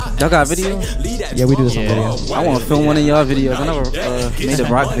Y'all got video? Yeah, we do this on video. I want to film one of y'all videos. I never made a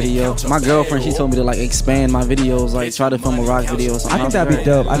rock video. My girlfriend, she told me to like expand my videos, like try to film a rock video or something. I think that'd be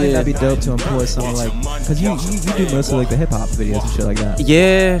dope. I think that'd be dope to employ someone like, cause you do most of like the hip hop videos and shit like that.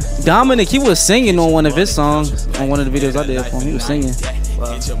 Yeah, Dominic, he was singing on one of his songs on one of the videos I did for him. He was singing.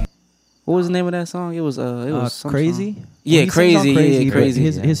 What was the name of that song? It was Crazy. Song. Yeah, Crazy. Yeah, Crazy.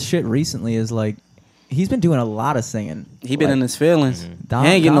 His shit recently is like, he's been doing a lot of singing. He been in his feelings. He Dom,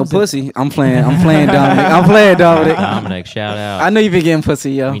 ain't getting no Dom's pussy. I'm playing Dominic. I'm playing Dominic. Dominic, shout out. I know you been getting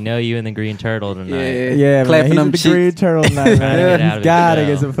pussy, yo. We know you and the Green Turtle tonight. Yeah, clapping them man. He's the cheeks. green turtle tonight, man. Get out of He's it, gotta Joe.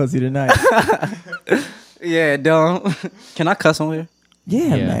 get some pussy tonight. Yeah, dumb. Can I cuss on here? Yeah,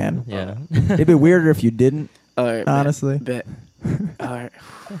 man. Yeah. It'd be weirder if you didn't. All right, Honestly. Bet. All right.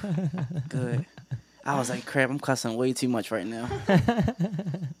 Good. I was like, crap, I'm cussing way too much right now.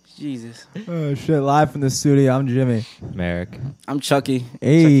 Jesus. Oh shit! Live from the studio. I'm Jimmy. Merrick. I'm Chucky.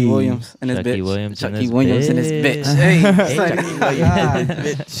 Hey. Chucky Williams and his Chucky bitch. Williams and Chucky his Williams and his bitch. bitch. Hey, Hey, son, Chucky God,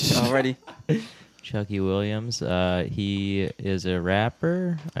 bitch. Already. Chucky Williams. He is a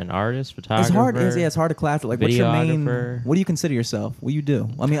rapper, an artist, It's photographer. hard. It's hard to class it. Like, what's your main? videographer. What do you consider yourself? What do you do?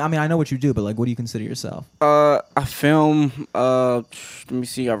 I mean, I know what you do, but like, what do you consider yourself? I film. Let me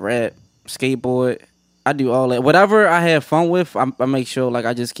see. I rap, skateboard. I do all that. Whatever I have fun with, I make sure like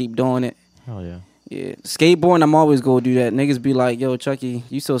I just keep doing it. Hell yeah. Yeah, skateboarding. I'm always go do that. Niggas be like, "Yo, Chucky,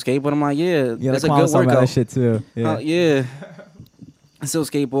 you still skateboard?" I'm like, "Yeah, Yeah, that's a Laquan good was talking about workout." that shit too. Yeah. Yeah. I still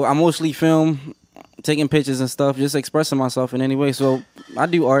skateboard. I mostly film, taking pictures and stuff, just expressing myself in any way. So I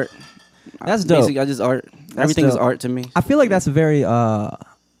do art. That's dope. Basically, I just art. Everything is dope. art to me. I feel like that's a very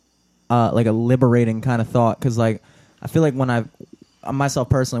like a liberating kind of thought, because like I feel like when myself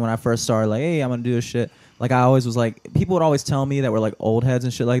personally, when I first started, like, hey, I'm gonna do this shit, like I always was like, people would always tell me that were like old heads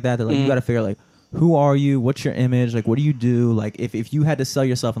and shit like that. They're like, you got to figure like, who are you? What's your image? Like, what do you do? Like, if you had to sell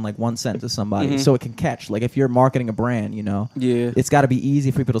yourself in like one sentence to somebody, so it can catch. Like, if you're marketing a brand, you know, Yeah. it's got to be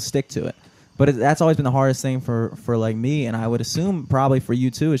easy for people to stick to it. But that's always been the hardest thing for like me, and I would assume probably for you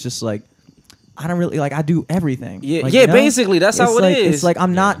too. It's just like, I don't really like, I do everything. Yeah, Like, yeah. you know? Basically, that's how it like, is. It's like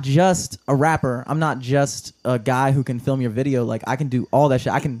I'm not just a rapper. I'm not just a guy who can film your video. Like, I can do all that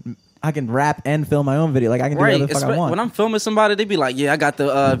shit. I can rap and film my own video. Like, I can do whatever the fuck I want. When I'm filming somebody, they be like, "Yeah, I got the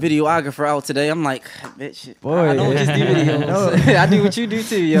videographer out today." I'm like, "Bitch, Boy, I don't just do yeah. videos. I do what you do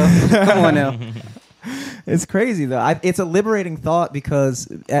too, yo. Come on now." It's crazy though. It's a liberating thought, because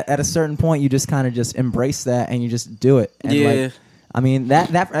at a certain point you just kind of just embrace that and you just do it. And Yeah. Like, I mean that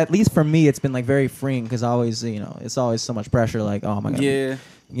at least for me it's been like very freeing, because I always, you know, it's always so much pressure. Like, oh my god. Yeah.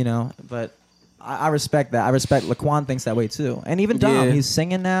 You know, but I respect that. I respect Laquan thinks that way too. And even Dom, Yeah. he's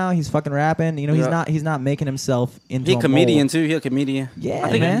singing now. He's fucking rapping. You know, he's not making himself into He a comedian mold. too. He a comedian. Yeah, I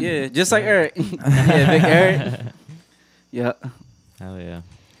think, man. Yeah, just like Eric. Yeah, big Eric. Yeah. Hell yeah.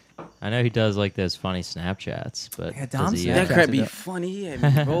 I know he does like those funny Snapchats, but Yeah, does Dom's he, That Snapchat. crap be funny. He had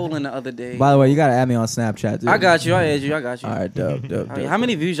me rolling the other day. By the way, you gotta add me on Snapchat, dude. I got you. I add you. I got you. All right, dope. How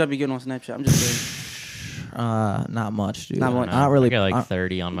many views y'all be getting on Snapchat? I'm just saying. Not much, dude. Not much. I don't really. I got like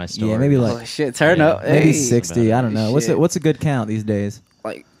 30 on my story. yeah, maybe like Oh shit! Turn Yeah. up. maybe Hey. 60. I don't know. Shit. What's a good count these days?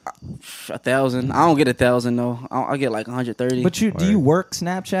 Like 1,000. I don't get 1,000 though. I get like 130. But do you work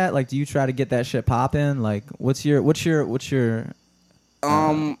Snapchat? Like, do you try to get that shit popping? Like, what's your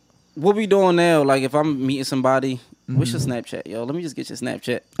What we doing now? Like, if I'm meeting somebody, what's your Snapchat, yo? Let me just get your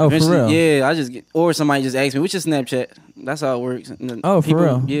Snapchat. Oh, for Eventually, real? Yeah, I just get, or somebody just asks me, what's your Snapchat? That's how it works. And then Oh, for people-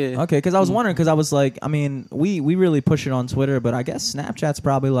 real? Yeah. Okay, because I was wondering, because I was like, I mean, we really push it on Twitter, but I guess Snapchat's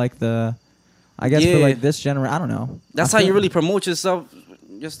probably like for Yeah. like this generation. I don't know. That's I how feel- you really promote your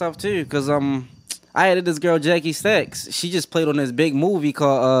stuff too. Cause I added this girl Jackie Stacks. She just played on this big movie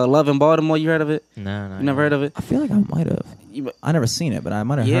called Love in Baltimore. You heard of it? No. You never heard of it? I feel like I might have. I never seen it, but I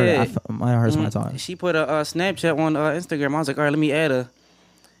might have heard it. I might have heard somebody talking. She put a Snapchat on Instagram. I was like, all right, let me add her.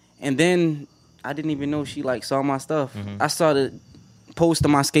 And then I didn't even know she like saw my stuff. I started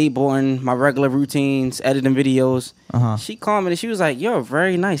posting my skateboarding, my regular routines, editing videos. She commented. She was like, "You're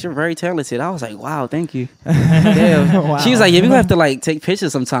very nice. You're very talented." I was like, "Wow, thank you." Yeah. Wow. She was like, "Yeah, we gonna have to like take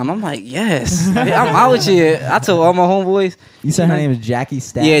pictures sometime." I'm like, "Yes." I'm out here. I told all my homeboys. You said her name is Jackie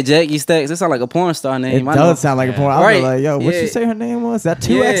Stacks? Yeah, Jackie Stacks. It sounds like a porn star name. It I know. does sound like a porn. I was Right. like, yo, what'd Yeah. she say her name was? Is that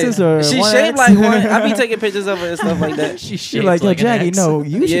two Yeah. X's or she one shaped X? like one. I be taking pictures of her and stuff like that. She like, yo, like an Jackie, X. no,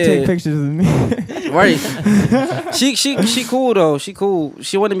 you should Yeah. take pictures of me. Right. She cool though. She cool.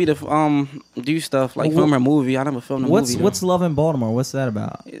 She wanted me to do stuff like film her movie. I never filmed a movie. What's Love in Baltimore? What's that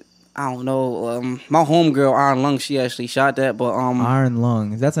about? I don't know. My homegirl Iron Lung, she actually shot that, but Iron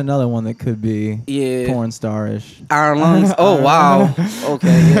Lungs. That's another one that could be yeah, porn star-ish. Iron Lungs. Oh wow. Okay,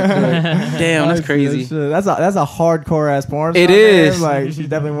 yeah, good. Damn, that's crazy. That's a hardcore ass porn star. It is. Man. Like she's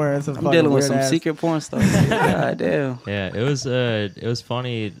definitely wearing some. I'm dealing with weird some ass. secret porn stuff. God damn. Yeah, it was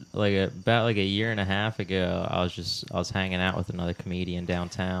funny. Like about like a year and a half ago, I was hanging out with another comedian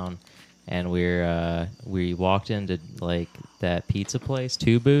downtown, and we walked into like that pizza place,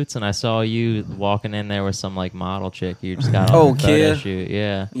 Two Boots, and I saw you walking in there with some like model chick. You just got off the photo shoot.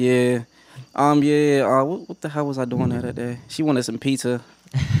 Yeah. Yeah. Yeah. What the hell was I doing that day? She wanted some pizza.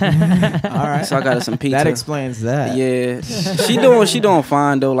 All right. So I got her some pizza. That explains that. Yeah. She doing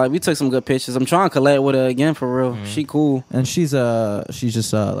fine though. Like we took some good pictures. I'm trying to collect with her again for real. Mm-hmm. She cool. And she's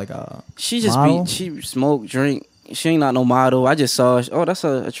just like a. She just model? she smoke, drink. She ain't not no model. I just saw her. Oh, that's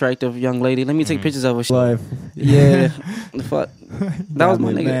a attractive young lady. Let me take pictures of her. Life. Yeah. The fuck. That was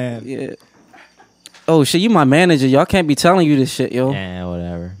my nigga. Man. Yeah. Oh shit, you my manager. Y'all can't be telling you this shit, yo. Yeah,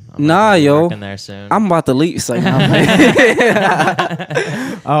 whatever. I'm Nah, yo. working there soon. I'm about to leave. It's like, nah,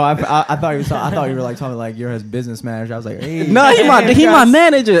 Oh, I thought you were like talking like you're his business manager. I was like, hey, no, he my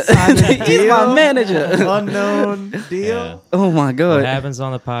manager. He's my manager. Unknown deal. Yeah. Oh my What god. happens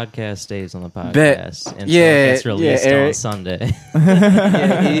on the podcast stays on the podcast. Bet. And Yeah, it's released yeah, on Eric. Sunday.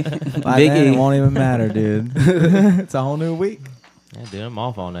 Yeah, By Big then, E. it won't even matter, dude. It's a whole new week. Yeah, dude, I'm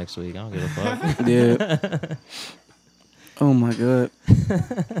off all next week. I don't give a fuck. Yeah. Oh my god.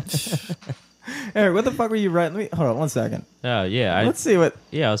 Eric, what the fuck were you writing? Hold on 1 second. Oh yeah, Let's see what.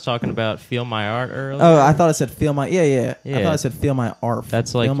 I was talking about Feel My Art earlier. Oh, I thought it said feel my. Yeah. I Yeah. thought it said feel my art.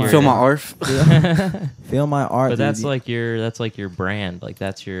 That's like your- Feel my arf. feel my art. But that's dude. like your brand. Like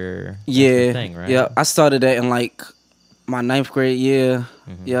that's your Yeah. thing, right? Yeah. I started that in like my 9th grade year.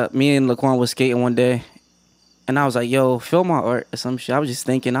 Mm-hmm. Yeah. Me and Laquan was skating one day. And I was like, yo, feel my art or some shit. I was just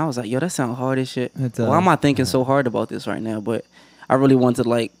thinking, I was like, yo, that sounds hard as shit. It does. Why am I thinking so hard about this right now? But I really wanted to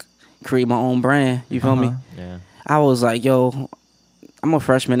like create my own brand. You feel me? Yeah. I was like, yo, I'm a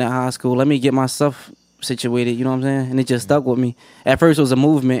freshman at high school. Let me get my stuff situated. You know what I'm saying? And it just stuck with me. At first it was a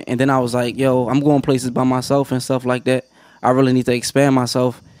movement. And then I was like, yo, I'm going places by myself and stuff like that. I really need to expand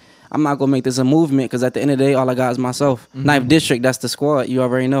myself. I'm not going to make this a movement because at the end of the day, all I got is myself. 9th District, that's the squad. You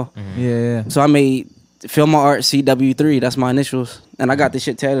already know. Yeah. So I made Feel My Art CW3. That's my initials. And I got this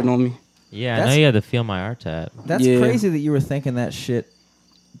shit tatted on me. Yeah, I That's- know you had the Feel My Art tab. That's Yeah. crazy that you were thinking that shit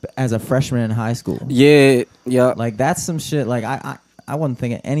as a freshman in high school. Yeah, yeah. Like that's some shit. Like I wasn't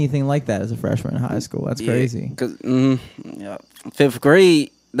thinking anything like that as a freshman in high school. That's crazy. Cause 5th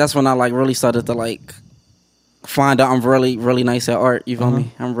grade, that's when I like really started to like find out I'm really, really nice at art. You feel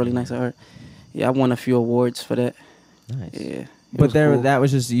me? I'm really nice at art. Yeah, I won a few awards for that. Nice. Yeah. it But was there, cool. that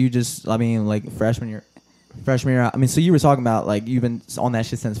was just. I mean, like freshman year. I mean, so you were talking about like you've been on that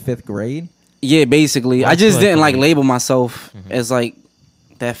shit since 5th grade. Yeah, basically. I That's just like didn't like a- label myself as like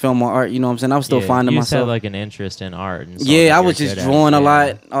that film or art. You know what I'm saying? I was still Yeah, finding you just had myself. like an interest in art. And Yeah, I was just drawing a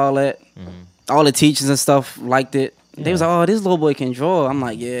lot, all that. Mm-hmm. All the teachers and stuff liked it. They was Yeah. like, "Oh, this little boy can draw." I'm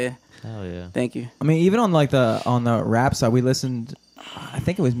like, "Yeah, Hell yeah. thank you." I mean, even on like on the rap side, we listened. I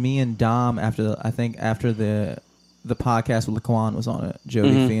think it was me and Dom after the podcast with Laquan was on it.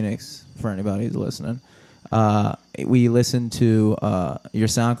 Jody Phoenix, for anybody who's listening. We listened to your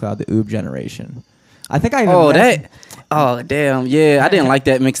SoundCloud, the Oob Generation. I think I even Oh, mentioned- oh, damn, yeah. I didn't like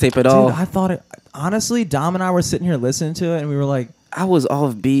that mixtape at all. Dude, I thought it. Honestly, Dom and I were sitting here listening to it, and we were like, I was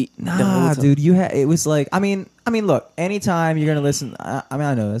off beat. the whole "Nah, time. dude, you had." It was like, I mean, look. Anytime you're gonna listen, I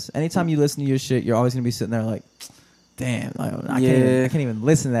know this. Anytime you listen to your shit, you're always gonna be sitting there like, "Damn, I can't even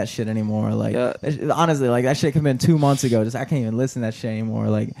listen to that shit anymore." Like, Yeah. honestly, like that shit could have been 2 months ago. Just I can't even listen to that shit anymore.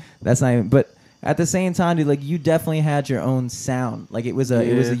 Like, that's not even. But at the same time, dude, like you definitely had your own sound. Like it was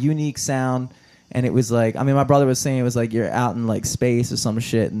a unique sound. And it was like, I mean, my brother was saying it was like you're out in like space or some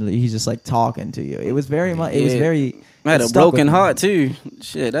shit, and he's just like talking to you. It was very much. It was Yeah. very. I had it a stuck with broken me. heart too.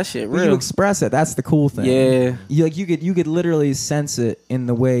 Shit, that shit But you real. express it. That's the cool thing. Yeah. You could literally sense it in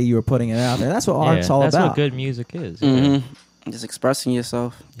the way you were putting it out there. That's what art's all that's about. what good music is. Just expressing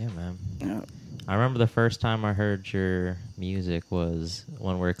yourself. Yeah, man. Yeah. I remember the first time I heard your music was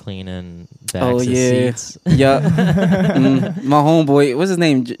when we're cleaning bags Oh of yeah, seats. yeah. My homeboy, what's his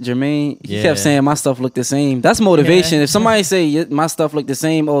name? Jermaine. He Yeah. kept saying my stuff looked the same. That's motivation. If somebody say my stuff look the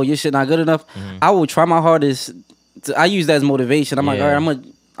same, oh your shit not good enough, I will try my hardest. I use that as motivation. I'm like, Yeah. all right,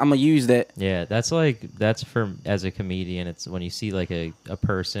 I'm gonna use that. Yeah, that's for as a comedian. It's when you see like a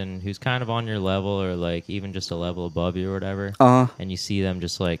person who's kind of on your level or like even just a level above you or whatever, and you see them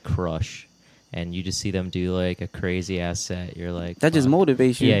just like crush, and you just see them do like a crazy ass set. You're like, That just fuck.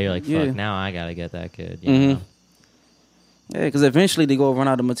 motivates you. Yeah, you're like, fuck. Yeah. Now I gotta get that good. You know? Yeah, because eventually they go run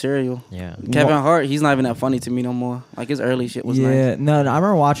out of material. Yeah. Kevin Hart, he's not even that funny to me no more. Like his early shit was nice. No, I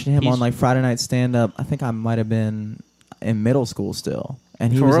remember watching him He's- on like Friday Night Stand Up. I think I might have been in middle school still,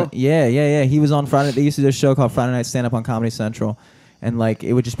 and he For was real? yeah. He was on Friday. They used to do a show called Friday Night Stand Up on Comedy Central, and like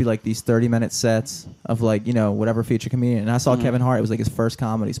it would just be like these 30-minute sets of like whatever feature comedian. And I saw Kevin Hart. It was like his first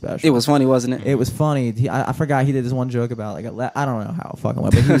comedy special. It was funny, wasn't it? It was funny. I forgot he did this one joke about like I don't know how it fucking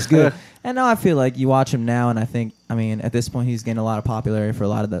went, but he was good. And now I feel like you watch him now, and I think at this point he's getting a lot of popularity for a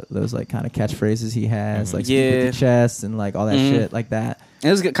lot of those like kind of catchphrases he has, like speak with the chest and like all that shit like that. It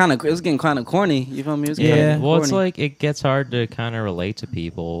was getting kind of corny. You feel me? It was Yeah. kinda Well, it's corny. like it gets hard to kind of relate to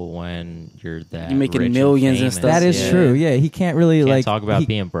people when you're that You're making rich and millions and famous. stuff. That is Yeah. true. Yeah, he can't really Can't like talk about he,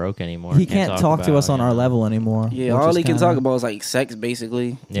 being broke anymore. He can't talk to us about, on our level anymore. Yeah, which all is he can kinda- talk about is like sex,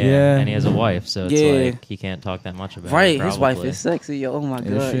 basically. Yeah, and he has a wife, so it's Yeah. like he can't talk that much about Right, it. his wife probably. is sexy, yo. Oh my Is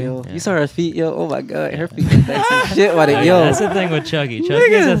god, she? yo. Yeah. You saw her feet, yo. Oh my god, her feet is sexy shit. What it, Okay, yo. That's the thing with Chucky.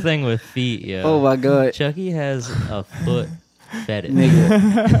 Chucky has a thing with feet, yo. Oh my god, Chucky has a foot fetish.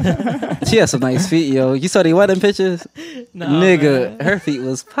 nigga. She has some nice feet, yo. You saw the wedding pictures, No, nigga. man. Her feet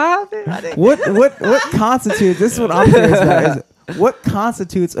was popping. What constitutes? This is what I'm curious about. Is what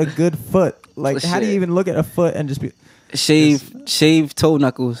constitutes a good foot? Like, how do you Shit. even look at a foot and just be? Shave toe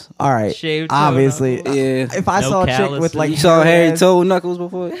knuckles. All right, Shaved toe obviously. knuckles. Yeah. If I No saw a chick with calluses. like, You saw hairy hairy toe knuckles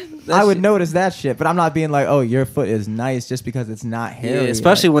before? That I would shit- notice that shit, but I'm not being like, oh, your foot is nice just because it's not Yeah, hairy.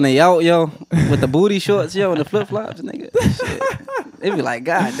 especially when they out, yo, with the booty shorts, yo, and the flip flops, nigga. Shit. They be like,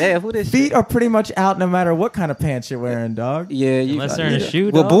 God damn, who this feet shit? are pretty much out no matter what kind of pants you're wearing, dog. Yeah, you Unless they're in a shoe,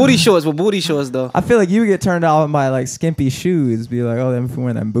 With dog. booty shorts, though. I feel like you would get turned off by like skimpy shoes. Be like, oh, them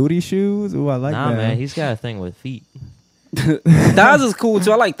wearing them booty shoes. Ooh, I like Nah, that. man, he's got a thing with feet. Thighs is cool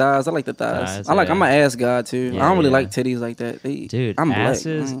too. I like thighs. I like the thighs. Thighs, I'm yeah. an ass guy too. Yeah, I don't really yeah. like titties like that. Dude, I'm black.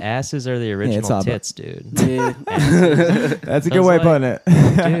 asses asses are the it's original all about- tits, dude. Yeah. That's a So good it's way of like- putting it.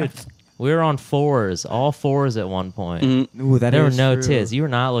 Dude, we were on fours, all fours at one point. Mhm. Ooh, that There were is no true. tits. You were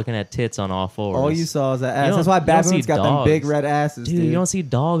not looking at tits on all fours. All you saw was that ass. don't- That's why you don't see baboons got them dogs. big red asses, Dude, dude. you don't see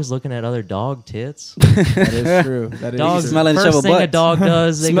dogs looking at other dog tits. That is true. That is Dogs, true. smelling each first other thing a butts. dog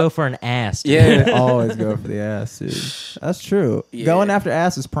does, they Smell- go for an ass. Dude. Yeah. They always go for the ass, dude. That's true. Yeah. Going after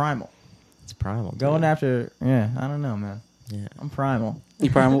ass is primal. It's primal. Going dude. after, I don't know, man. Yeah. I'm primal. You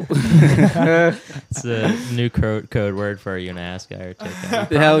primal. It's a new code word for you and ass guy or take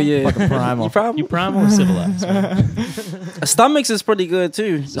that. Hell yeah. Fucking primal. You primal. You primal or civilized? Man? Stomachs is pretty good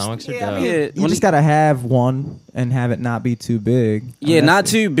too. Stomachs are Yeah, I dope. mean, Yeah, you when just he- gotta have one and have it not be too big. Yeah, not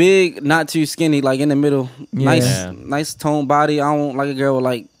too big, not too skinny, like in the middle. Yeah. Yeah. Nice toned body. I don't like a girl with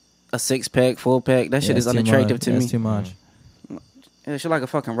like a 6-pack, 4-pack. That shit is unattractive to me. That's too much. Yeah, she like a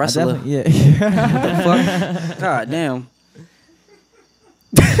fucking I wrestler. definitely- yeah. Fuck. God damn.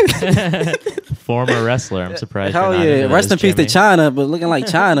 Former wrestler. I'm surprised. Hell you're not yeah. into Rest in those, peace to Jimmy. China, but looking like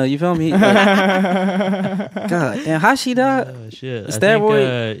China. You feel me? Like, God damn. How she died? Oh shit! The I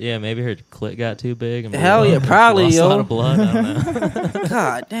steroid- think, yeah, maybe her clit got too big. And Hell blew yeah, up. probably, She lost yo. a lot of blood. I don't know.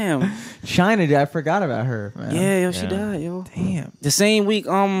 God damn. China, dude, I forgot about her. Man. Yeah, yo, she Yeah. died, yo. Damn. The same week,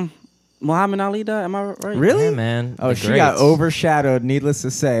 Muhammad Ali died. Am I right? Really? Yeah, man. Oh, the she got greats. overshadowed, needless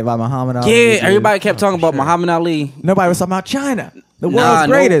to say, by Muhammad Ali. Yeah, dude. everybody kept talking for about sure. Muhammad Ali. Nobody was talking about China, the Nah, world's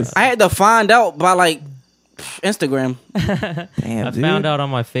no. greatest. I had to find out by like Instagram. Damn, I dude. found out on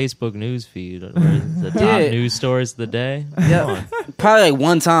my Facebook news feed where the top Yeah. news stories of the day. Yeah, probably like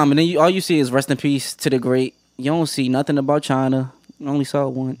one time, and then all you see is rest in peace to the great. You don't see nothing about China. You only saw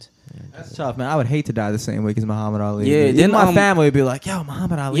it once. That's tough, man. I would hate to die the same week as Muhammad Ali. Yeah, dude. then, Even my family would be like, "Yo,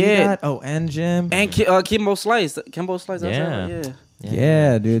 Muhammad Ali Yeah. died." Oh, and Jim. And Kimbo Slice. Kimbo Slice. that's Yeah. right, yeah.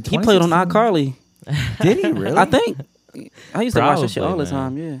 Yeah, dude. He played on 2016. iCarly. Did he really? I think. I used to watch that shit Probably, all the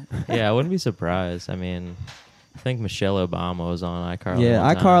time. man. Yeah. Yeah, I wouldn't be surprised. I mean, I think Michelle Obama was on iCarly. Yeah,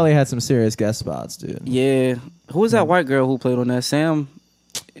 one time. iCarly had some serious guest spots, dude. Yeah. Who was that white girl who played on that? Sam.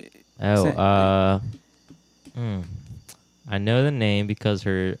 Oh, I know the name because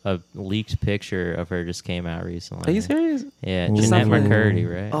a leaked picture of her just came out recently. Are you serious? Yeah, Ooh. Jeanette Something- McCurdy,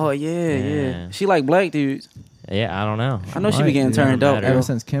 right? Oh yeah, yeah. Yeah. She like black dudes. Yeah, I don't know. I know she Might, be getting dude. turned Don't up. matter. Ever Yo.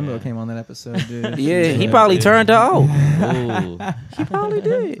 since Kimbo Yeah. came on that episode, dude. Yeah, he Yeah, probably dude. turned her out. Ooh, He probably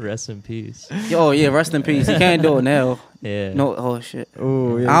did. rest in peace. Oh yeah, rest in peace. He can't do it now. Yeah. No, oh shit.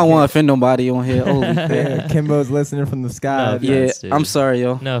 Oh, yeah. I don't want to offend nobody on here. Holy Yeah, shit. Kimbo's listening from the sky. No, dude. Yeah, offense, dude. I'm sorry,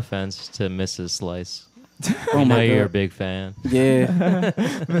 yo. No offense to Mrs. Slice. Oh I know my you're a god. big fan. Yeah,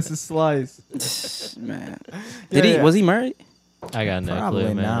 Mrs. Slice. man. Yeah, Did he? yeah. Was he married? I got no Probably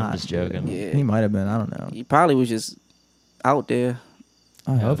clue, man. not. I'm just joking. Yeah. He might have been. I don't know. He probably was just out there,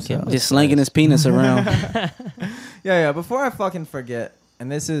 I hope so. Kimbo. just slinging his penis around. Yeah. Before I fucking forget,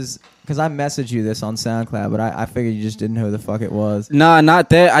 And this is because I messaged you this on SoundCloud, but I figured you just didn't know who the fuck it was. Nah,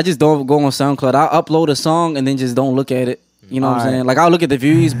 not that. I just don't go on SoundCloud. I upload a song and then just don't look at it. You know what I'm Alright. saying? Like I'll look at the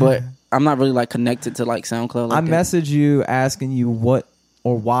views, but I'm not really like connected to like SoundCloud. Like I that. messaged you asking you what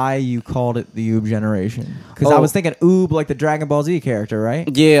or why you called it the Oob generation. Because I Oh. was thinking Oob like the Dragon Ball Z character, right?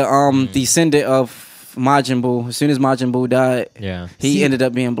 Yeah, descendant of Majin Buu. As soon as Majin Buu died, Yeah. he See, ended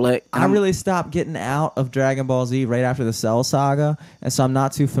up being black. I really stopped getting out of Dragon Ball Z right after the Cell saga, and so I'm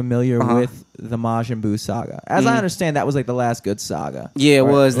not too familiar Uh-huh. with the Majin Buu saga. As I understand, that was like the last good saga. Yeah, it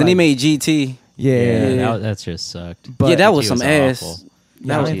Right, was. Then he like- made GT. Yeah, Yeah. That's just sucked. But- yeah, that GT was some was ass. awful.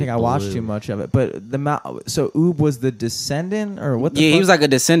 Yeah, I don't was even think I watched blue. too much of it. But so Oob was the descendant, or what? The Yeah, fuck? he was like a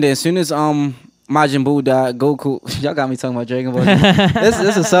descendant. As soon as Majin Buu died, Goku. Y'all got me talking about Dragon Ball.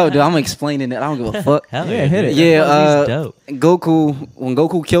 this is so, dude. I'm explaining it. I don't give a fuck. Hell Yeah, hit it. Yeah, Dragon Ball Z's dope. Goku. When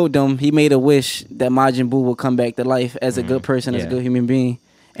Goku killed him, he made a wish that Majin Buu would come back to life as a good person, as a Yeah. good human being.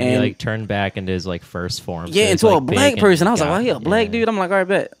 And he like turned back into his like first form. so yeah, he's, into like, a black big person. and I was like, got- oh, he a black yeah. dude. I'm like, all right,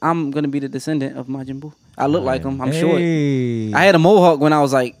 bet. I'm gonna be the descendant of Majin Buu. I look like him. I'm short. Hey. I had a mohawk when I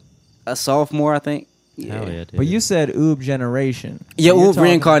was like a sophomore, I think. Yeah, Hell yeah, dude. But you said Oob generation. yeah. So you're Oob talking-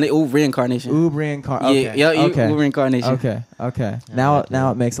 reincarnation. Oob reincarnation. Yeah, Okay. yeah. okay. Oob reincarnation. Okay. Okay. Yeah, Now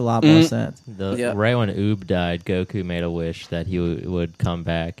dude. it makes a lot more Mhm. sense. Yeah. Right when Oob died, Goku made a wish that he would come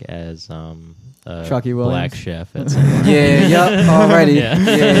back as a Chucky Williams? black chef at some point. Yeah, yep. Already. Yeah.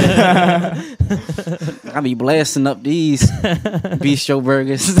 Yeah. I be blasting up these bistro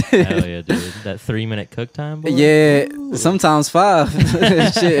burgers. Hell yeah, dude. That 3-minute cook time, boy? Yeah, sometimes 5.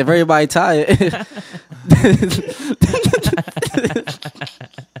 Shit, if everybody tired.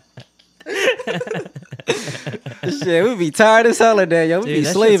 Shit, we be tired as hell of that, yo. We Dude, be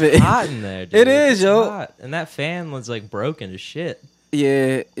that slaving. shit's hot in there, dude. It is, It's yo. hot. And that fan was like broken to shit.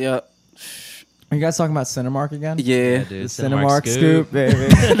 Yeah, yeah, Are you guys talking about Cinemark again? yeah. The dude. Cinemark scoop,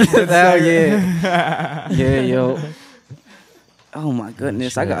 baby. Hell yeah. Yeah, yo. Oh my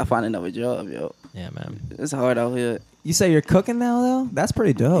goodness, I Shit. gotta find another job, yo. Yeah, man. It's hard out here. You say you're cooking now, though? That's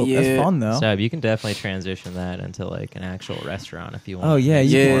pretty dope. Yeah. That's fun, though. So you can definitely transition that into like an actual restaurant if you want. Oh yeah,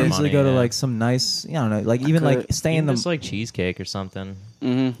 you Yeah. can More easily money, go to yeah. like some nice, I don't know, like even like could. stay in Even the. just like cheesecake or something.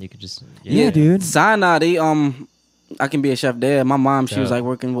 Mm-hmm. You could just Yeah, dude. Sinai, they I can be a chef there. My mom, she was Yeah. like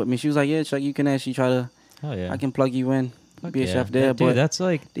working with me. She was like, yeah, Chuck, you can actually try to. Oh yeah. I can plug you in, Fuck be a yeah. chef there. Yeah, dude, but that's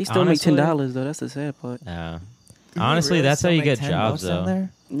like they still honestly, make $10 though. That's the sad part. Honestly, Really that's how still you make get $10 jobs down though.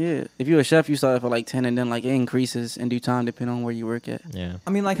 there? Yeah, if you're a chef, you start for like 10, and then like it increases in due time depending on where you work at. Yeah. I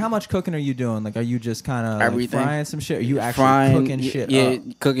mean, like, how much cooking are you doing? Like, are you just kind of like Everything. frying some shit? Are you actually Frying, cooking shit yeah,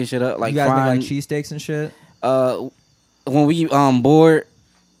 up? cooking shit up, like you guys frying. make like cheesesteaks and shit? When we bored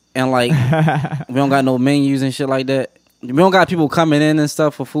and like we don't got no menus and shit like that. We don't got people coming in and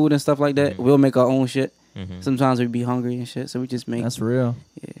stuff for food and stuff like that. We'll make our own shit. Mm-hmm. Sometimes we be hungry and shit, so we just make. That's real.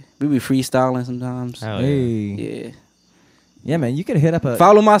 Yeah, we be freestyling sometimes. Hell Hey. yeah. Yeah, Man, you could hit up a.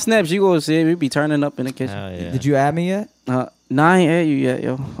 follow my snaps. You go see it. We be turning up in the kitchen. Hell yeah. Did you add me yet? No, I ain't at you yet,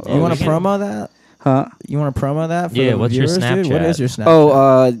 yo. You want we to can- promo that? Huh? You want to promo that? For Yeah, the what's your viewers, dude? What Snapchat? is your Snapchat?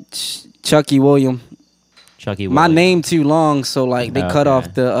 Oh, Chucky William. Chucky My Williams. name too long, so like they cut Okay.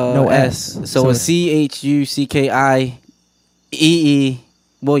 off the No S. S. So So it's CHUCKIEE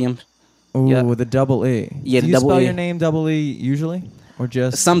Williams. Ooh, yeah. with a double E. Yeah, Do the you double spell E. your name double E usually, or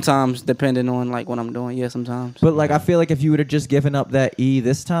just? Sometimes, depending on like what I'm doing. Yeah, sometimes. But like, I feel like if you would have just given up that E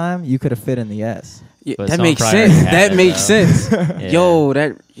this time, you could have fit in the S. Yeah, But that someone makes probably sense. already had That it, makes though. sense.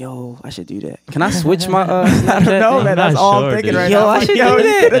 Yeah. I should do that. Can I switch my I don't Snapchat know, name? man. That's not all I'm sure, thinking dude. right Yo, now. I Like, should yo, do he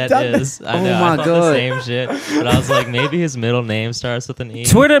that. could have done That is. I Oh know. my I thought God. the same shit. But I was like, maybe his middle name starts with an E.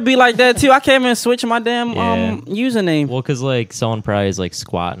 Twitter be like that too. I can't even switch my damn Yeah. username. Well, because like someone probably is like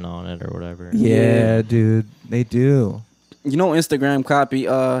squatting on it or whatever. Yeah, dude, they do. You know, Instagram copy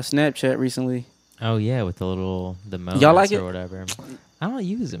Snapchat recently. Oh yeah, with the moments Y'all like or it? whatever. I don't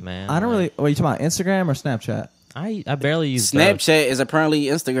use it, man. I don't Like, really. What are you talking about? Instagram or Snapchat? I barely use both. Snapchat is apparently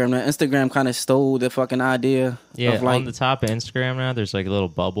Instagram. Now, Instagram kind of stole the fucking idea Yeah, of like on the top of Instagram now, there's like little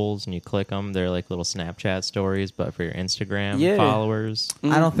bubbles, and you click them. They're like little Snapchat stories, but for your Instagram Yeah. followers.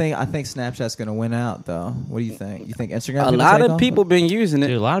 Mm. I don't think. I think Snapchat's gonna win out though. What do you think? You think Instagram? a lot of people been using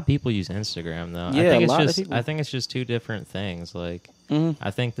Dude, it. a lot of people use Instagram though. Yeah, I think a it's lot of just people. I think it's just two different things. Like Mhm.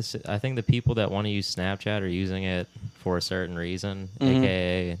 I think the people that want to use Snapchat are using it for a certain reason, Mhm.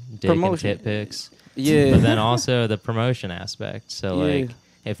 aka dick and Promotion. tit pics. Yeah, But then also the promotion aspect. So Yeah. like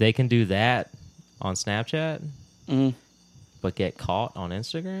if they can do that on Snapchat Mhm. but get caught on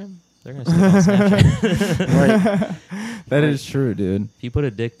Instagram, they're gonna stick on Snapchat. right. That is true, dude. If you put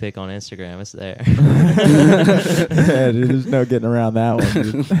a dick pic on Instagram, it's there. Yeah, dude, there's no getting around that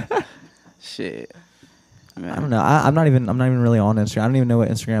one. Dude. Shit. I don't know. I'm not even really on Instagram. I don't even know what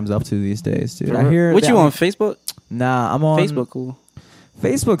Instagram's up to these days, dude. I hear What that- you on Facebook? Nah, I'm on Facebook, cool.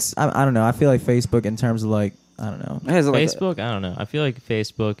 Facebook's. I don't know. I feel like Facebook in terms of like I don't know. It has like Facebook, I don't know. I feel like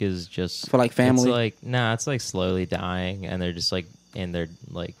Facebook is just For, like, family? It's like it's like slowly dying, and they're just like in their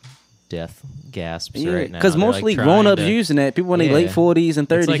like death gasps right now. because They're, like, mostly trying grown-ups to- using that. People in their Yeah. late 40s and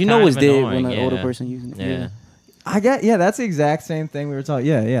 30s. It's, like, you know kind it's of dead when annoying, an older yeah. person using it. Yeah. I get that's the exact same thing we were talking.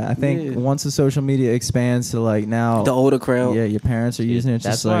 Yeah. I think Yeah. once the social media expands to like now, The older crowd. yeah, your parents are using it. It's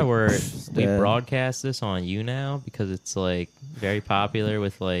That's just why like, we dead. broadcast this on you now because it's like very popular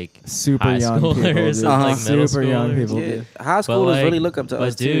with like Super high young people, schoolers dude. and like middle Super young schoolers. people. Yeah. dude. High But, schoolers like- really look up to but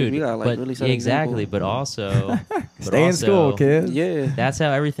us dude, too. We got like but really set exactly. example. But also, Stay in school, kids. Yeah. That's how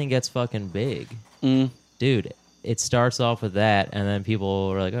everything gets fucking big, Mm, dude. It starts off with that, and then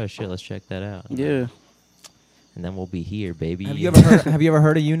people are like, "Oh shit, let's check that out." yeah. And then we'll be here, baby. Have you ever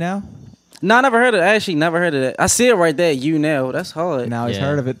heard of you now? No, I never heard of it. I actually never heard of that. I see it right there. You now. That's hard. Now he's Yeah.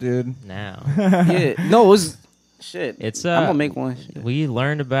 heard of it, dude. now? Yeah. No, it was shit. It's I'm gonna make one. Shit. We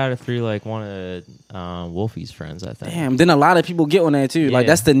learned about it through like one of Wolfie's friends, I think. Damn. Then a lot of people get on that too. Like Yeah.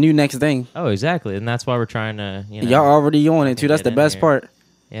 that's the new next thing. Oh, exactly, and that's why we're trying to. Y'all already on it too. That's get the in best here. part.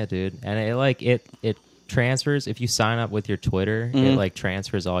 Yeah, dude, and it transfers if you sign up with your Twitter. It Mhm. like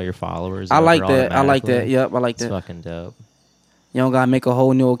transfers all your followers. I like over that. I like that. automatically. Yep. I like It's that. fucking dope. You don't gotta make a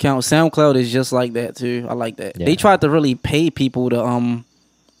whole new account. SoundCloud is just like that too. I like that. Yeah. They tried to really pay people to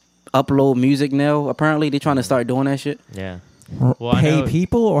upload music now. Apparently, they trying to start doing that shit. Yeah. Well, I pay know-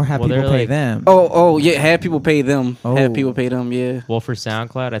 people or have well, people they're pay like- them? Oh yeah. Have people pay them. Oh. Have people pay them. Yeah. Well, for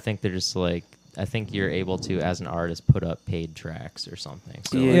SoundCloud, I think they're just like I think you're able to, as an artist, put up paid tracks or something.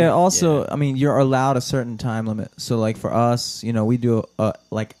 So, Yeah. Yeah. Also, yeah. I mean, you're allowed a certain time limit. So, like for us, we do a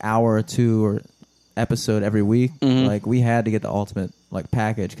like hour or two or episode every week. Mhm. Like we had to get the ultimate like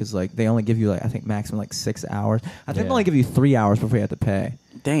package because like they only give you like I think maximum like 6 hours. I think they Yeah. only give you 3 hours before you have to pay.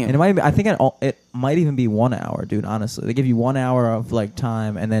 Damn. And it might be, I think it might even be 1 hour, dude. Honestly, they give you 1 hour of like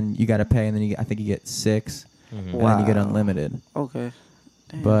time, and then you got to pay, and then I think you get 6, Mhm. and then you get Wow. unlimited. Okay.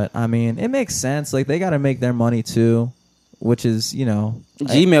 Damn. But I mean, it makes sense. Like they got to make their money too, which is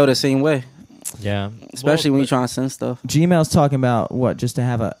Gmail the same way, Yeah. especially Well, when you're trying to send stuff. Gmail's talking about what just to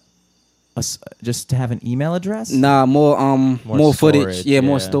have just to have an email address. Nah, more More footage. storage, Yeah,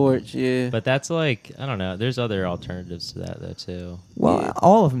 more yeah. storage. Yeah. But that's like I don't know. There's other alternatives to that though too. Well, Yeah.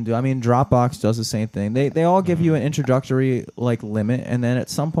 all of them do. I mean, Dropbox does the same thing. They all give you an introductory like limit, and then at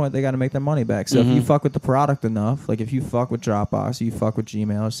some point they got to make their money back. So if you Mhm. fuck with the product enough, like if you fuck with Dropbox, you fuck with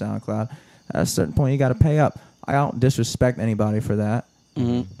Gmail or SoundCloud, at a certain point you got to pay up. I don't disrespect anybody for that,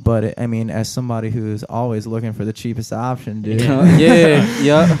 Mhm. but I mean, as somebody who's always looking for the cheapest option, dude. Yeah. Yeah.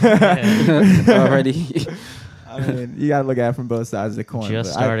 Yeah. Already. I mean, you got to look at it from both sides of the coin.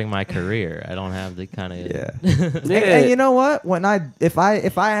 Just but I- starting my career, I don't have the kind of Yeah. Yeah. And you know what? When if I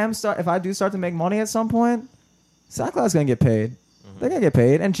do start to make money at some point, SoundCloud's gonna get paid. They're gonna get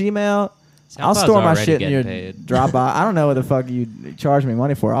paid, and Gmail. I'll SoundCloud's store my already shit in your getting paid. Dropbox. I don't know what the fuck you charge me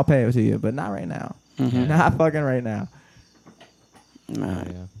money for. I'll pay it to you, but not right now. Mhm. Not fucking right now. Nah.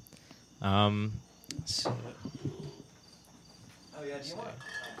 Yeah. So-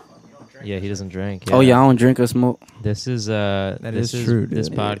 yeah, he doesn't drink. Oh yeah, I don't drink or smoke. This is is true, dude. This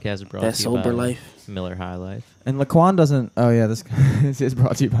podcast is brought That to you by sober life. Miller High Life. And Laquan doesn't. Oh yeah, this is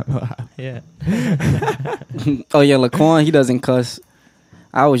brought to you by. Yeah. Oh yeah, Laquan, he doesn't cuss.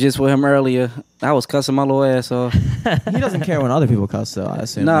 I was just with him earlier. I was cussing my little ass off. He doesn't care when other people cuss, though. I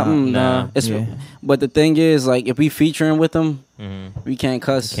assume. Nah, not. nah. Nah. It's, Yeah. But the thing is, like, if we featuring with him, Mm-hmm. we can't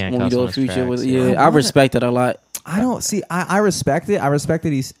cuss You can't when we cuss do on a his feature tracks, with. yeah. Yeah, I respect it a lot. I don't see. I respect it. I respect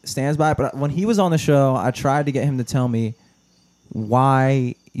that he stands by it. But when he was on the show, I tried to get him to tell me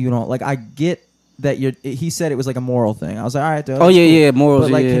why you don't like. I get that you're. He said it was like a moral thing. I was like, all right, dude. Oh yeah, yeah, morals.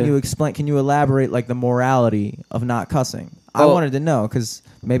 But like, yeah. can you explain? Can you elaborate like the morality of not cussing? I Oh. wanted to know because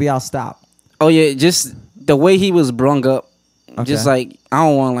maybe I'll stop. Oh yeah, just the way he was brung up. Okay. Just like I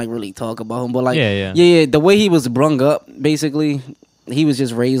don't want to like really talk about him, but like Yeah. yeah, the way he was brung up, basically, he was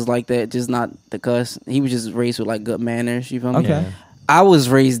just raised like that, just not the cuss. He was just raised with like good manners. You feel me? Okay. Yeah. I was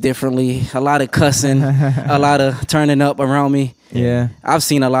raised differently. A lot of cussing, a lot of turning up around me. Yeah. I've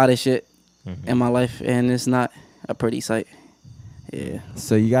seen a lot of shit Mhm. in my life, and it's not a pretty sight. Yeah,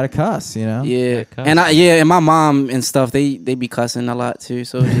 So you got to cuss, you know. yeah, cuss. and and my mom and stuff, they be cussing a lot too.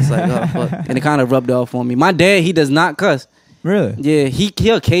 So it's just like, oh fuck, and it kind of rubbed off on me. My dad, he does not cuss. Really? Yeah, he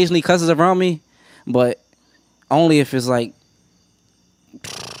occasionally cusses around me, but only if it's like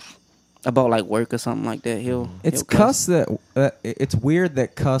about like work or something like that, he'll It's he'll cuss that it's weird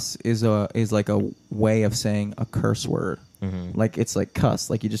that cuss is like a way of saying a curse word. Mhm. Like it's like cuss.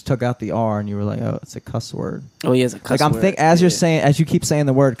 Like you just took out the R and you were like, oh, it's a cuss word. Oh, he has a cuss Like I'm word. think as you're Yeah. saying, as you keep saying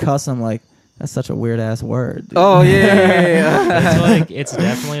the word cuss, I'm like, that's such a weird ass word. dude. Oh yeah. It's like it's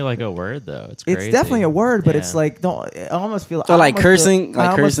definitely like a word though. It's crazy. It's definitely a word, but Yeah. it's like don't. I almost feel. So, I like, almost feel- cursing? Like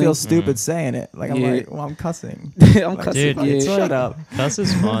I almost feel cursing? stupid Mhm. saying it. Like I'm Yeah. like, well, I'm cussing. I'm Like, cussing. Dude, yeah. it's Shut up. Cuss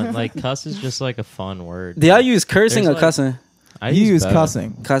is fun. Like cuss is just like a fun word. Do y'all use cursing There's, or cussing? I You use both.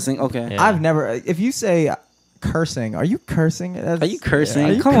 cussing. Cussing. Okay. Yeah. I've never. If you say cursing, are you cursing? Are you cursing?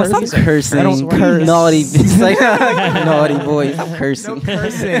 Are you Come on, cursing? stop cursing. I don't curse. Naughty, it's like naughty boy. Stop No cursing.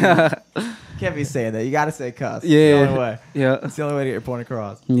 cursing. Can't be saying that. You got to say cuss. Yeah. It's the only way. Yeah. It's the only way to get your point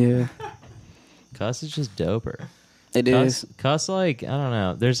across. Yeah. Cuss is just doper. It is. Cuss, like, I don't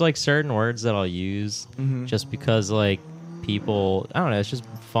know. There's like certain words that I'll use Mhm. just because like people, I don't know, it's just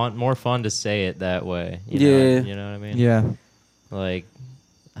fun, more fun to say it that way. You Yeah. know, you know what I mean? Yeah. Like,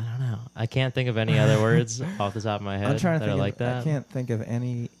 I don't know. I can't think of any other words off the top of my head I'm trying to that think. are like that. I can't think of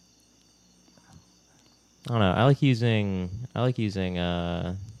any. I don't know. I like using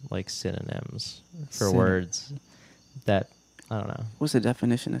like synonyms for words that I don't know. What's the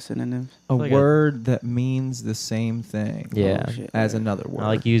definition of synonyms? A Like a- word that means the same thing. Yeah. Oh, shit. As another word. I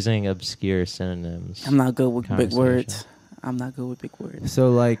like using obscure synonyms. I'm not good with big Conversation. words. I'm not good with big words. So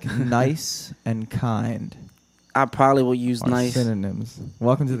like nice and kind I probably will use are nice. synonyms.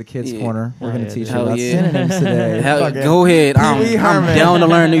 Welcome to the kids' Yeah. corner. We're Oh, gonna yeah, teach dude. you about Hell yeah. synonyms today. Hell, Fucking go ahead. Pee Wee I'm Herman. down to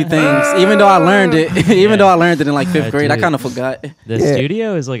learn new things. Even though I learned it, even though I learned it in like fifth Yeah, grade, I dude. kind of forgot. The Yeah.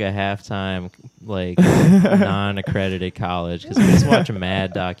 studio is like a halftime, like non-accredited college because we just watch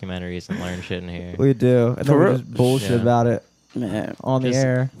mad documentaries and learn shit in here. We do. And For then we real? just bullshit Yeah. about it Man, on the Just-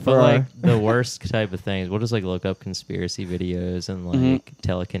 air. But for our- like the worst type of things, we'll just like look up conspiracy videos and like Mhm.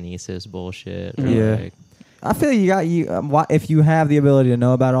 telekinesis bullshit. Or, Yeah. like, I feel if you have the ability to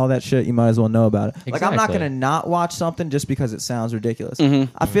know about all that shit, you might as well know about it. Like I'm not Exactly. gonna not watch something just because it sounds ridiculous. Mhm.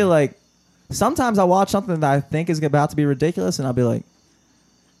 I feel like sometimes I watch something that I think is about to be ridiculous, and I'll be like,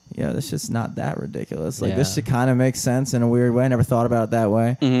 "Yeah, this shit's not that ridiculous. Like this Yeah. shit kind of makes sense in a weird way. I never thought about it that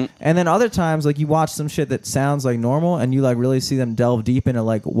way." Mhm. And then other times, like you watch some shit that sounds like normal, and you like really see them delve deep into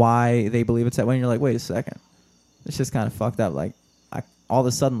like why they believe it's that way, and you're like, "Wait a second, this shit's kind of fucked up." Like all of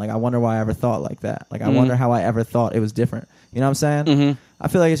a sudden, like I wonder why I ever thought like that. Like I Mhm. wonder how I ever thought it was different. You know what I'm saying? Mhm. I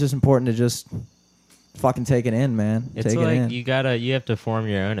feel like it's just important to just fucking take it in, man. it's take it like in. you have to form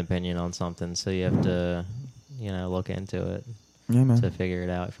your own opinion on something, so you have to, look into it Yeah, man. to figure it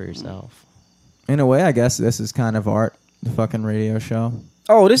out for yourself. In a way, I guess this is kind of art. The fucking radio show.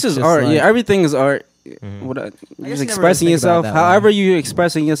 Oh, this is Just art. like- yeah, everything is art. Mhm. What you just never really expressing think about yourself. it that way. However you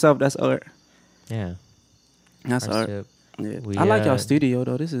expressing yourself, that's art. Yeah, That's Art's art. dope. Yeah. We, I like y'all studio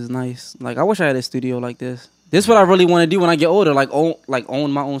though. This is nice. Like I wish I had a studio like this. This is what I really want to do when I get older. Like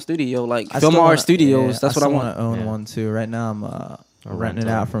own my own studio. Like I film still art wanna- studios. yeah, That's what I still want. to own Yeah. one too. Right now, I'm A renting it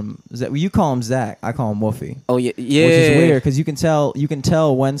rental. out from. Well, you call him Zach. I call him Wolfie. Oh yeah, yeah. Which is weird because you can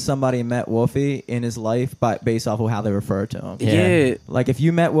tell when somebody met Wolfie in his life based off of how they refer to him. Yeah. Like if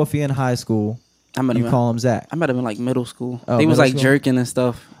you met Wolfie in high school, I met you him. call him Zach. I met him in like middle school. Oh, He was middle like school? jerking and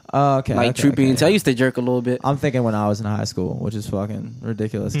stuff. Oh, okay. Like okay, true okay. beans. I used to jerk a little bit. I'm thinking when I was in high school, which is fucking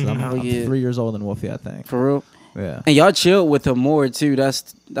ridiculous. 'Cause I'm, Oh, I'm yeah. 3 years older than Wolfie, I think. For real. Yeah. And y'all chill with him more too. That's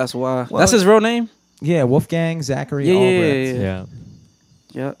why. Well, that's his real name. Yeah, Wolfgang Zachary Yeah, Albrecht. yeah. Yeah.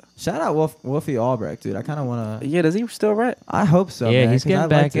 Yeah. Shout out Wolfie Albrecht, dude. I kind of want to. Yeah. Does he still rap? I hope so. Yeah, man, he's 'cause getting I'd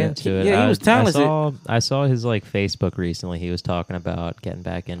back like to- into it. Yeah, he was talented. I saw his like Facebook recently. He was talking about getting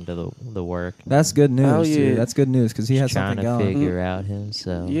back into the work. That's good news, Hell dude. yeah. That's good news because he has trying something to going. figure out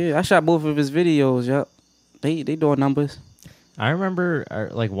himself. Yeah. I shot both of his videos. Yup. They doing numbers. I remember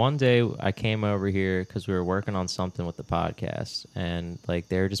like one day I came over here because we were working on something with the podcast, and like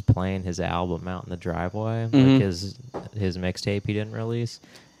they were just playing his album out in the driveway, Mhm. like his mixtape he didn't release.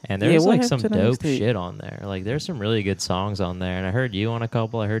 And Yeah, there's what like happened some to that dope mixtape? shit on there. Like there's some really good songs on there, and I heard you on a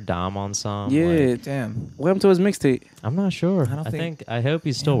couple. I heard Dom on some. Yeah. like, Damn. What happened to his mixtape? I'm not sure. I don't think- I hope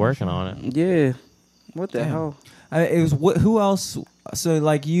he's still Yeah, I'm working sure. on it. Yeah. What the Damn. hell? It was who else? So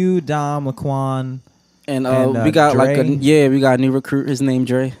like you, Dom, Laquan. And, And, we got like Dre? we got a new recruit. His name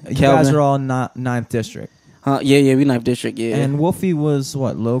Dre. You Calvin. guys are all ninth district. Yeah, we Ninth District. Yeah. And Wolfie was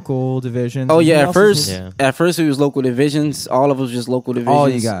what, local divisions? oh And yeah, who at else first, was- Yeah. at first it was local divisions. All of us just local divisions. All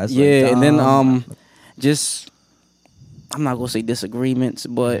you guys, like Yeah, and then Dom. just I'm not gonna say disagreements,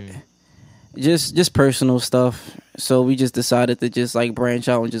 but Just personal stuff. So we just decided to just like branch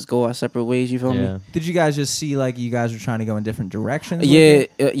out and just go our separate ways. You feel Yeah. me? Did you guys just see like you guys were trying to go in different directions? with Yeah,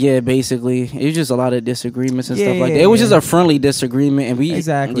 it? yeah. Basically, it was just a lot of disagreements and stuff like Yeah, that. It was yeah. just a friendly disagreement, and we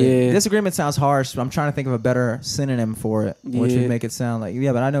Exactly. Yeah, Disagreement sounds harsh. But I'm trying to think of a better synonym for it, which Yeah. would make it sound like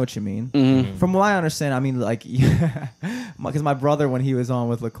but I know what you mean. Mhm. From what I understand, I mean like because my brother when he was on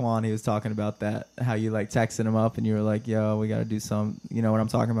with Laquan, he was talking about that how you like texted him up and you were like, "Yo, we got to do some." You know what I'm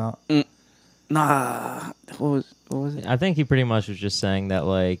talking about? Nah, what was it? I think he pretty much was just saying that,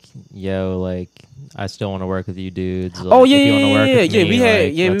 like, yo, like, I still want to work with you dudes. Like, Oh yeah, if you wanna work yeah. with me, We had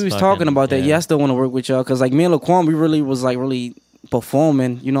like, we let's was fucking- talking about that. Yeah, I still want to work with y'all because like me and Laquan, we really was like really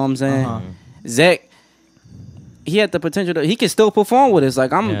performing. You know what I'm saying? Uh-huh. Zach, he had the potential to he can still perform with us.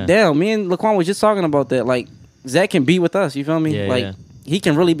 Like I'm Yeah. down. Me and Laquan was just talking about that. Like Zach can be with us. You feel me? Yeah, like yeah. he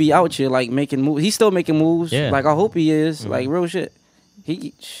can really be out here like making moves. He's still making moves. Yeah. Like I hope he is. Like real shit.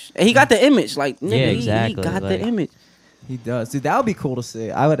 He got the image. Like nigga, Yeah, he exactly, got like- the image. He does, dude. That would be cool to see.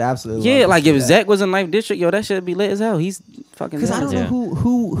 I would absolutely. Yeah, love to like see if that. Zach was in Life District, yo, that shit be lit as hell. He's fucking. Because I don't know Yeah.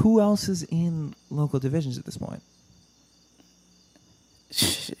 who else is in local divisions at this point.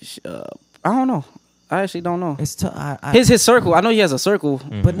 I don't know. I actually don't know. It's His circle. I know he has a circle,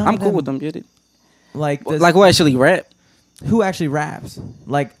 but none I'm of cool them, with them. Get it? Like, Like who actually rap? who actually raps?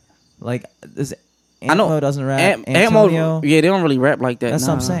 Like this. I know Antmo doesn't rap. Antmo, Antonio. yeah, they don't really rap like that. That's nah.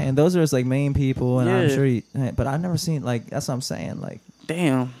 what I'm saying. Those are his like main people, and I'm Yeah. sure. But I've never seen like that's what I'm saying. Like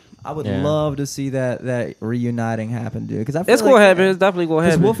Damn, I would Yeah. love to see that reuniting happen, dude. Because I feel it's like, gonna happen. It's definitely gonna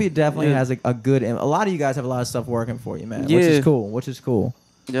Because happen. Wolfie definitely Yeah. has a good. A lot of you guys have a lot of stuff working for you, man. Which Yeah. is cool. Which is cool.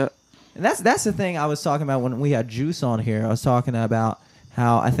 Yeah. And that's the thing I was talking about when we had Juice on here. I was talking about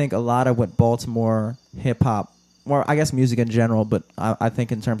how I think a lot of what Baltimore hip hop, or I guess music in general, but I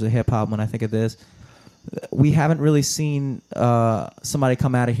think in terms of hip hop, when I think of this, we haven't really seen somebody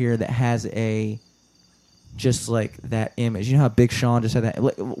come out of here that has a just like that image. You know how Big Sean just had that.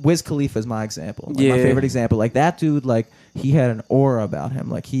 Like, Wiz Khalifa is my example. Like, my Yeah. favorite example. Like that dude, like he had an aura about him.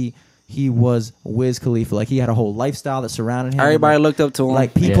 Like he was Wiz Khalifa. Like he had a whole lifestyle that surrounded him. Everybody Like, looked up to him.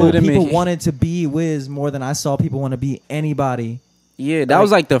 like people, including people me. wanted to be Wiz more than I saw people want to be anybody. Yeah, that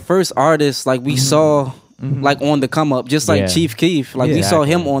was like the first artist like we saw like on the come up, just like Yeah. Chief Keef. Like Yeah. we saw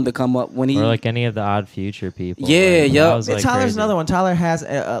him Exactly. on the come up when he. Or like any of the Odd Future people. Yeah, like, yup. that was, like, Tyler's crazy. another one. Tyler has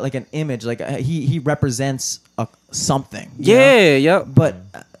like an image. Like he represents something. you know? yeah, yep. But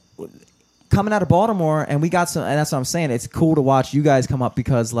coming out of Baltimore, and we got some, and that's what I'm saying. It's cool to watch you guys come up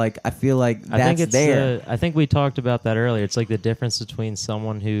because, like, I feel like that's I think it's there. I think we talked about that earlier. It's like the difference between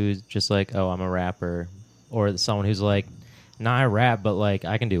someone who's just like, oh, I'm a rapper, or someone who's like, nah, I rap, but like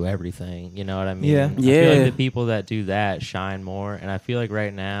I can do everything. You know what I mean? Yeah. I feel Yeah. like the people that do that shine more, and I feel like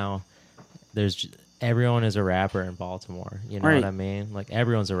right now, everyone is a rapper in Baltimore. You know Right. what I mean? Like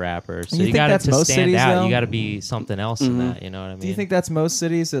everyone's a rapper, so You you, think got that's to most stand cities, out. though? You got to be something else in that. You know what I mean? Do you think that's most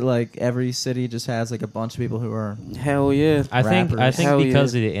cities that like every city just has like a bunch of people who are? Hell yeah. I think rappers? think Hell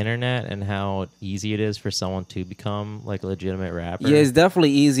because yeah. of the internet and how easy it is for someone to become like a legitimate rapper. Yeah, it's definitely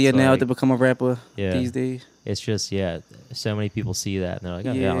easier It's now like- to become a rapper Yeah. these days. It's just so many people see that and they're like,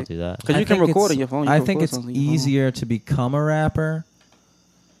 oh, yeah, Yeah. I'll do that. Because I you can think record it's- on your phone. You I can think record it's something on your phone. easier to become a rapper,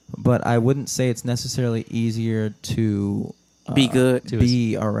 but I wouldn't say it's necessarily easier to Be good. To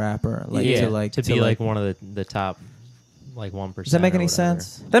be a rapper. Like yeah, to be like one of the top like 1%. Does that make or any whatever.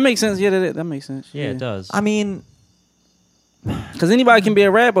 sense? That makes sense. Yeah, that makes sense. Yeah, it does. I mean, Because anybody can be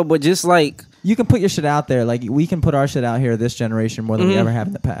a rapper, but just like, you can put your shit out there. Like we can put our shit out here this generation more than we Mhm. ever have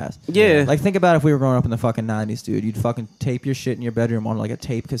in the past. yeah. Like think about if we were growing up in the fucking 90s, dude. You'd fucking tape your shit in your bedroom on like a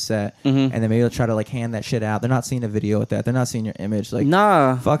tape cassette, Mhm. and then maybe they'll try to like hand that shit out. They're not seeing a video with that. They're not seeing your image. Like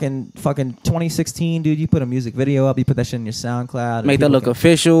nah. fucking 2016, dude. You put a music video up. You put that shit in your SoundCloud. and Make that people look can-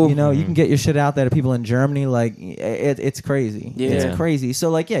 official. You know, you can get your shit out there to people in Germany. Like it's crazy. Yeah. It's crazy. So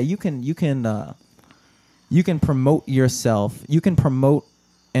like, yeah, you can promote yourself. You can promote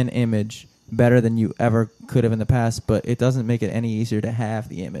an image better than you ever could have in the past, but it doesn't make it any easier to have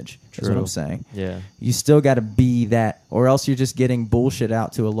the image. That's what True. I'm saying. yeah. You still got to be that, or else you're just getting bullshit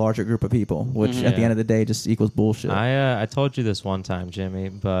out to a larger group of people, which at the Yeah. end of the day just equals bullshit. I told you this one time, Jimmy,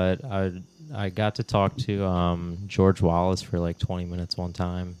 but I got to talk to George Wallace for like 20 minutes one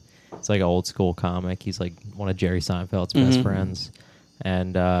time. It's like an old school comic. He's like one of Jerry Seinfeld's best Mhm. friends,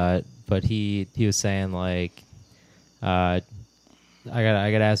 and but he was saying like, I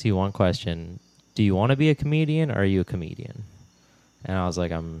gotta ask you one question. Do you want to be a comedian or are you a comedian? And I was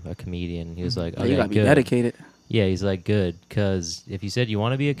like, I'm a comedian. He was like, Oh, okay, you gotta be good. dedicated. Yeah, he's like, good, because if you said you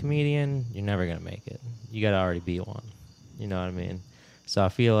want to be a comedian, you're never going to make it. You got to already be one. You know what I mean? So I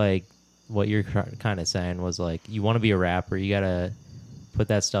feel like what you're kind of saying was like, you want to be a rapper, you got to put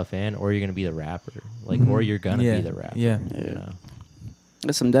that stuff in, or you're gonna be the rapper, like, or you're gonna Yeah. be the rapper. Yeah. You know?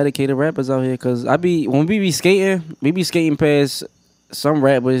 There's some dedicated rappers out here. Cause when we be skating, past some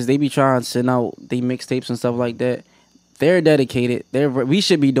rappers. They be trying to send out they mixtapes and stuff like that. They're dedicated. We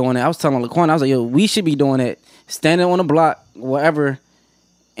should be doing it. I was telling Laquan, I was like, yo, we should be doing it. Standing on the block, whatever,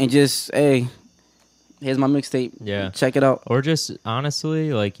 and just, hey, here's my mixtape. Yeah. Check it out. Or just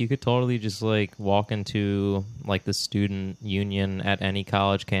honestly, like, you could totally just like walk into like the student union at any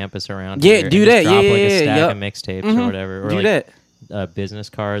college campus around Yeah, here do and that. just drop Yeah, like yeah, a stack yeah. of mixtapes Mhm. or whatever, or Do like that. Business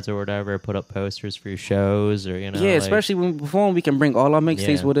cards or whatever. Put up posters for your shows, or Yeah, like, especially when we perform, we can bring all our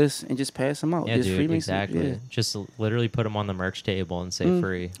mixtapes Yeah. with us and just pass them out. yeah, just dude, free mixtapes. exactly. Yeah. Just literally put them on the merch table and say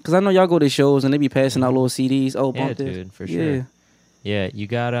free. Cause I know y'all go to shows and they be passing out little CDs. Oh, Yeah, bump this. dude, for sure. Yeah. Yeah, you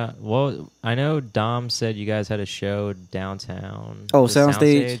gotta. Well, I know Dom said you guys had a show downtown. Oh, The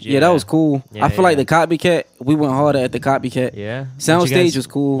Soundstage. Yeah, that was cool. Yeah, I feel like yeah. the Copycat. We went harder at the Copycat. Yeah, Soundstage was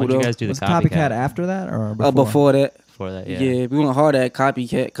cool, What'd you though. guys do? The Was Copycat after that or before? Before that. Before that, Yeah. yeah. we went harder at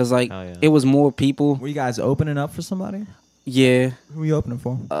Copycat because like Oh, yeah. it was more people. Were you guys opening up for somebody? Yeah, Who were you opening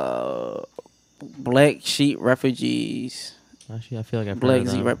for? Black Sheep Refugees. Actually, I feel like I've heard Black of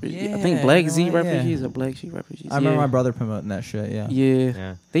Z them. Refugees. I Yeah, think Black you know Z what? Yeah. Refugees or Black Sheep Refugees. I remember yeah. my brother promoting that shit. Yeah. Yeah.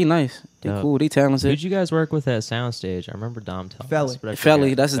 Yeah. They nice. They Dope. cool. They talented. Who'd you guys work with at Soundstage? I remember Dom telling Felly. us. but I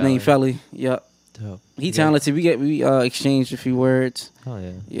Felly, forgot. that's his name. Felly. Yep. Dope. He You talented. We exchanged a few words. guys- Oh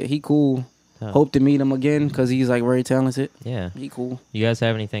yeah. Yeah, he cool. Dope. Hope to meet him again because he's like very talented. Yeah. He cool. You guys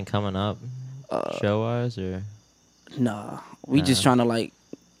have anything coming up, Uh, show wise, or Nah, we Nah. just trying to like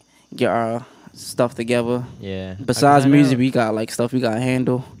get our stuff together. yeah? Besides I know- music, we got like stuff we got to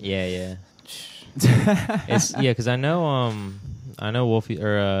handle. Yeah, yeah. It's because I know Wolfie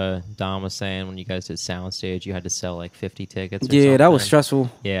or Dom was saying when you guys did Soundstage, you had to sell like 50 tickets. Or Yeah, that was something. stressful.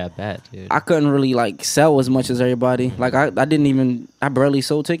 Yeah, I bet, dude. I couldn't really like sell as much as everybody. Like I barely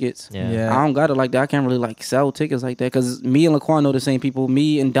sold tickets. yeah. Yeah. I don't got it like that. I can't really like sell tickets like that because me and Laquan know the same people.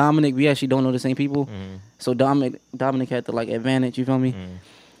 Me and Dominic, we actually don't know the same people. Mhm. So Dominic had the like advantage. You feel me? Mhm.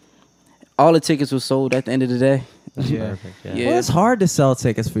 All the tickets were sold at the end of the day. That's Yeah. perfect. Yeah. Yeah. Well, it's hard to sell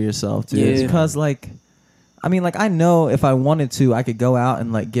tickets for yourself, dude. Yeah. Because like, I mean, like I know if I wanted to, I could go out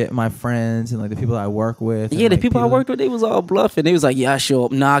and like get my friends and like the people that I work with. and, Yeah, the like, people I worked with, they was all bluffing. They was like, "Yeah, I show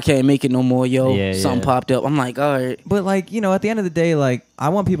up. Nah, I can't make it no more, yo. Yeah, Something yeah. popped up." I'm like, "All right." But like, you know, at the end of the day, like I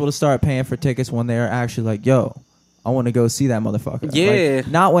want people to start paying for tickets when they're actually like, "Yo, I want to go see that motherfucker." Yeah. Like,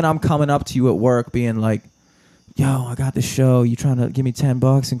 not when I'm coming up to you at work being like, "Yo, I got the show. You trying to give me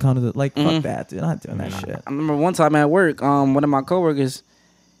 $10 and come to the like?" Fuck that, dude. I'm not doing that shit. I remember one time at work, one of my coworkers,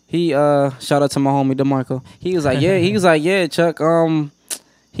 he shout out to my homie DeMarco. He was like, yeah, Chuck,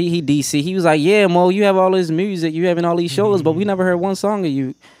 he DC. He was like, yeah, Mo, you have all this music, you having all these shows, but we never heard one song of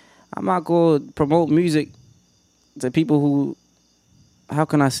you. I'm not gonna promote music to people who, how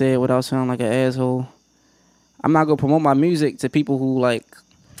can I say it without sounding like an asshole? I'm not gonna promote my music to people who like,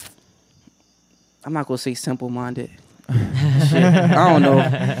 I'm not gonna say simple minded. I don't know.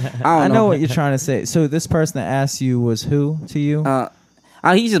 I know what you're trying to say. So this person that asked you was who to you?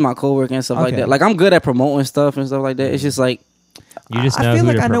 He's just my coworker and stuff like Okay. that. Like I'm good at promoting stuff and stuff like that. It's just like You just know I feel who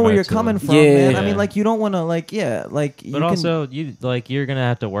like to I know where promote you're to. coming from, Yeah. man. I Yeah. mean, like you don't want to, like, yeah, like. You But can, also, you're gonna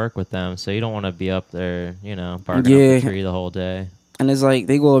have to work with them, so you don't want to be up there, barking Yeah. up the tree the whole day. and it's like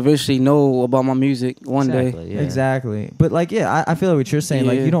they will eventually know about my music one day. Exactly, yeah. Exactly. But like, yeah, I feel like what you're saying.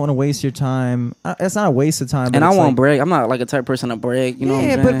 Like, Yeah. you don't want to waste your time. It's not a waste of time. But And I it's won't like, brag. I'm not like a type of person to brag. You know what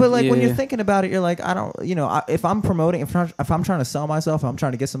I'm saying? but like when Yeah. you're thinking about it, you're like, I don't, if I'm promoting, if I'm trying to sell myself, if I'm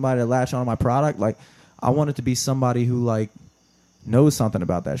trying to get somebody to latch on to my product, like I want it to be somebody who like knows something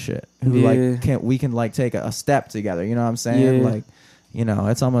about that shit, who Yeah. like we can like take a step together. You know what I'm saying? Yeah. Like,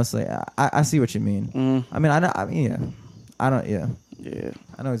 it's almost like I see what you mean. Mm, I mean, yeah, yeah.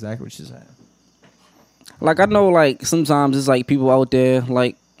 I know exactly what you're saying. Like I know, like sometimes it's like people out there,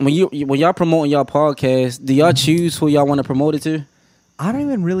 like when y'all promoting y'all podcast, do y'all choose who y'all want to promote it to? I don't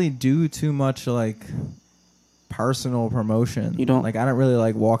even really do too much like personal promotion. You don't? Like I don't really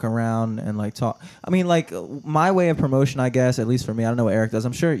like walk around and like talk. I mean, like my way of promotion, I guess, at least for me, I don't know what Eric does.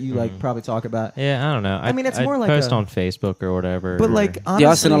 I'm sure you like probably talk about. Yeah, I don't know. I mean, it's more like post a- on Facebook or whatever. But or- like honestly,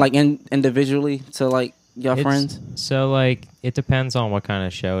 Y'all send it like individually to like y'all It's- friends. So like it depends on what kind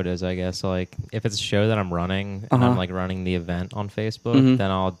of show it is, I guess. Like if it's a show that I'm running and Uh-huh. I'm like running the event on Facebook, Mhm. then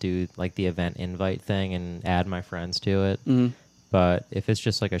I'll do like the event invite thing and add my friends to it. Mm. But if it's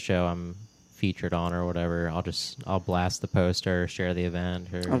just like a show I'm featured on or whatever, I'll blast the poster, share the event,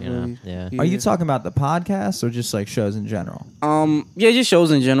 or I feel you. yeah. are you talking about the podcast or just like shows in general? Yeah, just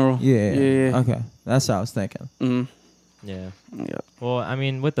shows in general. Yeah. Yeah. Okay, that's what I was thinking. Mm. Yeah. Yeah. Well, I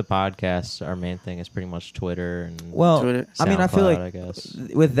mean, with the podcast, our main thing is pretty much Twitter and Well, Twitter. I mean, I feel SoundCloud, like I guess.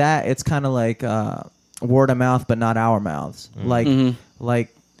 with that, it's kind of like word of mouth, but not our mouths. Like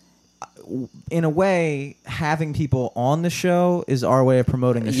in a way, having people on the show is our way of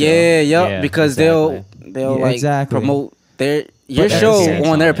promoting the show. Yeah, yep. Yeah, because exactly. they'll Yeah, like exactly. promote your But at the show same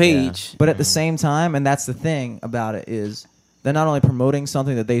on their time, yeah. page. But at the same time, and that's the thing about it, is they're not only promoting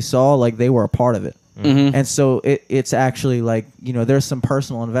something that they saw, like they were a part of it. Mhm. And so it's actually like, you know, there's some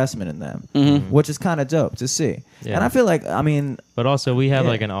personal investment in them, which is kind of dope to see. Yeah. And I feel like, I mean, But also, we have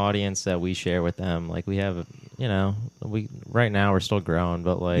Yeah. like an audience that we share with them. Like we have, you know, we right now we're still growing,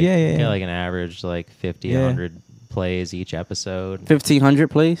 but like Yeah, yeah, we get yeah. like an average like 50, Yeah. 100 plays each episode. 1,500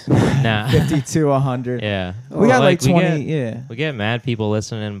 plays. Nah. 50 to 100. Yeah, We got like 20, We yeah. get mad people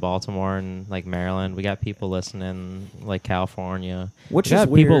listening in Baltimore and like Maryland. We got people listening like California. Which we is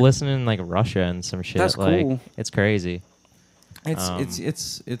got people weird. listening in like Russia and some shit. That's like, cool. It's crazy.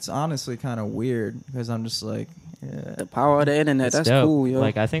 It's honestly kind of weird because I'm just like, yeah. The power of the internet. It's That's dope. cool, yo.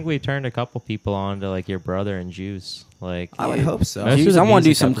 Like I think we turned a couple people on to like your brother and Juice. Like I would hope so. Most of Juice, the I want to do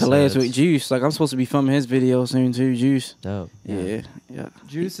music some collabs episodes. with Juice. Like I'm supposed to be filming his video soon too. Juice. dope. Yeah.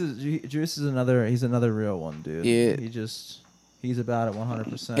 Juice is another. He's another real one, dude. Yeah. He's about it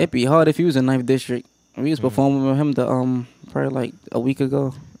 100%. It'd be hard if he was in 9th District. We was performing with him probably like a week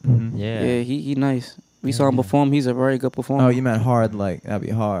ago. Mhm. Yeah, he nice. We saw him perform. He's a very good performer. Oh, you meant hard? Like that'd be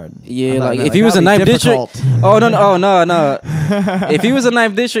hard. Yeah, I thought like you meant, if he was in that'd 9th be District. difficult. Oh no. If he was in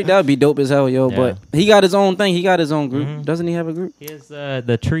 9th District, that would be dope as hell, yo. Yeah. But he got his own thing. He got his own group. Mhm. Doesn't he have a group? He has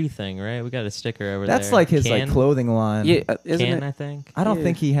the tree thing, right? We got a sticker over there. That's like his Can, like clothing line. Yeah, isn't Can it? I think? I don't Yeah.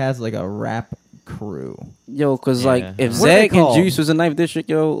 think he has like a rap crew. Yo, cause Yeah. like if What are they Zach and called? Juice was in 9th District,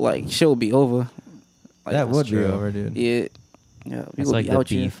 yo, like shit would be over. Like, That would be true. over, dude. Yeah, we It's would like be the out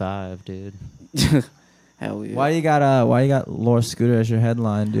here. B5, dude. Hell yeah. Why you got Laura Scooter as your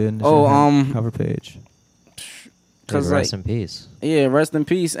headline, dude? As Oh, your cover page. Cause Dude, rest like in peace. yeah, rest in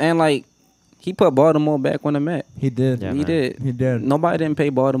peace. And like he put Baltimore back on the map. He did. Yeah, he man. did. He did. Nobody didn't pay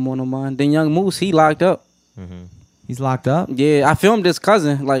Baltimore no mind. Then Young Moose, he locked up. Mm-hmm. He's locked up. Yeah, I filmed his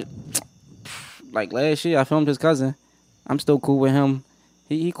cousin like last year. I filmed his cousin. I'm still cool with him.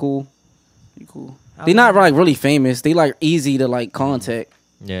 He cool. He cool. They not like really famous. They like easy to like contact.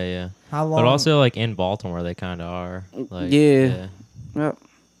 Yeah, yeah. How long? But also, like in Baltimore, they kind of are. Like, Yeah. Yep.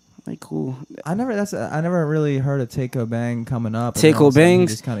 They cool. I never really heard of Takeo Bang coming up. and then all Tickle of a sudden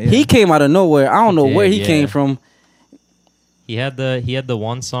Bangs. just kinda- He yeah. came out of nowhere. I don't know He where did, he yeah. came from. He had the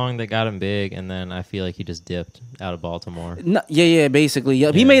one song that got him big, and then I feel like he just dipped out of Baltimore. No, yeah, basically.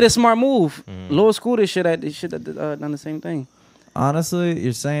 Yep. He Yeah. made a smart move. Mhm. Lower school, they should have done the same thing. Honestly,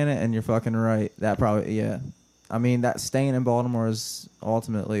 you're saying it, and you're fucking right. That probably, yeah. I mean, that staying in Baltimore is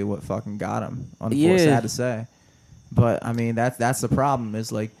ultimately what fucking got him. Unfortunately, Yeah. sad to say, but I mean, that's the problem.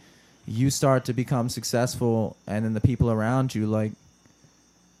 Is like, you start to become successful, and then the people around you, like,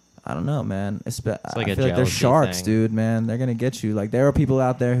 I don't know, man. like I a feel like they're jealousy sharks, thing. dude. Man, they're gonna get you. Like, there are people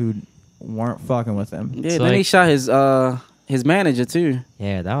out there who weren't fucking with him. Yeah, It's then he like- shot his manager too.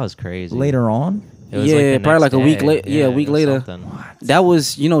 Yeah, that was crazy. Later on, It was Yeah, the probably next like a week day. late- yeah, a week or later. something. That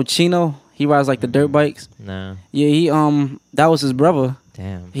was Chino. He rides like the dirt bikes. No, Yeah, he that was his brother.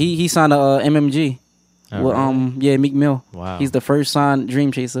 damn. He signed a MMG Oh, with really? Meek Mill. Wow. He's the first signed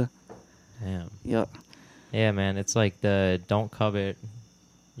Dream Chaser. Damn. Yep. Yeah, man. It's like the don't covet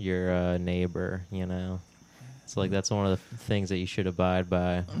your neighbor. You know, it's like that's one of the things that you should abide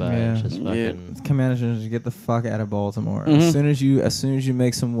by. But Yeah. just Yeah. fucking. Commander, just get the fuck out of Baltimore. Mhm. As soon as you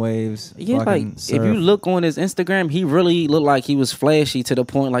make some waves, Yeah, like fucking if surf. you look on his Instagram, he really looked like he was flashy to the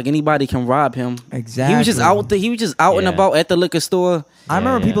point like anybody can rob him. Exactly. He was just out there. He was just out and Yeah. about at the liquor store. I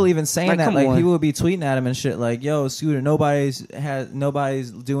remember Yeah. people even saying Like, that, come like on. people would be tweeting at him and shit, like, "Yo, Scooter,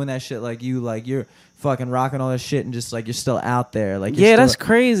 nobody's doing that shit like you. Like you're fucking rocking all this shit and just like you're still out there. Like you're Yeah, still- that's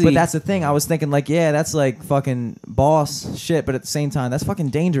crazy. But that's the thing. I was thinking, like, yeah, that's like fucking boss shit. But at the same time, that's fucking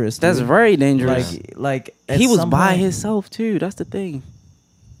dangerous. That's dude. very dangerous. Like at He was some by point- himself too. That's the thing.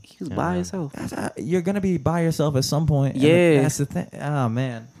 He was Yeah, by man. himself. You're gonna be by yourself at some point. and Yeah. that's the thing. Oh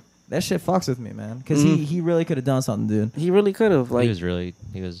man, that shit fucks with me, man. Because Mhm. he really could have done something, dude. He really could have. Like he was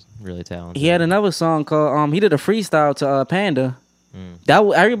really talented. he had another song called he did a freestyle to Panda.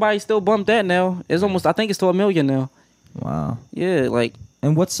 Mm. Everybody still bumped that now. It's almost I think it's to 1 million now. Wow. Yeah, like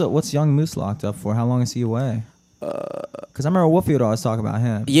And what's Young Moose locked up for? How long is he away? Because I remember Wolfie would always talk about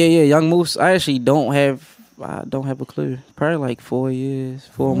him. yeah, Young Moose. I actually don't have a clue. Probably like 4 years,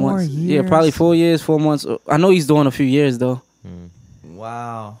 4 4 months. Yeah, years? probably 4 years, 4 months. I know he's doing a few years though. Mm.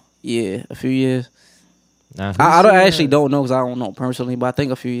 Wow. Yeah, a few years. Nah, I the- actually don't know because I don't know personally, but I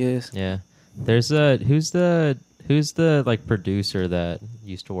think a few years. yeah. There's who's Who's the like producer that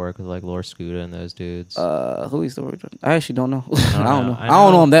used to work with like Lord Scuda and those dudes? Who is the word? I actually don't know. I know. don't know. I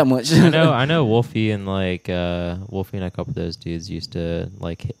don't know him that much. I know Wolfie and like Wolfie and a couple of those dudes used to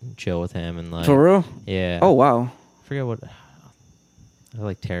like chill with him and like For real? Yeah. Oh wow. I forget what. I have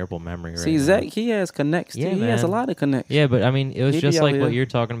like terrible memory. See, now. Zach, he has connects. Yeah, too. He has a man. lot of connects. Yeah, but I mean, it was He be just out like what here. you were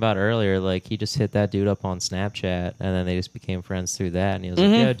talking about earlier. Like he just hit that dude up on Snapchat, and then they just became friends through that. And he was like,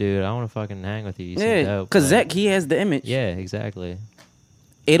 "Yo, dude, I want to fucking hang with you. You seem Yeah, dope." because Like, Zach, he has the image. Yeah, exactly.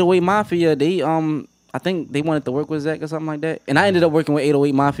 808 Mafia, they I think they wanted to work with Zach or something like that. And I ended up working with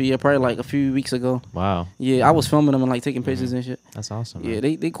 808 Mafia probably like a few weeks ago. Wow, Yeah, I was filming them and like taking pictures and shit. that's awesome. Yeah,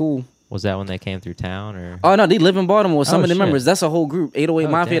 man. they cool. Was that when they came through town or? Oh no, they live in Baltimore. Some Oh, of the shit. members, that's a whole group. 808 Oh,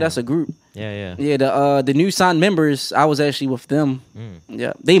 Mafia, damn. that's a group. Yeah. Yeah, the new signed members, I was actually with them. Mm.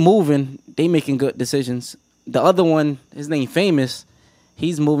 Yeah, they moving, they making good decisions. The other one, his name Famous,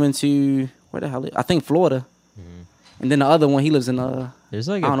 he's moving to where the hell? I think Florida. And then the other one, he lives in There's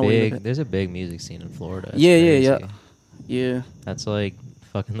like I don't know where you live at. there's a big music scene in Florida. It's yeah. crazy. Yeah. That's like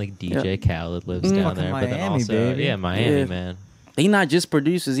fucking like DJ Khaled lives down Fucking there, but then Miami, also baby. yeah, Miami, Yeah. man. They not just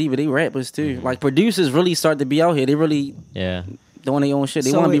producers either, they rappers too. Like producers really start to be out here. They really Yeah, doing their own shit.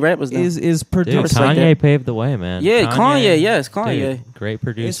 They want to be rappers now. Is dude, producing respect Kanye that. paved the way, man. Yeah, Kanye, yes, Kanye. Dude, great is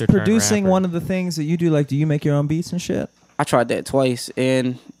producer. producing turned one rapper. of the things that you do? Like, do you make your own beats and shit? I tried that twice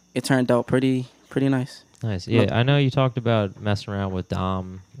and it turned out pretty nice. Nice. Yeah, I know you talked about messing around with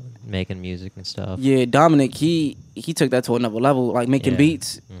Dom, making music and stuff. Yeah, Dominic, he took that to another level. Like making Yeah.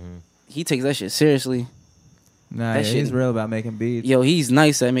 beats, hmm he takes that shit seriously. Nah, That yeah, shit- he's real about making beats. Yo, he's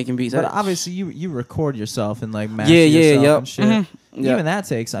nice at making beats. But That- obviously, you record yourself and like master yeah, yourself yep. and shit. Mhm. Yeah. Even that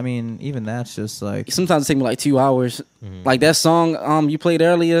takes. I mean, even that's just like. Sometimes it take me like 2 hours. Mhm. Like that song you played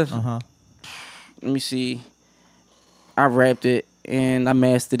earlier. Uh huh. Let me see. I rapped it and I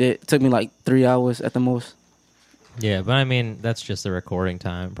mastered it. It took me like 3 hours at the most. Yeah, but I mean that's just the recording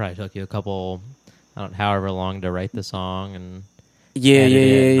time. Probably took you a couple, I don't, however long to write the song and Yeah, edit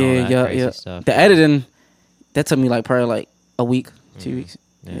it and all that yeah. crazy stuff. The editing that took me like probably like a week, 2 Mhm. weeks.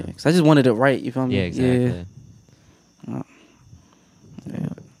 Yeah. Yeah, 'cause I just wanted it right. You feel me? Yeah, exactly. Yeah.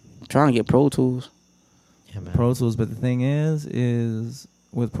 Trying to get Pro Tools. Yeah, man. Pro Tools, but the thing is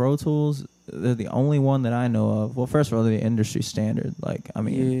with Pro Tools, they're the only one that I know of. Well, first of all, they're the industry standard. Like, I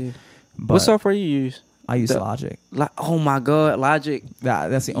mean, Yeah. but What software you use? I use the- Logic. Oh my God, Logic.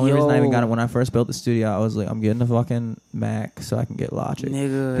 That's the only reason I even got Yo. it. When I first built the studio, I was like, I'm getting a fucking Mac so I can get Logic.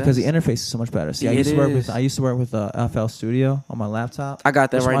 Nigga. Because the that's- interface is so much better. See, I It used is. to work with FL Studio on my laptop. I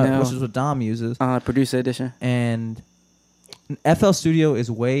got that which right now. which is what Dom uses. Producer edition. And FL Studio is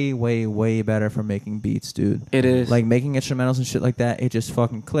way, way, way better for making beats, dude. It is. Like making instrumentals and shit like that, it just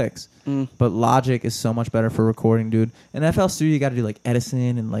fucking clicks. Mm. But Logic is so much better for recording, dude. And FL Studio, you got to do like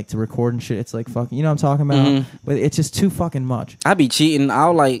Edison and like to record and shit. It's like fucking, you know what I'm talking about? Mhm. But it's just too fucking much. I be cheating.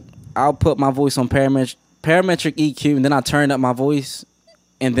 I'll put my voice on parametric EQ, and then I turn up my voice,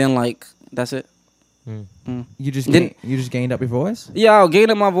 and then like that's it. Mm. You just Then- gained up your voice. Yeah, I'll gain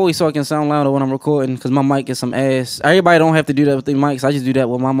up my voice so I can sound louder when I'm recording, because my mic gets some ass. Everybody don't have to do that with their mics. I just do that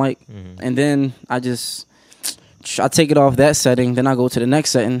with my mic, Mhm. and then I take it off that setting. Then I go to the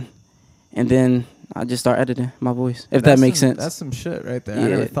next setting, and then I just start editing my voice. If that That's makes some- sense. That's some shit right there. I Yeah.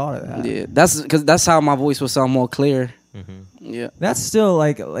 never thought of that. Yeah, that's how my voice will sound more clear. Mhm. Yeah. That's still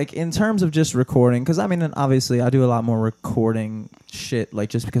like in terms of just recording, because I mean, and obviously I do a lot more recording shit, like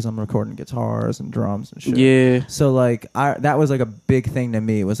just because I'm recording guitars and drums and shit. Yeah. So like that was like a big thing to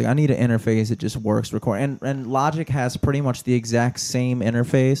me. It was like I need an interface that just works recording, and Logic has pretty much the exact same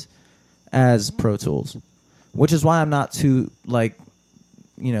interface as Pro Tools, which is why I'm not too like,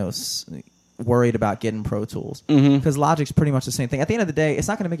 you know, worried about getting Pro Tools, Mm-hmm. because Logic's pretty much the same thing. At the end of the day, it's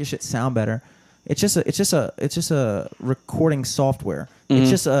not going to make your shit sound better. It's just a recording software. Mhm. It's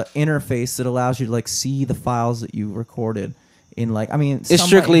just a interface that allows you to like see the files that you recorded in like, I mean, It's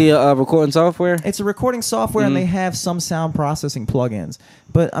strictly a recording software. it's a recording software, and Mhm. they have some sound processing plugins.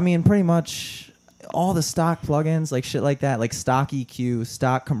 But I mean, pretty much all the stock plugins, like shit like that, like stock EQ,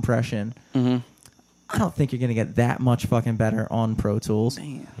 stock compression. Mm-hmm. I don't think you're gonna get that much fucking better on Pro Tools.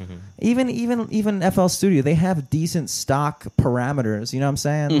 Damn. Even FL Studio, they have decent stock parameters. You know what I'm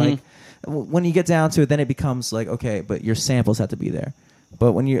saying? Mhm. Like when you get down to it, then it becomes like, okay, but your samples have to be there.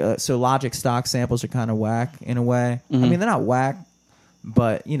 But when you so Logic stock samples are kind of whack in a way. Mhm. I mean, they're not whack,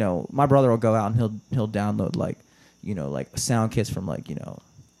 but you know, my brother will go out and he'll download like, you know, like sound kits from like, you know,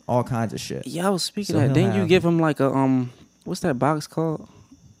 all kinds of shit. Yeah, I was speaking So of that. he'll Didn't you have- give him like a what's that box called?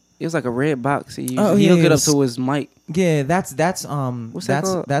 It was like a red box. He Oh, he yeah, hooked it it up was- to his mic. Yeah, that's What's that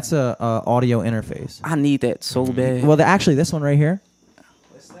called? that's a audio interface. I need that so bad. Well, actually, this one right here.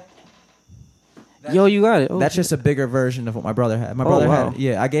 Yo, you got it. Oh, That's just a bigger version of what my brother had. My Oh, brother wow.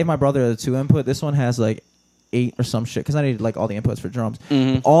 had, I gave my brother the 2 input. This one has like 8 or some shit because I needed like all the inputs for drums.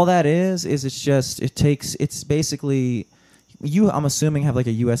 Mhm. All that is it's basically I'm assuming have like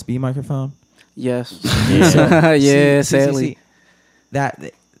a USB microphone. yes. Yeah. Yeah, See, sadly. that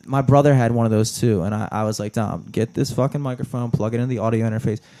my brother had one of those too, and I was like, Dom, get this fucking microphone, plug it in the audio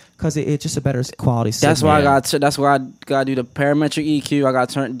interface because it's just a better quality signal. That's why Yeah. that's why I gotta do the parametric EQ. I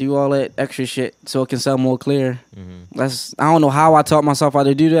gotta do all that extra shit so it can sound more clear. I don't know how I taught myself how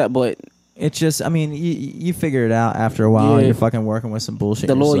to do that, but It's just, I mean, you figure it out after a while. Yeah. You're fucking working with some bullshit.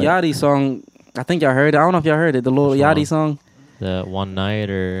 the You're Lil just like, Yachty song, I think y'all heard it. I don't know if y'all heard it. The Lil Which Yachty one? song. The One Night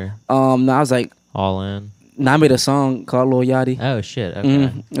or No, I was like, All In. I made a song called Lil Yachty. Oh shit.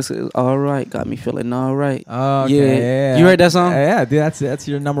 Okay. It's all right. Got me feeling all right. Oh, okay, yeah. You heard that song? Yeah, dude, that's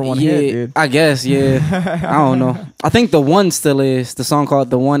your number one yeah, hit, dude. I guess. Yeah. I don't know. I think The One still is the song called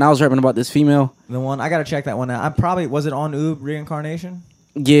The One. I was rapping about this female. The one I gotta check that one out. Was it on Oob Reincarnation?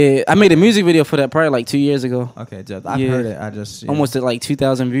 Yeah, I made a music video for that probably like 2 years ago. Okay, dude, I've Yeah. heard it. I just Almost at like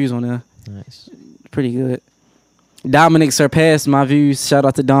 2,000 views on there. Nice. Pretty good. Dominic surpassed my views. Shout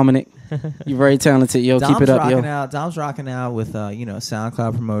out to Dominic. You're very talented, yo. Dom's Keep it up, yo. rocking out. Dom's rocking out with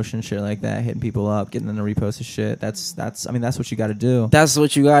SoundCloud promotion, shit like that, hitting people up, getting them to repost his shit. That's what you got to do. That's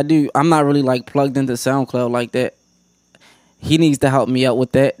what you gotta do. I'm not really like plugged into SoundCloud like that. He needs to help me out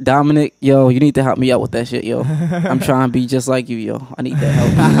with that. Dominic, yo, you need to help me out with that shit, yo. I'm trying to be just like you, yo. I need that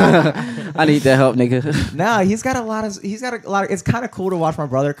help. I need that help, nigga. Nah, he's got a lot of. It's kind of cool to watch my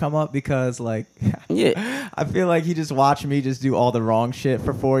brother come up because, like, Yeah. I feel like he just watched me just do all the wrong shit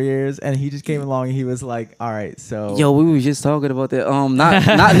for 4 years, and he just came along and he was like, "All right, so Yo, we was just talking about that.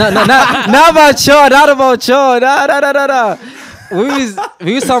 Not about y'all. Not about y'all. Nah.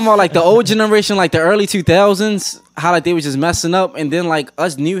 We was talking about like the old generation, like the early 2000s, how like they was just messing up, and then like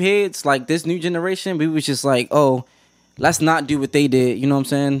us new heads, like this new generation, we was just like, oh, let's not do what they did. You know what I'm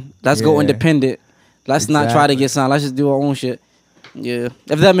saying? Let's go Yeah. independent. Let's not try to Exactly. get signed. Let's just do our own shit. Yeah,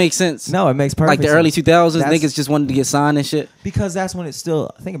 if that makes sense. No, it makes perfect Like the early sense. 2000s, That's- niggas just wanted to get signed and shit. Because that's when it's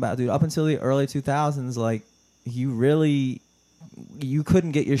still. Think about it, dude. Up until the early 2000s, like you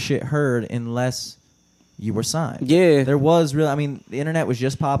couldn't get your shit heard unless you were signed. Yeah, There was really. I mean, the internet was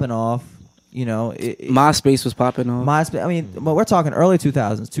just popping off. You know, MySpace was popping on. MySpace. I mean, but we're talking early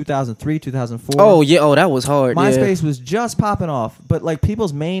 2000s, 2003, 2004. Oh yeah, oh that was hard. Yeah. MySpace was just popping off, but like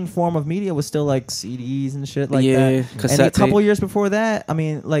people's main form of media was still like CDs and shit like Yeah, that. cassette and a couple tape. years before that, I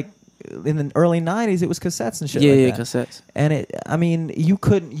mean, like in the early 90s, it was cassettes and shit Yeah, like yeah, that. cassettes. And I mean, you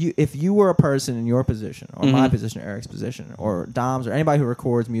couldn't, if you were a person in your position, or my Mhm. position, or Eric's position, or Dom's, or anybody who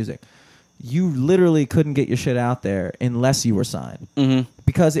records music, you literally couldn't get your shit out there unless you were signed. Mm-hmm.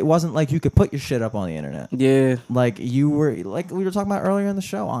 Because it wasn't like you could put your shit up on the internet. Yeah. Like you were, like we were talking about earlier in the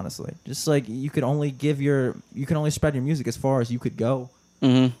show, honestly. Just like you could only spread your music as far as you could go.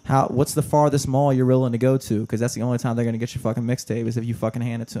 Mm-hmm. What's the farthest mall you're willing to go to? Because that's the only time they're going to get your fucking mixtape is if you fucking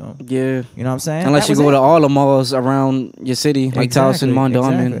hand it to them. Yeah. You know what I'm saying? Unless That you was go it. to all the malls around your city, like Exactly, Towson,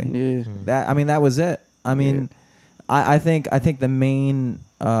 Mondawmin. exactly. Yeah. That was it. I mean, I think the main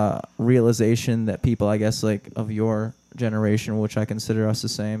realization that people, I guess, like of your generation, which I consider us the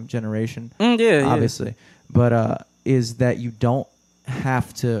same generation, Yeah. obviously, but is that you don't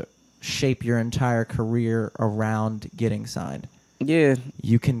have to shape your entire career around getting signed. Yeah.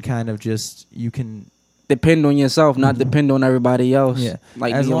 You can kind of just Depend on yourself, not depend on everybody else. Yeah.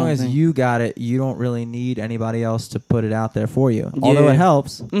 Like as your long own as thing. you got it, you don't really need anybody else to put it out there for you. Although Yeah. it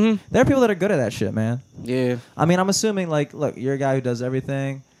helps. Mhm. There are people that are good at that shit, man. Yeah. I mean, I'm assuming, like, look, you're a guy who does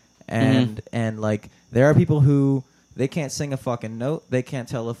everything, and Mm-hmm. like, there are people who they can't sing a fucking note, they can't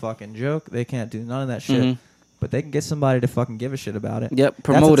tell a fucking joke, they can't do none of that shit, Mhm. but they can get somebody to fucking give a shit about it. Yep. That's a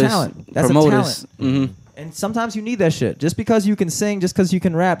Promoters. talent. That's Promoters. a talent. Mm-hmm. And sometimes you need that shit. Just because you can sing, just because you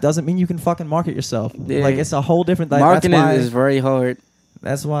can rap, doesn't mean you can fucking market yourself. Yeah. Like, it's a whole different. Like, Marketing that's why, is very hard.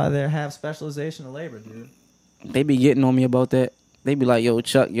 That's why they have specialization of labor, dude. They be getting on me about that. They be like, yo,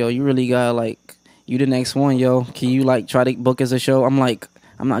 Chuck, yo, you really got like, you the next one, yo. Can you like try to book as a show? I'm like,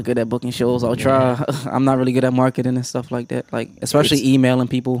 I'm not good at booking shows. I'll try. I'm not really good at marketing and stuff like that. Like, especially emailing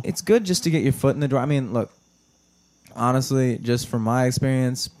people. It's good just to get your foot in the door. I mean, look, honestly, just from my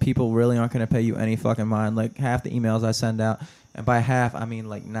experience, people really aren't going to pay you any fucking mind. Like, half the emails I send out, and by half, I mean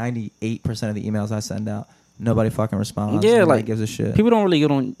like 98% of the emails I send out, nobody fucking responds. Yeah, Nobody like, gives a shit. People don't really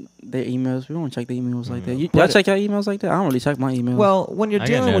get on their emails. We don't check the emails like that. Y'all But- check your emails like that? I don't really check my emails. Well, when you're I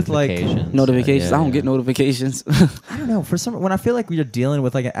get dealing with like, notifications. Yeah, I don't yeah. get notifications. I don't know, when I feel like you're dealing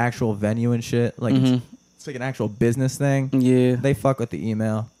with like an actual venue and shit, like Mhm. it's like an actual business thing, Yeah. they fuck with the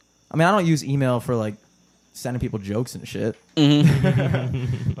email. I mean, I don't use email for like sending people jokes and shit.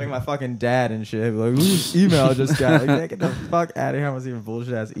 Mhm. Like my fucking dad and shit. Like, whose email I just got? Like, get the fuck out of here. I was even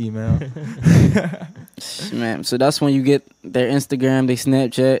bullshit ass email. Man, so that's when you get their Instagram, they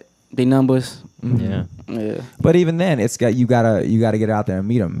Snapchat, they numbers. Yeah. Yeah. But even then, it's got you gotta get out there and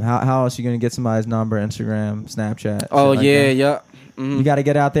meet them. How else you gonna get somebody's number? Instagram, Snapchat. Oh shit like yeah, that. yeah. Mhm. You got to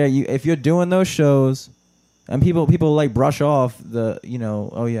get out there. If you're doing those shows, and people like brush off the,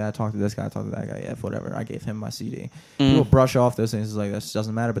 oh yeah, I talked to this guy, I talked to that guy, yeah, whatever. I gave him my CD. People brush off those things. It's like, this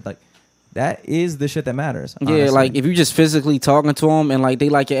doesn't matter, but like that is the shit that matters. Yeah, honestly. like if you just physically talking to them and like they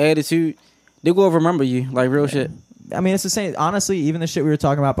like your attitude, they will remember you, like real shit. I mean, it's the same. Honestly, even the shit we were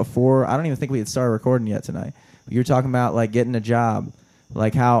talking about before, I don't even think we had started recording yet tonight. You were talking about like getting a job,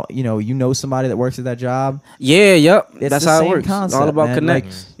 like how you know somebody that works at that job. Yeah, yep. It's That's the how it same works. concept, All about man.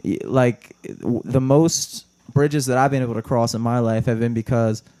 connects. Like the most bridges that I've been able to cross in my life have been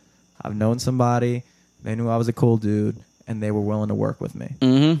because I've known somebody, they knew I was a cool dude, and they were willing to work with me.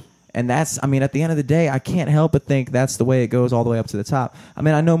 Mm-hmm. And that's, I mean, at the end of the day, I can't help but think that's the way it goes all the way up to the top. I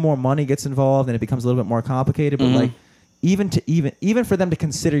mean, I know more money gets involved and it becomes a little bit more complicated, but like even for them to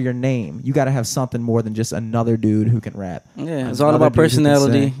consider your name, you got to have something more than just another dude who can rap. Yeah, it's Another all about dude who can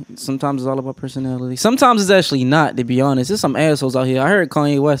personality. sing. Sometimes it's all about personality. Sometimes it's actually not, to be honest. There's some assholes out here. I heard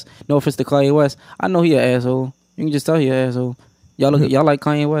Kanye West. No offense to Kanye West. I know he an asshole. You can just tell he an asshole. Y'all like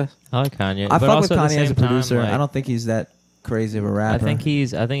Kanye West? I like Kanye. I but fuck with also at the Kanye as a same time, producer. like, I don't think he's that crazy of a I rapper. think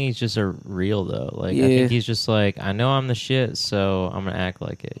he's just a real though. Like I Yeah. think he's just like, I know I'm the shit, so I'm gonna act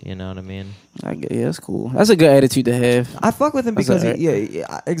like it. You know what I mean? Yeah, that's cool. That's a good attitude to have. I fuck with him That's because a-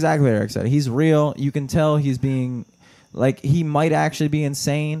 yeah, exactly what Eric said. He's real. You can tell he's being, like, he might actually be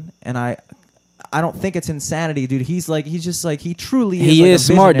insane, and I don't think it's insanity, dude. He's just like he truly is. He like is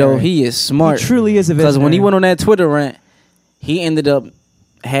a smart though. visionary. He is smart. He truly is a Because visionary. when he went on that Twitter rant, he ended up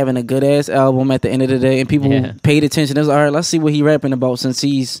having a good ass album at the end of the day, and people Yeah. paid attention. It was all right. Let's see what he rapping about since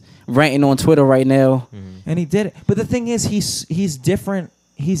he's ranting on Twitter right now. And he did it. But the thing is, he's different.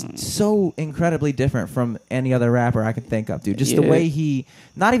 He's so incredibly different from any other rapper I can think of, dude. Just the Yeah. way he,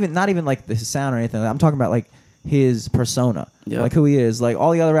 not even like the sound or anything. I'm talking about like his persona, Yeah. like who he is. Like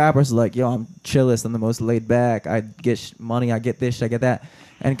all the other rappers are like, yo, I'm chillest. I'm the most laid back. I get money. I get this. I get that.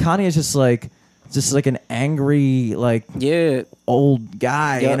 And Kanye is just like an angry, like Yeah, old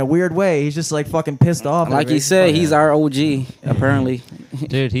guy Yeah. in a weird way. He's just like fucking pissed off. like he said, he's our OG apparently.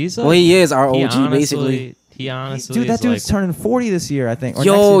 Dude, he's Well, he is our he OG basically. He honestly, dude, that is dude's like, turning 40 this year, I think. Or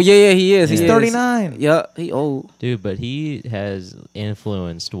Yo, next year. yeah, he is. He's He is. 39. Yeah, he old. dude, but he has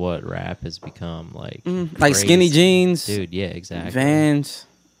influenced what rap has become. Like, Like skinny crazy. jeans, Dude. Yeah, exactly. Vans.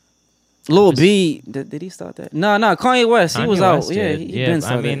 Lil B, did he start that? No, Kanye West. He Kanye was out. West Yeah, did. he yeah. been I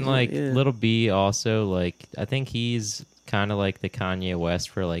started mean, that. like Yeah. Little B also, like I think he's kind of like the Kanye West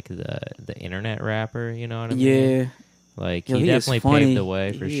for like the internet rapper. You know what I mean? Yeah, Like Yo, he is definitely funny. paved the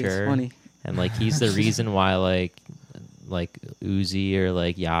way for He is sure. funny. And like he's the reason why like Uzi or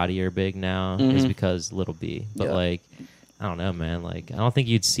like Yachty are big now is because Little B. But Yeah. like I don't know, man. Like I don't think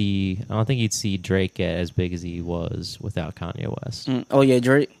you'd see Drake get as big as he was without Kanye West. Oh yeah,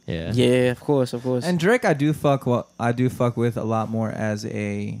 Drake. Yeah. Yeah, of course. And Drake, I do fuck with a lot more as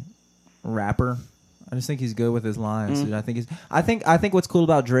a rapper. I just think he's good with his lines. Dude. I think what's cool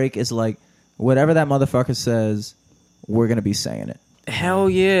about Drake is like whatever that motherfucker says, we're gonna be saying it. Hell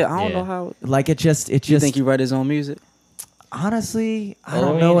yeah, I don't Yeah. know how. Like it just You think he write his own music? honestly, I I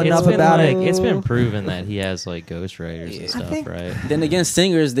don't mean, know it's enough been, about like, it. It's been proven that he has like ghostwriters and I stuff, think- right? Then again,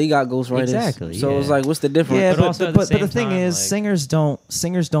 singers they got ghostwriters. Exactly, So it's yeah. like, what's the difference? Yeah, But also at the but the same thing time, is, like-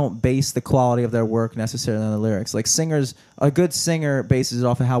 singers don't base the quality of their work necessarily on the lyrics. Like a good singer bases it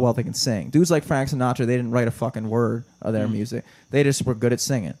off of how well they can sing. Dudes like Frank Sinatra, they didn't write a fucking word of their music. They just were good at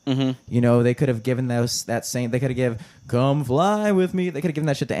singing. You know, they could have given they could have given "Come Fly with Me." They could have given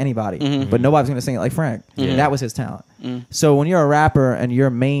that shit to anybody, but nobody's gonna sing it like Frank. That was his talent. So when you're a rapper and your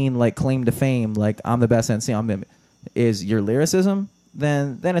main like claim to fame, like I'm the best MC, is your lyricism,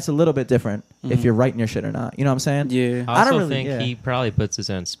 then it's a little bit different if you're writing your shit or not. You know what I'm saying? Yeah. I also don't really- think yeah. he probably puts his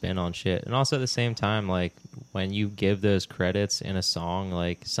own spin on shit. And also at the same time, like when you give those credits in a song,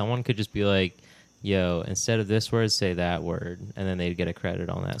 like someone could just be like, yo, instead of this word, say that word, and then they'd get a credit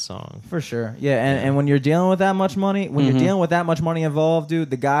on that song. For sure. Yeah, and when you're dealing with that much money, involved, dude,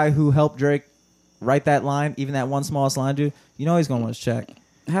 the guy who helped Drake write that line, even that one smallest line, dude, you know he's going to want his check.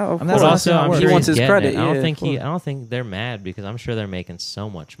 How? Of And that's course. honestly how it works. he sure wants he's his getting credit. it. I Yeah, don't think they're mad because I'm sure they're making so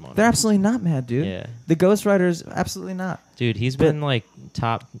much money. They're absolutely not mad, dude. Yeah. The ghostwriters, absolutely not. Dude, he's But- been like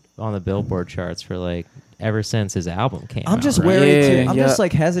top on the Billboard charts for like ever since his album came out. I'm just right? wary Yeah, too. I'm yeah. just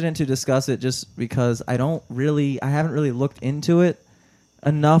like hesitant to discuss it just because I haven't really looked into it.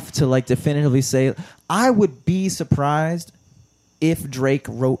 enough to like definitively say. I would be surprised if Drake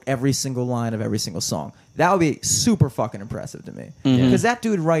wrote every single line of every single song. That would be super fucking impressive to me. Because that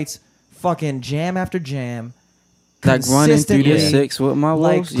dude writes fucking jam after jam. Like running through the consistently, six with my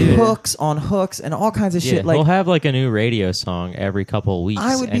like wolves. hooks on hooks and all kinds of Yeah, shit. Like he'll have like a new radio song every couple of weeks,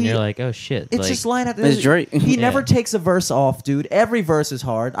 I would and be- you're like, oh shit. it's like, just line after It's this. Drake. He Yeah. never takes a verse off, dude. Every verse is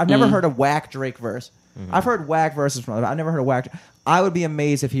hard. I've never heard a whack Drake verse. I've heard whack verses from him. I've never heard a whack. I would be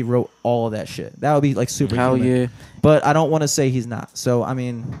amazed if he wrote all of that shit. That would be like super. Hell yeah. But I don't want to say he's not. So I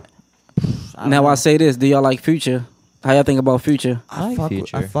mean, I don't Now know. I say this: do y'all like Future? How y'all think about Future? I like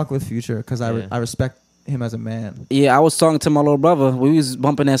Future. I fuck with Future because Yeah. I respect him as a man. Yeah, I was talking to my little brother. We was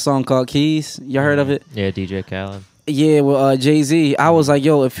bumping that song called Keys. You heard of it? Yeah, DJ Khaled. Yeah, with Jay-Z. I was like,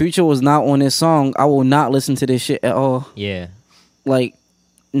 yo, if Future was not on this song, I will not listen to this shit at all. Yeah. Like,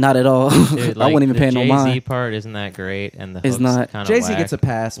 not at all. Dude, I wouldn't even pay the no Jay-Z mind. part isn't that great, and the It's hook's not. kind of Jay-Z gets a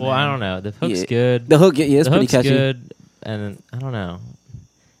pass. Well, man. I don't know. The hook's Yeah. good. The hook, yeah, it's the pretty hook's catchy. good, and I don't know.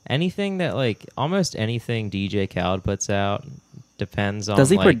 Anything that like almost anything DJ Khaled puts out depends on. Does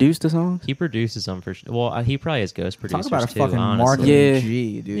he like, produce the songs? He produces them for. Well, he probably has ghost producers Talk about a too. fucking honestly. marketing Yeah.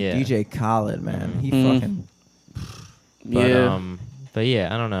 G, dude. Yeah. DJ Khaled, man. He Mhm. fucking. But, Yeah. but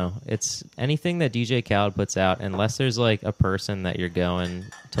yeah, I don't know. It's anything that DJ Khaled puts out, unless there's like a person that you're going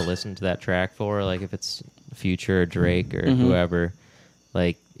to listen to that track for, like if it's Future or Drake or whoever,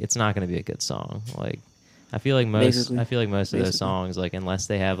 like it's not going to be a good song. Like I feel like most Basically. of those Basically. songs, like unless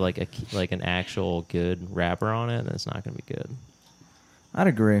they have like an actual good rapper on it, then it's not going to be good. I'd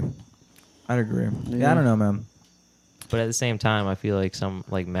agree. Yeah, Yeah. I don't know, man. But at the same time, I feel like some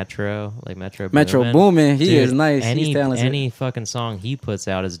like Metro Metro Boomin, he is nice. Any, He's talented. Any fucking song he puts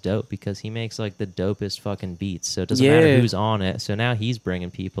out is dope because he makes like the dopest fucking beats. So it doesn't matter Yeah. who's on it. So now he's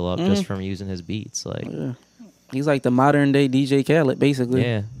bringing people up just from using his beats. Like, Yeah. He's like the modern day DJ Khaled, basically.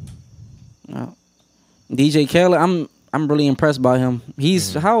 yeah, DJ Khaled, I'm really impressed by him.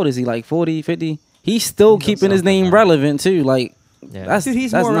 He's how old is he? Like 40, 50? He's still keeping his name relevant too. Like yeah. that's Dude,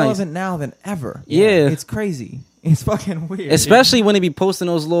 he's that's more nice. relevant now than ever. Yeah. It's crazy. It's fucking weird. Especially when he be posting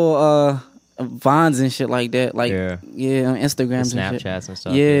those little vines and shit like that. Like Yeah. on The Instagram and shit. Snapchats and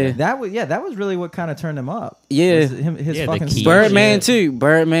stuff. Yeah. That was really what kind of turned him up. Yeah. Was his Yeah, the fucking key- Birdman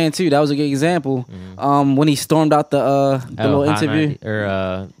shit. too. That was a good example. When he stormed out the little Hot interview. 90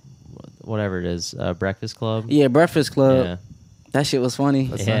 or whatever it is, Breakfast Club. Yeah, Breakfast Club. Yeah. That shit was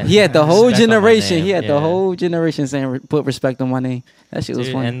funny. Yeah. He had the whole Respect on my generation. name. He had the Yeah. whole generation saying put respect on my name. That shit was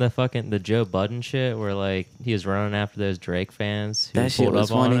Dude, funny. and the Joe Budden shit where like he was running after those Drake fans who That shit pulled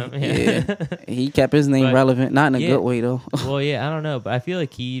was up on funny. him. Yeah. He kept his name But- relevant, not in a yeah. good way though. Well, yeah, I don't know, but I feel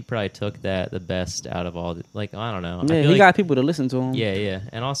like he probably took that the best out of all. Like I don't know. I Yeah, feel he like, got people to listen to him. Yeah, yeah,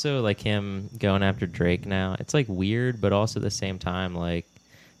 and also like him going after Drake now. It's like weird, but also at the same time like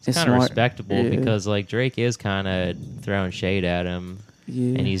it's It's kind of smart. respectable Yeah. because like Drake is kind of throwing shade at him.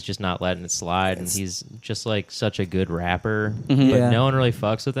 Yeah. And he's just not letting it slide, and he's just like such a good rapper, Mhm. but Yeah. no one really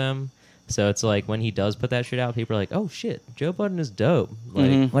fucks with him. So it's like when he does put that shit out, people are like, "Oh shit, Joe Budden is dope."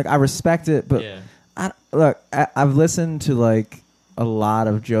 Like, Mhm. Like I respect it, but yeah, I've listened to like a lot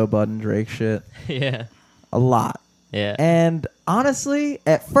of Joe Budden Drake shit, yeah, a lot. yeah. And honestly,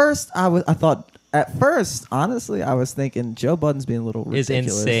 at first I was thinking Joe Budden's being a little It's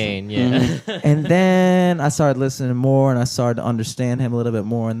ridiculous. insane. Yeah, And then I started listening more, and I started to understand him a little bit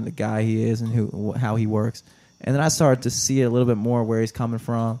more and the guy he is and how he works. And then I started to see it a little bit more where he's coming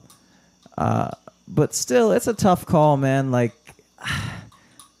from. But still, it's a tough call, man. Like,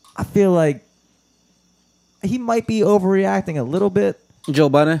 I feel like he might be overreacting a little bit. Joe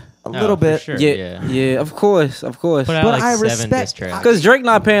Budden. A Oh, little for bit. sure. Yeah, Yeah. yeah, of course. Put out But like I 7 respect- diss tracks. Because Drake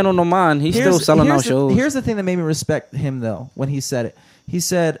not paying on no mind. He's still selling out shows. Here's the thing that made me respect him, though, when he said it. He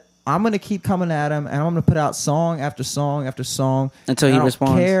said, I'm going to keep coming at him, and I'm going to put out song after song after song. Until and he I don't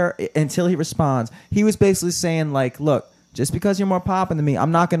responds. care until he responds. He was basically saying, like, look, just because you're more popping than me,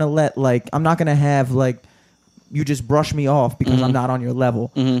 I'm not going to have, like, you just brush me off because Mm-hmm. I'm not on your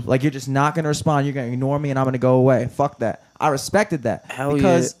level. Like, you're just not going to respond. You're going to ignore me, and I'm going to go away. Fuck that. I respected that. Hell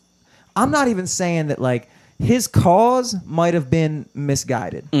because I'm not even saying that, like, his cause might have been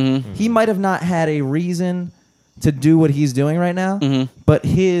misguided. Mm-hmm. He might have not had a reason to do what he's doing right now, Mm-hmm. but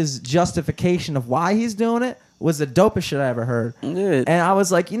his justification of why he's doing it was the dopest shit I ever heard. Yeah. And I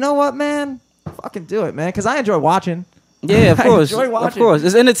was like, you know what, man? Fucking do it, man. Because I enjoy watching. Yeah, of I course. enjoy Of watching. course.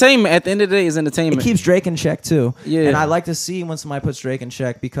 It's entertainment. At the end of the day, it's It entertainment. keeps Drake in check too. Yeah. And I like to see when somebody puts Drake in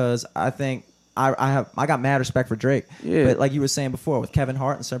check because I think I got mad respect for Drake. Yeah. But like you were saying before, with Kevin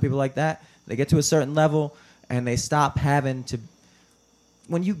Hart and certain people like that, they get to a certain level and they stop having to.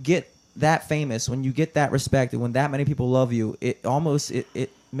 When you get that famous, when you get that respect, and when that many people love you, it almost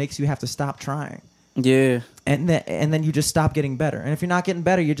it makes you have to stop trying. Yeah. And then you just stop getting better. And if you're not getting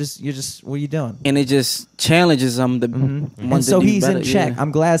better, you're just what are you doing? And it just challenges him to want And to so do he's better. in check. Yeah.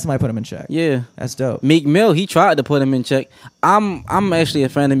 I'm glad somebody put him in check. Yeah. That's dope. Meek Mill, he tried to put him in check. I'm actually a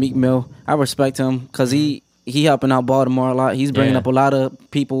fan of Meek Mill. I respect him because he helping out Baltimore a lot. He's bringing Yeah. up a lot of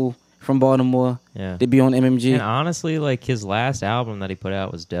people from Baltimore Yeah. to be on MMG. And honestly, like his last album that he put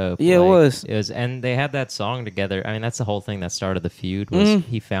out was dope. Yeah, it Like, was. It was, and they had that song together. I mean, that's the whole thing that started the feud. Was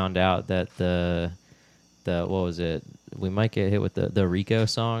he found out that the what was it? We might get hit with the Rico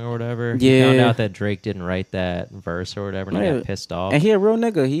song or whatever. He found Yeah. out that Drake didn't write that verse or whatever, and he Yeah. got pissed off. And he a real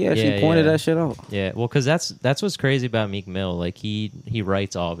nigga. He actually Yeah, pointed yeah. that shit out. Yeah, well, because that's what's crazy about Meek Mill. Like he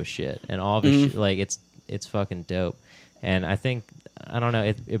writes all of his shit, and all of his shit, like it's fucking dope. And I think I don't know,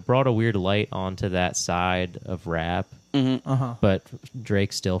 it brought a weird light onto that side of rap. But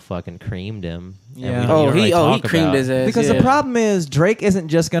Drake still fucking creamed him. And Yeah. we don't even really He talk creamed about- his ass. Because yeah. the problem is Drake isn't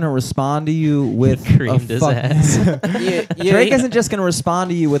just going to respond to you with creamed his ass. yeah, Drake he- isn't just going to respond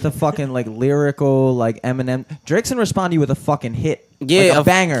to you with a fucking like lyrical like Eminem. Drake's going to respond to you with a fucking hit. Yeah, like a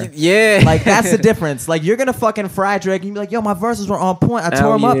banger. Yeah. Like that's the difference. Like you're gonna fucking fry Drake and you be like, yo, my verses were on point. I tore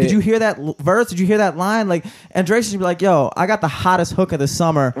Hell him up. yeah. Did you hear that verse? Did you hear that line? Like, and Drake's gonna be like, yo, I got the hottest hook of the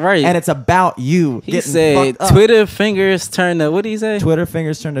summer, Right. And it's about you. He getting said fucked up. Twitter fingers turn to what did he say? Twitter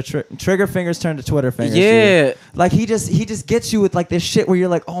fingers turn to trigger fingers turn to Twitter fingers. Yeah. dude. Like he just gets you with like this shit where you're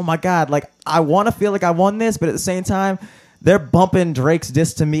like, oh my god, like I want to feel like I won this, but at the same time, they're bumping Drake's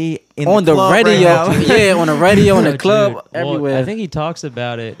diss to me on the club right radio. now. Yeah, on the radio, in the Dude, club, well, everywhere. I think he talks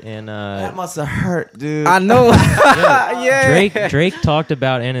about it in That must have hurt, dude. I know. yeah. Drake talked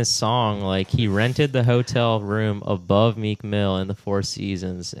about in his song, like he rented the hotel room above Meek Mill in the Four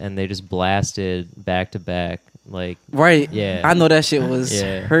Seasons, and they just blasted back to back. Like, Right. Yeah. I know that shit was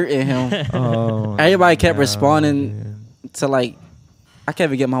Yeah. hurting him. Oh, Everybody kept responding to like. I can't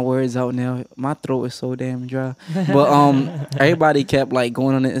even get my words out now. My throat is so damn dry. But everybody kept like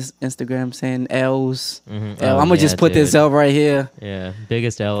going on the Instagram saying L's. mhm. I'm Oh, gonna yeah, just put this dude. out right here. Yeah,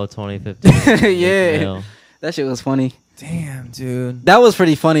 biggest L of 2015. Meek Yeah. Mill. That shit was funny. damn, dude. That was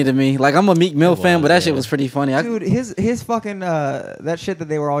pretty funny to me. Like I'm a Meek Mill It fan, was, but that yeah. shit was pretty funny. Dude, his fucking that shit that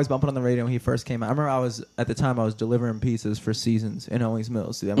they were always bumping on the radio when he first came out. I remember I was delivering pizzas for Seasons in Owings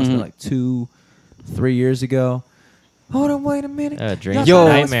Mills. Dude, that must have been like 2-3 years ago. Hold on, wait a minute. Dreams Yo, and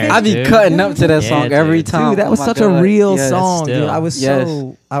Nightmares, I be dude. cutting up to that Yeah, song dude. every time. Dude, that was Oh my such God. a real Yes. song, dude. still. I was Yes.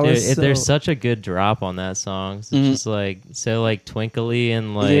 so Dude, there's such a good drop on that song. It's just like so like twinkly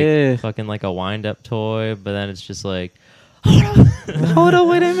and like Yeah. fucking like a wind up toy, but then it's just like Hold on,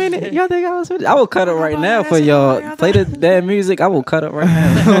 wait a minute. Y'all think I was with it? I will cut it right now for y'all. Play that music. I will cut it right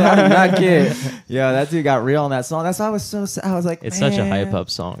now. I do not care. Yeah, that dude got real on that song. That's why I was so sad. I was like, it's such a man, hype up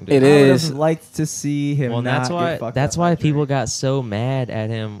song, dude. It I would is. have liked to see him. Well, not that's get why fucked that's up why by people Drake. got so mad at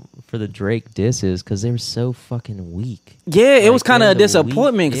him for the Drake disses because they were so fucking weak. Yeah, it Like, was kind of a during the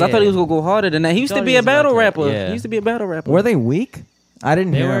disappointment because I week, thought he yeah. was gonna go harder than that. He used to Thought be he a was about battle to, rapper. yeah. He used to be a battle rapper. Were they weak? I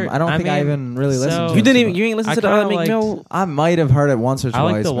didn't They hear were- him. I don't I think I mean, even really listened so- to You him. didn't even. You ain't listen I to the kinda Meek liked- Mill. I might have heard it once or twice. I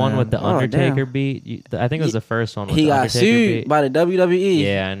like the one man. with the Oh, Undertaker damn. beat. I think it was the first one with He the got Undertaker sued beat. by the WWE.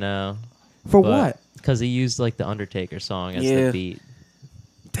 Yeah, I know. For what? Because he used like the Undertaker song as Yeah. the beat.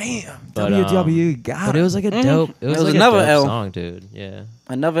 Damn. But, WWE got But it was like a dope. It was, was like another a dope L. song, dude. Yeah,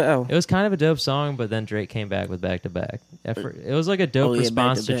 Another L. it was kind of a dope song, but then Drake came back with back to back. It was like a dope Oh, yeah,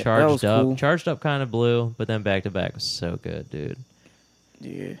 response to Back to Back. That was Charged Up. cool. Charged Up kind of blew, but then back to back was so good, dude.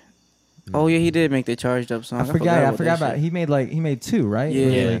 Yeah. Oh yeah, he did make the charged up song. I forgot that about it. shit. He made 2, right? Yeah. It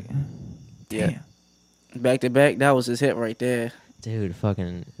was Yeah. like- Yeah. Damn. Back to back. That was his hit right there. Dude,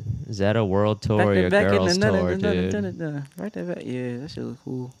 fucking Zeta World Tour, Back or to your back in girls the tour, dude. right there. Back. Yeah, that shit was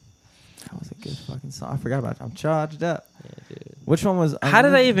cool. That was a good fucking song. I forgot about it. I'm charged up. Yeah, dude. Which one was? How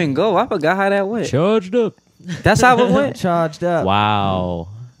did that even go? I forgot how that went. Charged Up. That's how it went. Charged up. Wow.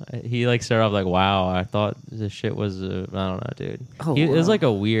 He like started off like, wow, I thought this shit was, I don't know, dude. Oh, It was wow. like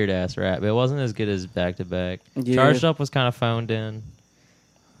a weird ass rap. It wasn't as good as Back to Back. Yeah. Charged Up was kind of phoned in,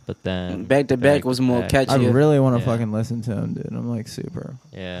 but then Back to Back was more catchy. I really want to Yeah. fucking listen to him, dude. I'm like super.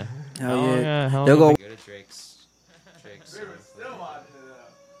 Yeah. Hell yeah. How They'll long go- have we go to Drake's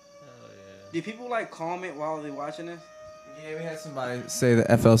Do people like comment while they watching this? Yeah, we had somebody say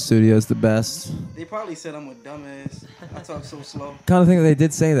the FL Studio is the best. They probably said I'm a dumbass. I talk so slow. Kind of think they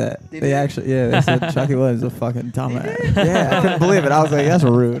did say that. They They did? actually, yeah, they said Chucky Williams is a fucking dumbass. Yeah, I couldn't believe it. I was like, that's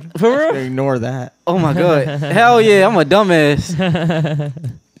rude. For real? Ignore that. Oh my god. Hell yeah, I'm a dumbass.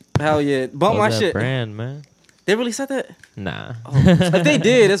 Hell yeah. Bump my What's that shit. brand, man? They really said that? Nah. Oh, if they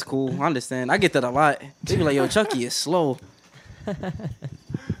did, that's cool. I understand. I get that a lot. They be like, yo, Chucky is slow.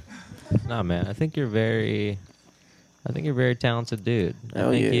 Nah, man. I think you're very talented, dude. I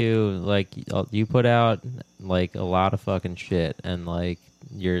Hell think yeah. you put out like a lot of fucking shit, and like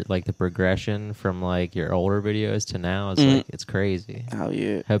your like the progression from like your older videos to now is like it's crazy. Hell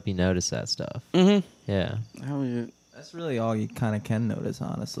yeah. Hope you notice that stuff. Mm-hmm. Yeah. Hell yeah. That's really all you kind of can notice,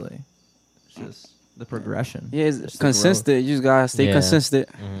 honestly. It's just the progression. Yeah, Just it's the growth. consistent. You just gotta stay Yeah. consistent.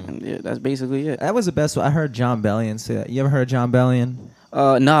 Mhm. And yeah, that's basically it. That was the best one. I heard John Bellion say that. You ever heard of John Bellion?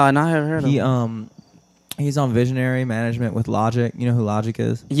 Nah, I haven't heard of He him. he's on Visionary Management with Logic. You know who Logic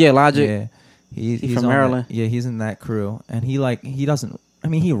is? Yeah, Logic. Yeah. He's from on Maryland. Yeah, he's in that crew. And he doesn't, I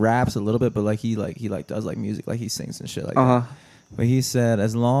mean, he raps a little bit, but he does like music, like he sings and shit like that. But he said,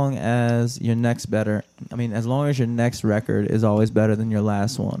 as long as your next record is always better than your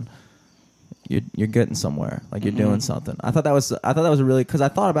last one, you're getting somewhere. Like you're doing something. I thought that was really, because I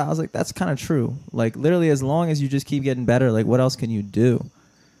thought about it, I was like, that's kind of true. Like literally, as long as you just keep getting better, like what else can you do?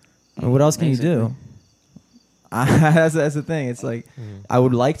 I mean, what else can you do? That's the thing. It's like I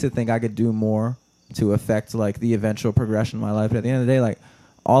would like to think I could do more to affect like the eventual progression of my life. But at the end of the day, like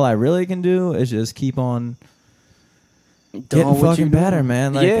all I really can do is just keep on getting fucking better,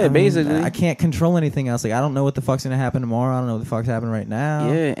 man. Like, Yeah, I mean, basically. I can't control anything else. Like I don't know what the fuck's gonna happen tomorrow. I don't know what the fuck's happening right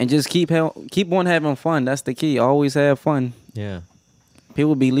now. Yeah, and just keep on having fun. That's the key. Always have fun. Yeah.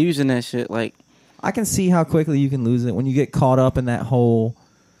 People be losing that shit. Like, I can see how quickly you can lose it when you get caught up in that whole.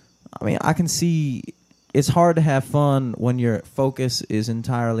 I mean, I can see it's hard to have fun when your focus is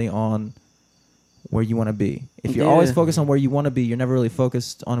entirely on where you want to be. If you're always focused on where you want to be, you're never really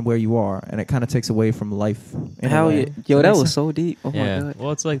focused on where you are, and it kind of takes away from life. hell yeah. Yo, that was so deep. Oh Yeah. my god.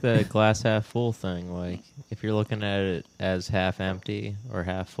 Well, it's like the glass half full thing. Like if you're looking at it as half empty or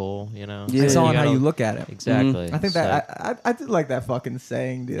half full, you know. Yeah. It's So on how gotta- you look at it. Exactly. I think So- that I did like that fucking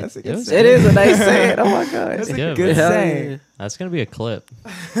saying, dude. That's a good was- saying. It is a nice saying. Oh my god. That's a Yeah, good man. saying. That's gonna be a clip. Uh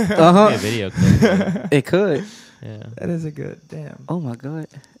Be a huh. video clip. It could. Yeah. That is a good damn. Oh my god.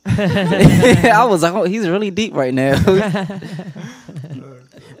 I was like, oh, he's really deep right now.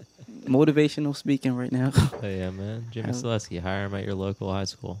 Motivational speaking right now. Oh yeah, man. Jimmy Selesky, hire him at your local high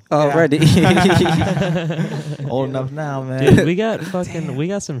school. Already. Old enough now, man. Dude, we got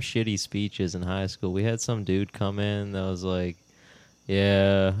some shitty speeches in high school. We had some dude come in that was like,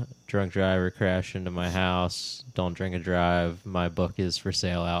 yeah, drunk driver crashed into my house. Don't drink and drive. My book is for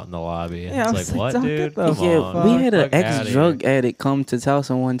sale out in the lobby. And Yeah, I it's was like, what, like, don't dude? get the Come Yeah, on. we had an Fuck outta ex-drug here. addict come to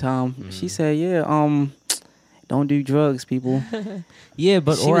Towson one time. She said, "Yeah, don't do drugs, people." Yeah,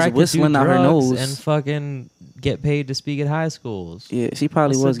 but She or was I could whistling do out her drugs nose. and fucking get paid to speak at high schools. Yeah, she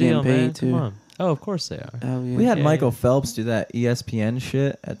probably What's was the deal, getting paid man? too. Come on. Oh, of course they are. Oh, yeah. We had Yeah, Michael yeah. Phelps do that E ESPN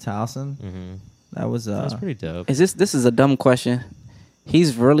shit at Towson. Mm-hmm. That was That was pretty dope. Is this is a dumb question?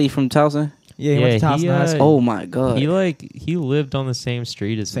 He's really from Towson? yeah. He went to Yeah, Towson he, High School. Oh my god. He lived on the same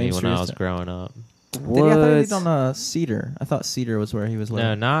street as Same me when street I as was him. growing up. Did he? I thought he What? lived on Cedar. I thought Cedar was where he was No,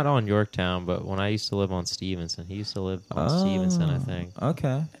 living. not on Yorktown, but when I used to live on Stevenson, he used to live on Stevenson, I think.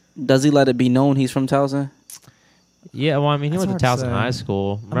 Okay. Does he let it be known he's from Towson? Yeah, well, I mean, he That's went to hard to Towson say. High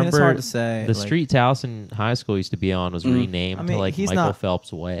School. I mean, Remember, it's hard to say. the like, street Towson High School used to be on was renamed I mean, to like he's Michael not-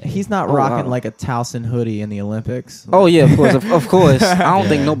 Phelps Way. He's not Oh, rocking wow. like a Towson hoodie in the Olympics. Oh yeah, of course, of course. I don't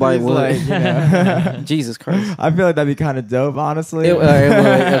think Yeah. nobody He's would. like, you know. Jesus Christ. I feel like that'd be kind of dope, honestly. It would.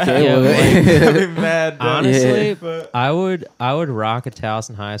 Okay, Yeah, it would. That'd be mad dope. Honestly, Yeah. But- I would rock a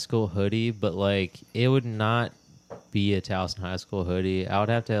Towson High School hoodie, but like it would not be a Towson High School hoodie. I would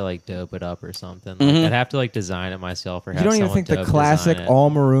have to like dope it up or something. Like, Mhm. I'd have to like design it myself or have you don't even someone think the dope classic design it. all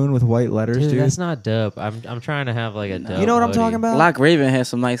maroon with white letters, Dude, dude? that's not dope. I'm trying to have like a dope. You know what I'm hoodie. talking about? Lock Raven has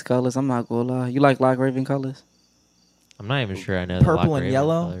some nice colors. I'm not gonna lie. You like Lock Raven colors? I'm not even sure I know Purple the Lock and Raven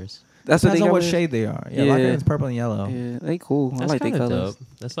yellow? colors. That's Depends what on they what got. shade they are. Yeah, Yeah. Lock Raven's purple and yellow. Yeah, they cool. I That's like their kind of colors. dope.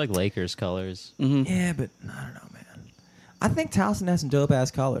 That's like Lakers colors. Mm-hmm. Yeah, but I don't know, man. I think Towson has some dope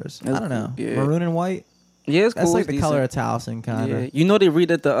ass colors. I That's don't know. cool. Yeah. Maroon and white. Yeah, it's That's cool. like It's the decent. color of Towson, kind Yeah, of. you know they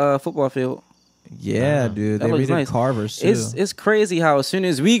read at the football field. Yeah, dude. That They looks redid nice. Carver's too. It's crazy how as soon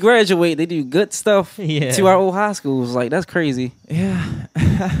as we graduate, they do good stuff Yeah. to our old high schools. Like that's crazy. yeah.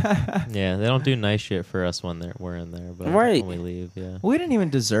 Yeah, they don't do nice shit for us when we're in there, but Right. when we leave, yeah. We didn't even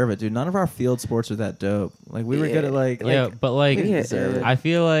deserve it, dude. None of our field sports are that dope. Like we were good at like Yeah, but like, we didn't deserve it. I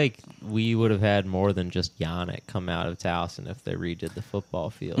feel like we would have had more than just Yannick come out of Towson if they redid the football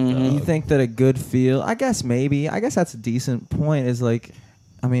field. Mhm. dog. You think that a good field? I guess maybe. I guess that's a decent point. Is like,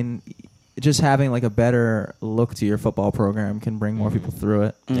 I mean, just having like a better look to your football program can bring more people through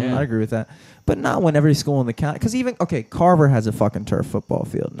it. Yeah. I agree with that. But not when every school in the county. Because even Carver has a fucking turf football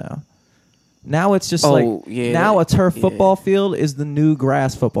field now. Now it's just yeah. now a turf Yeah. football field is the new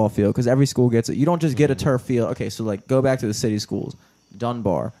grass football field because every school gets it. You don't just get a turf field. Okay, so like go back to the city schools.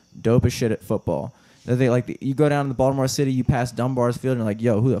 Dunbar, dope as shit at football. They like you go down to the Baltimore City, you pass Dunbar's field, and you're like,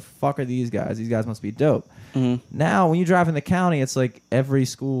 yo, who the fuck are these guys? These guys must be dope. Now, when you drive in the county, it's like every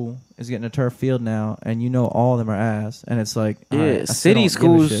school is getting a turf field now, and you know all of them are ass. And it's like, Yeah, city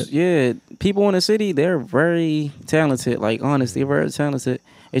schools. Yeah, people in the city, they're very talented. Like, honestly, very talented.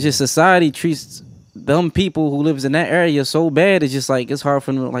 It's just society treats them people who lives in that area so bad. It's just like it's hard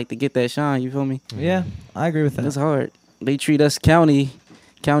for them like to get that shine. You feel me? Yeah, I agree with that. It's hard. They treat us county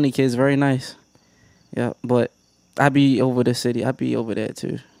kids very nice. Yeah, but I be over the city. I be over there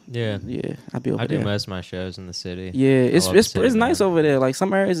too. Yeah, I be over I there. do most of my shows in the city. Yeah, it's I love the city, nice man. over there. Like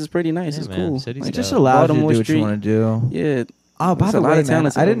some areas is pretty nice. Yeah, It's man, cool. city's Like, It just dope. allows you to Baltimore do what Street. you want to do. Yeah. Oh, by There's the a lot way, of man,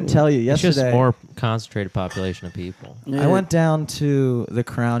 talent I didn't over tell you It's yesterday. just more concentrated population of people. Yeah. I went down to the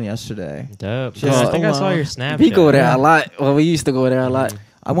Crown yesterday. Dope. Just I think I saw alone. your Snapchat. We go there Yeah. a lot. Well, we used to go there a lot.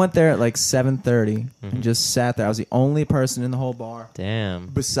 I went there at like 7:30 Mhm. and just sat there. I was the only person in the whole bar Damn.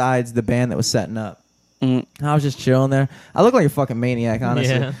 besides the band that was setting up. Mm. I was just chilling there. I look like a fucking maniac,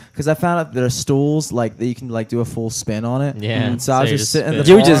 honestly, Yeah. because I found out there are stools like that you can like do a full spin on it. Yeah. And so I was you're just sitting in the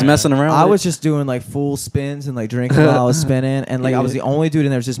You were bar. just messing around. I with was just doing like full spins and like drinking while I was spinning, and like I was Yeah. the only dude in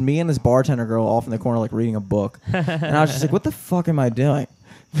there. It was just me and this bartender girl off in the corner like reading a book, and I was just like, "What the fuck am I doing?"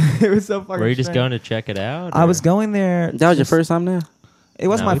 It was so fucking. Were you just strange. going to check it out? I or- was going there. it. That was your just- first time there? It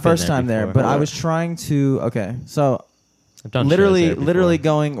wasn't No, my we've been first there time there, before. but I Oh. was trying to. Okay, so I've done shows literally there before. literally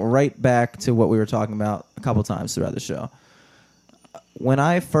going right back to what we were talking about a couple times throughout the show. When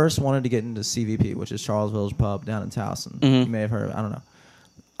I first wanted to get into CVP, which is Charles Village Pub down in Towson, Mhm. you may have heard of it, I don't know.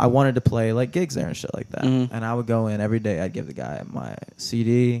 I wanted to play like gigs there and shit like that. Mhm. And I would go in every day. I'd give the guy my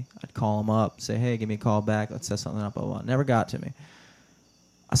CD. I'd call him up, say, hey, give me a call back. Let's set something up. Blah, blah, blah. Never got to me.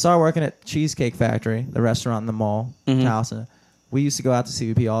 I started working at Cheesecake Factory, the restaurant in the mall, Mhm. Towson. We used to go out to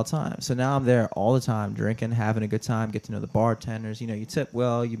CVP all the time. So now I'm there all the time, drinking, having a good time, get to know the bartenders. You know, you tip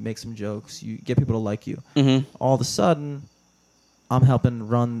well, you make some jokes, you get people to like you. Mm-hmm. All of a sudden, I'm helping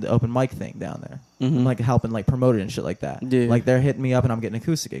run the open mic thing down there. Mhm. I'm like helping like promote it and shit like that. Yeah. Like they're hitting me up and I'm getting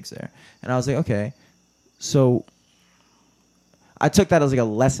acoustic gigs there. And I was like, okay. So I took that as like a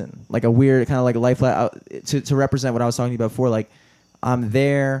lesson, like a weird kind of like a life to represent what I was talking about before. Like I'm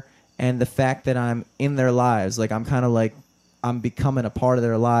there, and the fact that I'm in their lives, like I'm kind of like I'm becoming a part of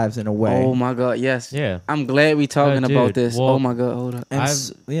their lives in a way. Oh my God, yes. Yeah. I'm glad we talking dude, about this. well, oh my God, hold on. And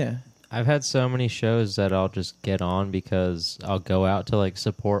I've- yeah. I've had so many shows that I'll just get on because I'll go out to like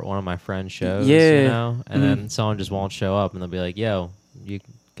support one of my friends' shows, Yeah. you know, and Mhm. then someone just won't show up, and they'll be like, "Yo, you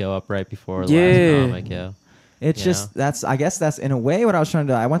can go up right before Yeah. last comic, yo." It's You just that's I guess that's in a way what I was trying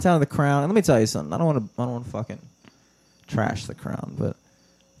to do. I went down to the Crown, and let me tell you something. I don't want to fucking trash the Crown, but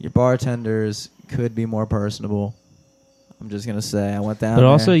your bartenders could be more personable. I'm just gonna say I went down. But there,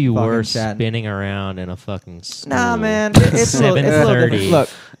 also, you fucking were chatting. spinning around in a fucking stool. Nah, man, it's a little different. 7:30.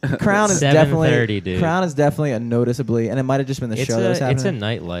 Look, Crown is 7:30, definitely dude. Crown is definitely a noticeably, and it might have just been the It's show that was a happening.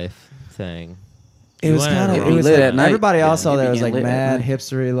 nightlife thing. It You was went- kind Yeah, of you it was lit at night. everybody Yeah, else saw you there be was like getting lit at mad night.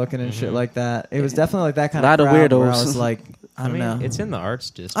 hipstery looking and shit Mhm. like that. It was definitely like that kind Lot of of crowd where I weirdos. was like, I don't know. It's in the arts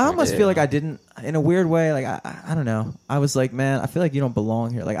district. I almost Yeah. feel like I didn't, in a weird way. Like I don't know. I was like, man, I feel like you don't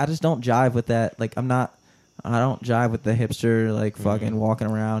belong here. Like I just don't jive with that. Like I don't jive with the hipster like fucking walking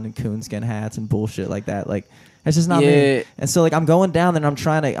around in coonskin hats and bullshit like that. Like it's just not me. Yeah. And so like I'm going down there and I'm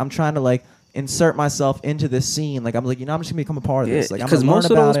trying to like insert myself into this scene. Like I'm like, I'm just gonna become a part of Yeah, this. Like I'm because gonna learn most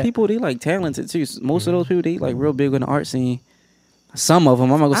of about those it. people, they like talented too. Most of those people, they like real big in the art scene. Some of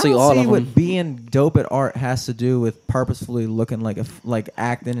them, I'm not gonna I say don't all see of what them. being dope at art has to do with purposefully looking like like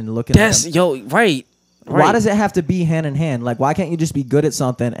acting and looking. That's like yo right. why does it have to be hand in hand? Like why can't you just be good at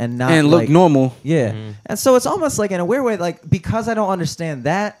something and not and look like, normal? Yeah, Mhm. and so it's almost like in a weird way, like because I don't understand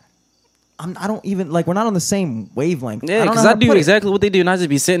that, I don't even like we're not on the same wavelength. Yeah, don't know because how I to do put it. exactly what they do, and I just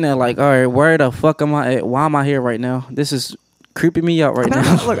be sitting there like, all right, where the fuck am I at? Why am I here right now? This is creeping me out right I mean,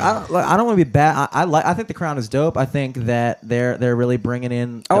 now. look, I don't want to be bad. I think the Crown is dope. I think that they're really bringing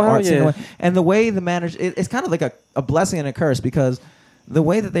in the Oh, hell art scene yeah. away. And the way the manager, it's kind of like a blessing and a curse because the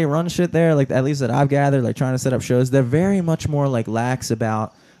way that they run shit there, like at least that I've gathered, like trying to set up shows, they're very much more like lax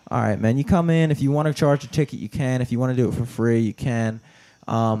about. All right, man, you come in. If you want to charge a ticket, you can. If you want to do it for free, you can.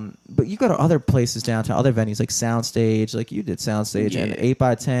 But you go to other places downtown, other venues like Soundstage, like you did Soundstage and Yeah.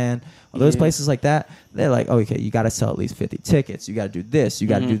 8x10, those Yeah. places like that. They're like, oh, okay, you got to sell at least 50 tickets. You got to do this. You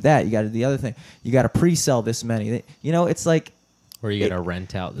got to do that. You got to do the other thing. You got to pre-sell this many. You know, it's like Or you gotta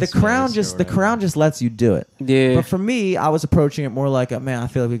rent out the Crown. The Crown just lets you do it. Yeah. But for me, I was approaching it more like, man, I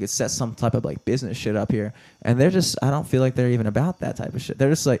feel like we could set some type of like business shit up here, and they're just, I don't feel like they're even about that type of shit.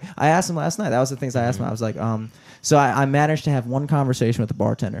 They're just like, I asked them last night. That was the things I asked them. I was like, so I managed to have one conversation with the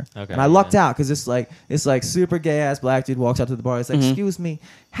bartender, Okay, and I lucked out because it's like super gay ass black dude walks up to the bar. He's like, Mhm. excuse me,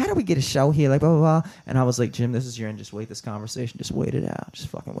 how do we get a show here? Like blah blah blah. And I was like, Jim, this is your end. Just wait this conversation. Just wait it out. Just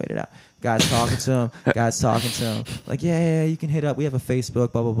fucking wait it out. Guys talking to him. Like yeah, you can hit up. We have a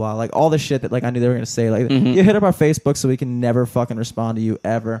Facebook. Blah blah blah. Like all the shit that like I knew they were gonna say. Like Mhm. you hit up our Facebook so we can never fucking respond to you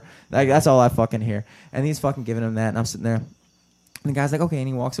ever. Like that's all I fucking hear. And he's fucking giving him that, and I'm sitting there. And the guy's like, okay, and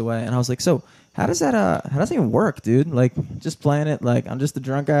he walks away. And I was like, so how does that even work, dude? Like, just playing it like I'm just a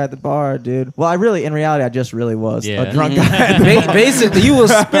drunk guy at the bar, dude. Well, in reality, I just really was Yeah. a drunk Mhm. guy. Basically, you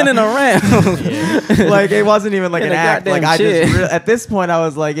was spinning around. Like, it wasn't even like In an a act. goddamn Like, shit. at this point, I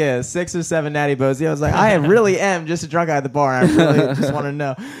was like, 6 or 7 natty bows. I was like, I really am just a drunk guy at the bar. I really just want to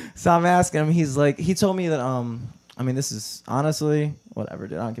know. So I'm asking him. He's like, he told me that, I mean, this is honestly, whatever,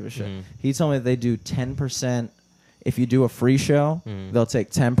 dude. I don't give a shit. Mhm. He told me that they do 10%. If you do a free show, Mhm. they'll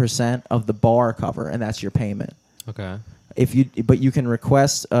take 10% of the bar cover, and that's your payment. Okay. But you can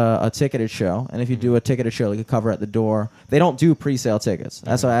request a ticketed show, and if you do a ticketed show, they could cover at the door. They don't do pre-sale tickets.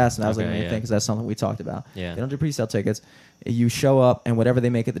 That's what I asked, and that was like the Okay, main yeah. thing because that's something we talked about. Yeah. They don't do pre-sale tickets. You show up, and whatever they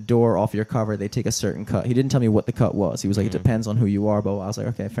make at the door off your cover, they take a certain cut. He didn't tell me what the cut was. He was like, it depends on who you are. But I was like,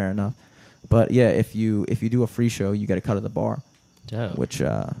 okay, fair enough. But yeah, if you do a free show, you get a cut of the bar, Dope. which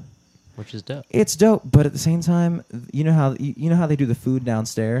Which is dope. it's dope. But at the same time, you know how they do the food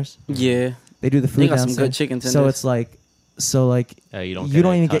downstairs. Yeah. They do the food They got some downstairs. good chicken So tenders. it's like. You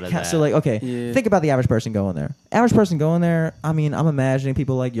don't even cut get of ca- that. so like okay Yeah. think about the average person going there. Average person going there, I mean, I'm imagining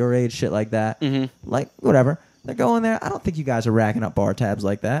people like your age, shit like that, Mhm. like whatever, they're going there. I don't think you guys are racking up bar tabs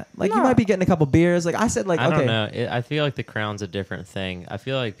like that. Like you No. might be getting a couple beers, like I said, like I okay, don't know. I feel like the Crown's a different thing. I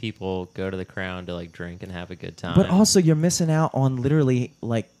feel like people go to the Crown to like drink and have a good time. but also you're missing out on literally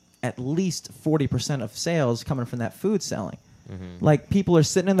like at least 40% of sales coming from that food selling. Mhm. Like people are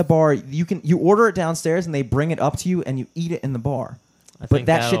sitting in the bar, you order it downstairs and they bring it up to you and you eat it in the bar. I But think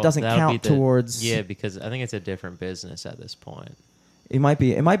that shit that'll- doesn't that'll count be the- towards. Yeah, because I think it's a different business at this point. It might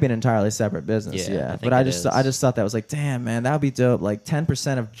be an entirely separate business, Yeah, I yeah. think But I it just is. thought that was like, damn man, that would be dope. Like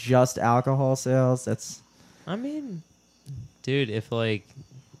 10% of just alcohol sales. That's I mean, dude, if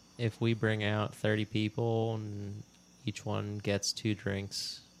we bring out 30 people and each one gets 2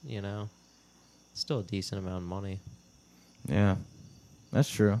 drinks, it's still a decent amount of money. yeah, that's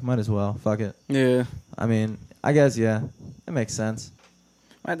true. Might as well. Fuck it. Yeah. I mean, I guess yeah, it makes sense.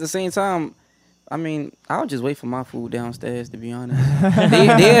 At the same time, I mean, I'll just wait for my food downstairs. To be honest,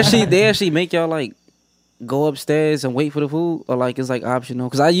 they actually make y'all like go upstairs and wait for the food, or like it's like optional.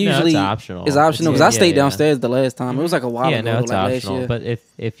 Because I usually it's optional. It's optional because I Yeah, stayed yeah. downstairs the last time. It was like a while Yeah, ago, no, it's like last optional. year. But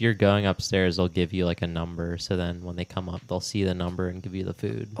if you're going upstairs, they'll give you like a number. So then when they come up, they'll see the number and give you the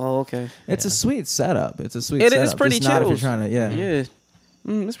food. Oh, okay. It's a Yeah. sweet setup. It's a sweet It setup. is pretty Just not if you're chills. trying to, yeah. Yeah,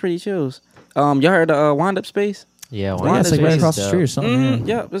 it's pretty chills. Y'all heard of Wind Up Space? Yeah, Oh, yeah, it's like right across the street or something. Mm,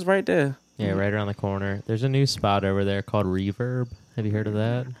 yeah. yeah, it's right there. Yeah, right around the corner. There's a new spot over there called Reverb. Have you heard of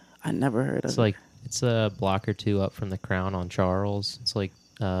that? I never heard of It's it. like it's a block or 2 up from the Crown on Charles. It's like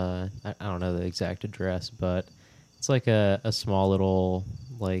I don't know the exact address, but it's like a small little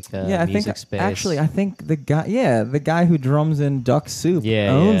like Yeah, I music think space. actually, I think the guy who drums in Duck Soup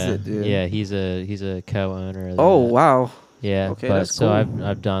owns it, dude. Yeah, he's a co-owner. Of Oh that. wow. Yeah, Okay, but that's so cool.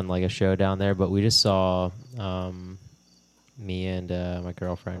 I've done like a show down there, but we just saw me and my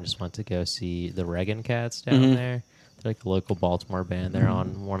girlfriend just went to go see the Reagan Cats down Mhm. there. They're like a local Baltimore band. They're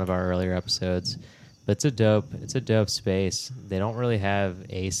on one of our earlier episodes. But it's a dope space. They don't really have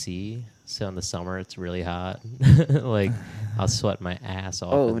AC, so in the summer it's really hot. Like I'll sweat my ass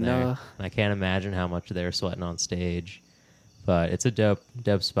off Oh, in there. no. And I can't imagine how much they're sweating on stage. But it's a dope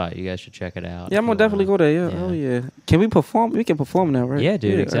spot. You guys should check it out. Yeah, I'm if you gonna definitely wanna. go there. Yeah. Oh yeah. Can we perform? We can perform now, right? Yeah,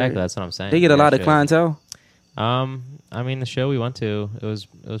 dude, exactly. alright. That's what I'm saying. They get a You lot guys of should. clientele. I mean, the show we went to, it was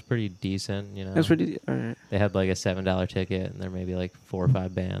pretty decent. That's pretty. All right. They had like a $7 ticket, and there may be like 4 or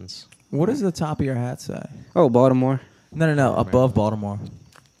 5 bands. What does the top of your hat say? Oh, Baltimore. No, above Baltimore.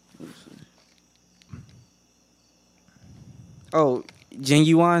 Oh,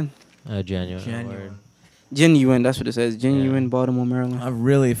 Genuine. Genuine. Genuine. That's what it says. Genuine, Baltimore, Maryland. I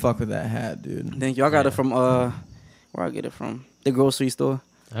really fuck with that hat, dude. Thank you. I got Yeah. it from where I get it from, the grocery store.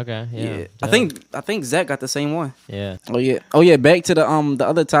 Okay, yeah. I think Zach got the same one. Yeah. Oh yeah. Back to the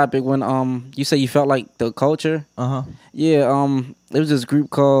other topic when you say you felt like the culture. Uh huh. Yeah. There was this group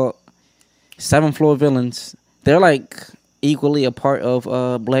called 7th Floor Villains. They're like equally a part of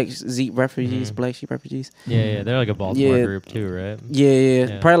Black Sheep refugees. Black Sheep refugees. Yeah, they're like a Baltimore Yeah. group too, right?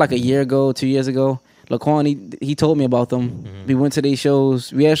 Yeah. Probably like a year ago, 2 years ago. Laquan, he told me about them. We went to these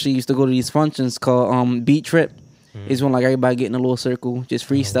shows. We actually used to go to these functions called Beat Trip. It's when like everybody get in a little circle, just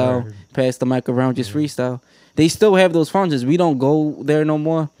freestyle, word. pass the mic around, just freestyle. They still have those functions. We don't go there no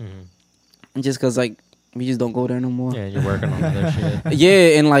more, just cause like we just don't go there no more. Yeah, you're working on other shit.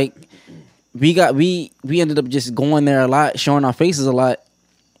 Yeah, and like we ended up just going there a lot, showing our faces a lot.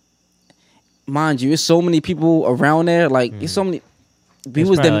 Mind you, there's so many people around there. Like it's so many. We It's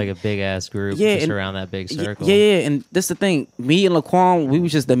was probably the like a big ass group Yeah, just and- around that big circle. yeah, and that's the thing. Me and Laquan, we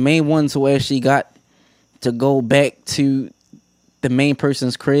was just the main ones who actually got to go back to the main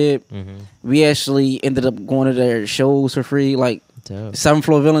person's crib. We actually ended up going to their shows for free. Like Dope. 7th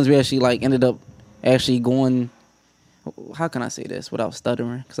Floor Villains, we actually like ended up actually going. How can I say this without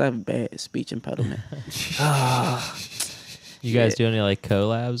stuttering? Because I have a bad speech impediment. You guys do any like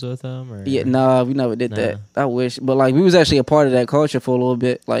collabs with them? Or? Yeah, nah, we never did Nah. that. I wish, but like we was actually a part of that culture for a little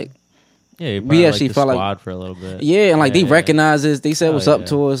bit. Like Yeah, you we probably actually like the felt like- squad for a little bit. yeah, and like they yeah. recognized us. They said Oh, what's up yeah.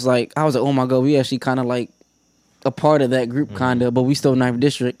 to us. Like I was like, oh my god, we actually kind of like a part of that group, kind of. But we still 9th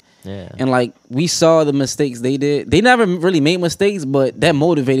District. Yeah. And like we saw the mistakes they did. They never really made mistakes, but that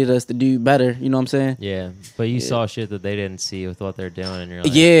motivated us to do better. You know what I'm saying? Yeah, but you saw shit that they didn't see with what they're doing, and you're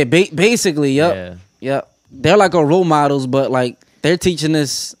like, Yeah, basically, yep, yeah. yep. They're like our role models, but like they're teaching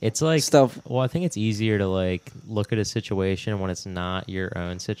us It's like stuff. Well, I think it's easier to like look at a situation when it's not your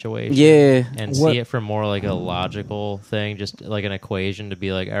own situation. Yeah, and What- see it from more like a logical thing, just like an equation to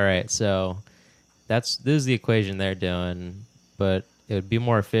be like, all right, so this is the equation they're doing, but it would be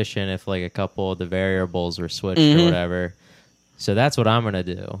more efficient if like a couple of the variables were switched or whatever. So that's what I'm gonna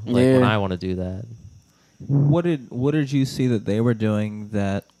do. Like when Yeah. I want to do that. What did you see that they were doing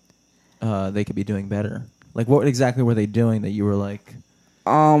that they could be doing better? Like, what exactly were they doing that you were like,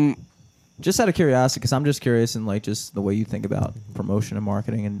 just out of curiosity? Because I'm just curious in like just the way you think about promotion and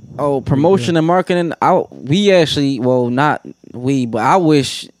marketing and promotion and marketing. We actually, well, not we, but I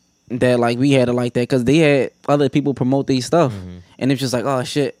wish that like we had it like that because they had other people promote these stuff, and it's just like, oh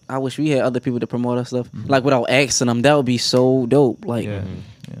shit, I wish we had other people to promote our stuff. Like without asking them, that would be so dope. Like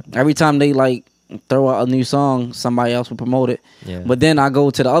every time they like throw out a new song, somebody else will promote it. Yeah. But then I go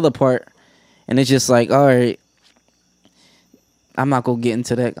to the other part, and it's just like, all right, I'm not gonna get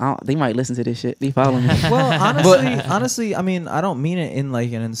into that. They might listen to this shit. They follow me. Well, honestly, I mean, I don't mean it in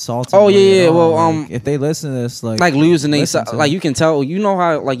like an insulting. Oh, way yeah, at yeah, all. well, Like, if they listen to this, like losing they listen to like it. you can tell. You know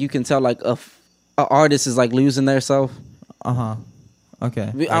how like you can tell like a artist is like losing their self.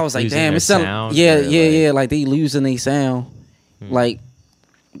 Okay. I was like, losing damn, their it sound sound yeah, or, yeah, like- yeah. Like they losing their sound. Like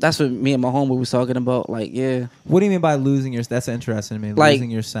that's what me and my homeboy was talking about. Like, yeah, What do you mean by losing your? That's interesting to me. Like-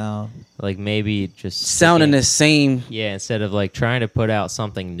 Losing your sound. Like maybe just sounding sticking- the same. Yeah, instead of like trying to put out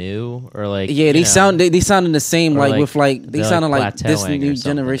something new or like Yeah, they you know, sound they sounding the same. Or Like, like with like they they're, sounding like, like this plateauing or new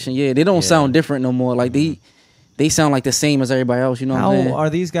something. generation. Yeah, they don't Yeah. sound different no more. Like they sound like the same as everybody else. You know what I'm How saying? are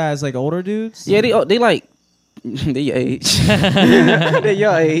these guys like older dudes? Yeah, they like they your age. They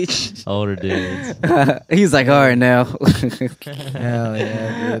your age. older dudes. He's like, all right now. Hell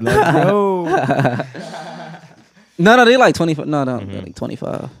yeah, dude. Let's go. No, they like 25. No, they're like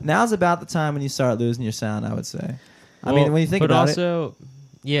 25. Now's about the time when you start losing your sound, I would say. I Well, mean, when you think but about also,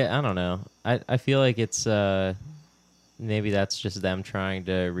 yeah, I don't know. I feel like it's maybe that's just them trying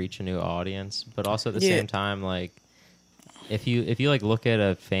to reach a new audience, but also at the Yeah. same time, like if you like look at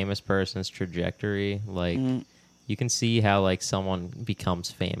a famous person's trajectory, like you can see how like someone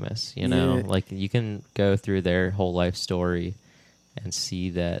becomes famous. You know, Yeah. like you can go through their whole life story and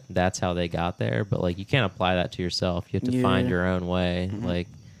see that that's how they got there, but like you can't apply that to yourself. You have to find Yeah. your own way. Like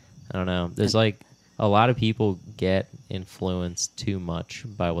I don't know. There's like a lot of people get influenced too much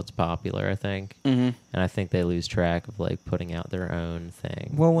by what's popular, I think. And I think they lose track of like putting out their own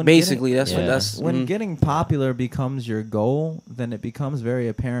thing. Well, when Basically, that's Yeah. what that's when getting popular becomes your goal, then it becomes very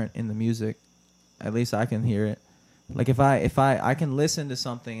apparent in the music. At least I can hear it. Like if I can listen to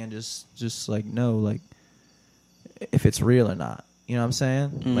something and just like know like if it's real or not. You know what I'm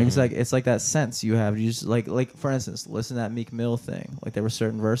saying? Like it's like that sense you have. You just like for instance, listen to that Meek Mill thing. Like there were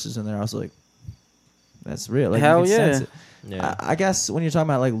certain verses in there. I was like, that's real. Like, Hell you can sense yeah. it. Yeah. I guess when you're talking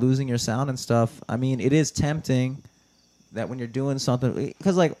about like losing your sound and stuff, I mean, it is tempting that when you're doing something,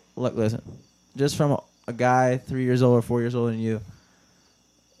 because like, look, listen, just from a guy 3 years old or 4 years older than you,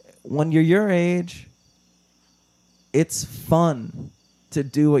 when you're your age, it's fun to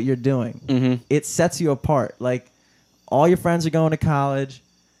do what you're doing. It sets you apart. Like all your friends are going to college,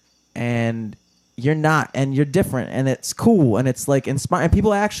 and you're not, and you're different, and it's cool, and it's like inspiring.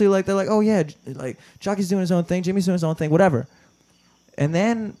 People actually like, they're like, oh yeah, like Jockey's doing his own thing, Jimmy's doing his own thing, whatever. And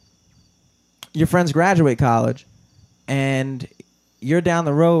then your friends graduate college, and you're down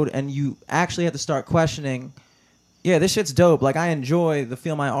the road, and you actually have to start questioning, yeah, this shit's dope. Like, I enjoy the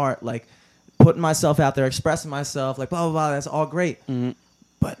feel my art, like putting myself out there, expressing myself, like blah blah blah. That's all great,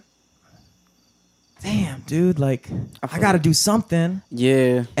 but damn, dude, like I got to do something.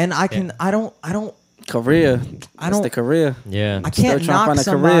 Yeah. And I can, I don't. Career. I That's don't. the career. Yeah. I Still can't trying to knock find a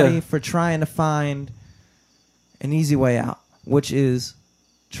somebody career. for trying to find an easy way out, which is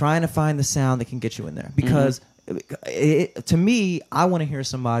trying to find the sound that can get you in there. Because to me, I want to hear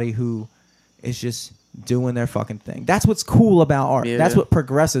somebody who is just doing their fucking thing. That's what's cool about art. Yeah. That's what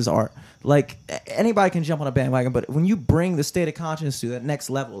progresses art. Like, anybody can jump on a bandwagon, but when you bring the state of consciousness to that next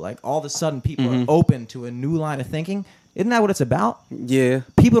level, like all of a sudden people are open to a new line of thinking. Isn't that what it's about? Yeah.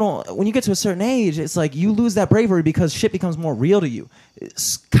 People don't, when you get to a certain age, it's like you lose that bravery because shit becomes more real to you.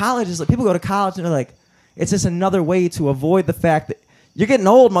 College is like, people go to college and they're like, it's just another way to avoid the fact that you're getting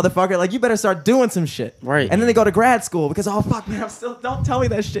old, motherfucker. Like, you better start doing some shit. Right. And then they go to grad school because, oh, fuck, man, I'm still, don't tell me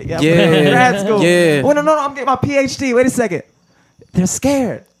that shit yet. Yeah. I'm in grad school. Yeah. Oh, no, I'm getting my PhD. Wait a second. They're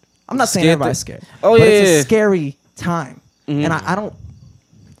scared. I'm not saying Scared everybody's to- scared. Oh, but yeah, it's yeah. a scary time. And I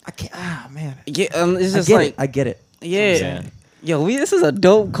can't, man. Yeah, it's just I get it. yeah. Yeah. Yo, this is a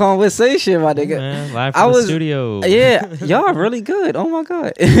dope conversation, my nigga. Man, live I from the was- studio. Yeah, y'all really good. Oh my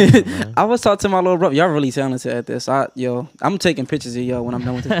god. I was talking to my little brother. Y'all really talented at this. I'm taking pictures of y'all when I'm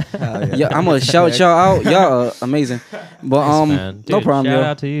done with it. Yeah, I'm gonna shout y'all out. Y'all are amazing. But Thanks, man. Dude, no problem, shout yo.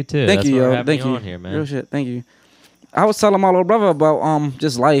 out to you too. Thank That's you, why we're yo. having Thank you. on here, man. Real shit. Thank you. I was telling my little brother about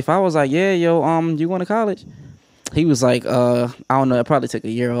just life. I was like, yeah, yo, you going to college? He was like, I don't know. I probably took a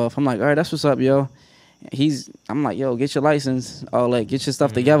year off. I'm like, all right, that's what's up, yo. I'm like, yo, get your license, all that, get your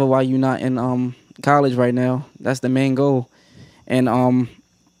stuff together while you're not in college right now. That's the main goal. And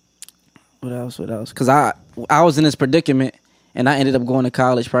what else? Because I was in this predicament, and I ended up going to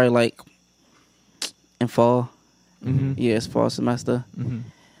college probably like in fall. Yeah, it's fall semester.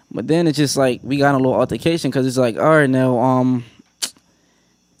 But then it's just like we got in a little altercation because it's like, all right, now,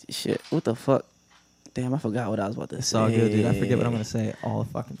 shit, what the fuck? Damn, I forgot what I was about to say. It's all good, dude. I forget what I'm going to say all the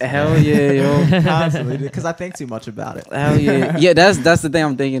fucking time. Hell yeah, yo. Constantly, because I think too much about it. Hell yeah. Yeah, that's the thing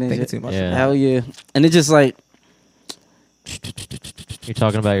I'm thinking. Thinking too much. Yeah. Hell yeah. And it's just like, You're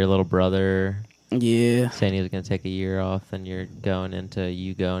talking about your little brother yeah. saying he was going to take a year off, and you're going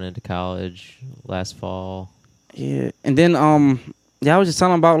into college last fall. Yeah. And then, I was just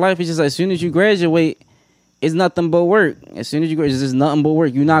telling him about life. It's just like, as soon as you graduate, it's nothing but work. As soon as you graduate, it's just nothing but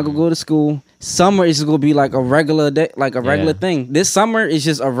work. You're not going to go to school. Summer is going to be like a regular day, like a regular thing. This summer is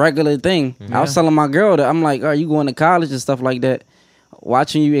just a regular thing. I was telling my girl that I'm like, are you going to college and stuff like that?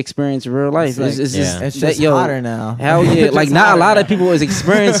 Watching you experience real life. It's just yo, hotter now. Hell yeah. It's Like, just not a hotter lot now. of people is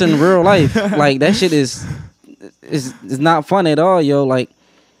experiencing real life. Like, that shit is not fun at all, yo. Like,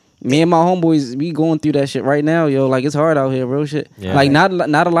 me and my homeboys, we going through that shit right now, yo. Like, it's hard out here, real shit. Yeah. Like, not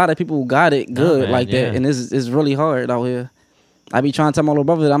a lot of people got it good man, like that, yeah. and it's really hard out here. I be trying to tell my little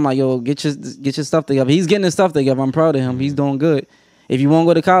brother that I'm like, yo, get your stuff together. He's getting his stuff together. I'm proud of him. He's doing good. If you want to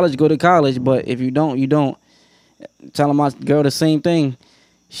go to college, go to college. But if you don't, you don't. Telling my girl the same thing.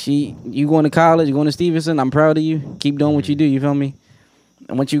 You going to college, going to Stevenson. I'm proud of you. Keep doing what you do. You feel me?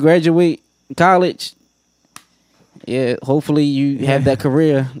 And once you graduate college, yeah, hopefully you have that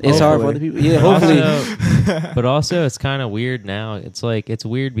career. It's hard for other people. Yeah, hopefully. But also, it's kind of weird now. It's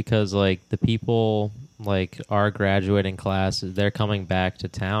weird because like the people like our graduating class, they're coming back to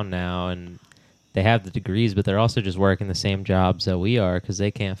town now, and they have the degrees, but they're also just working the same jobs that we are because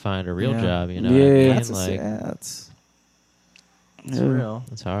they can't find a real job. You know, what I Yeah. mean? That's like it's Yeah. real.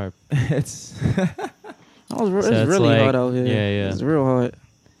 it's hard. It's It's So it's really like- hard out here. yeah, yeah. It's real hard.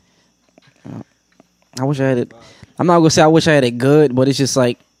 I wish I had it. I'm not gonna say I wish I had it good, but it's just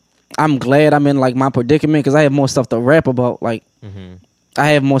like I'm glad I'm in like my predicament because I have more stuff to rap about. Like I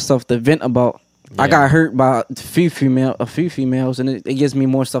have more stuff to vent about. I Yeah. got hurt by a few females, and it gives me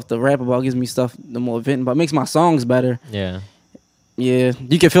more stuff to rap about. It gives me stuff the more vent about. It makes my songs better. Yeah. Yeah,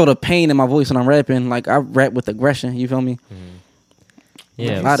 you can feel the pain in my voice when I'm rapping. Like I rap with aggression. You feel me?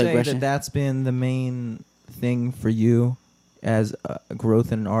 Yeah. A lot of say aggression. that's been the main thing for you as a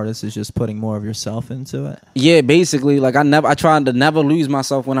growth in an artist is just putting more of yourself into it. Yeah, basically, like I tried to never lose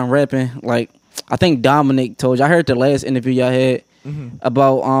myself when I'm rapping. Like I think Dominic told you. I heard the last interview y'all had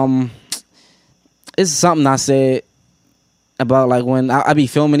about it's something I said about like when I be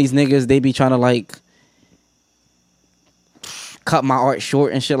filming these niggas, they be trying to like cut my art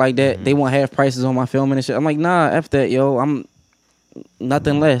short and shit like that. They want half prices on my filming and shit. I'm like, nah, F that, yo.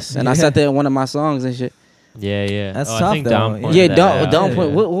 nothing less. And I said that in one of my songs and shit. Yeah. That's I tough, think though. Dom pointed Yeah, that don't out. don't Yeah.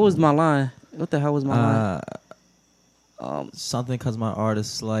 put. What was my line? What the hell was my line? Something because my art is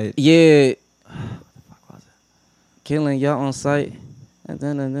slight. Yeah, What the fuck was it? killing y'all on sight. And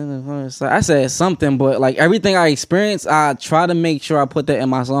then I said something, but like everything I experienced, I try to make sure I put that in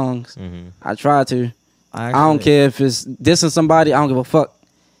my songs. I try to. I don't care if it's dissing somebody. I don't give a fuck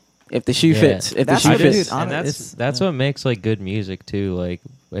if the shoe fits. If the That's shoe what it fits. is. And that's what makes like good music too. Like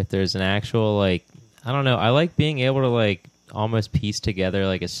if there's an actual like I don't know. I like being able to like almost piece together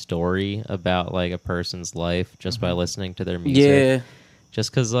like a story about like a person's life just by listening to their music. Yeah. Just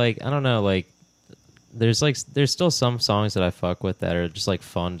because like I don't know like there's still some songs that I fuck with that are just like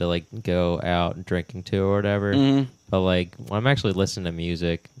fun to like go out drinking to or whatever. But like when I'm actually listening to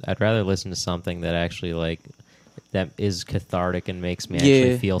music, I'd rather listen to something that actually like that is cathartic and makes me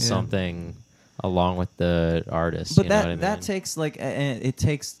actually feel something along with the artist. But you know what I mean? that takes like it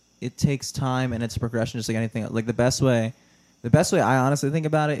takes time and it's progression, just like anything. Like the best way I honestly think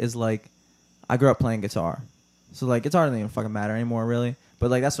about it is like I grew up playing guitar, so like guitar doesn't even fucking matter anymore really. But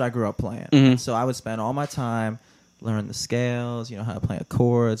like that's what I grew up playing. Mm-hmm. So I would spend all my time learning the scales, how to play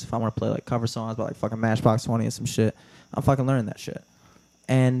chords. If I want to play like cover songs about like fucking Matchbox 20 and some shit, I'm fucking learning that shit.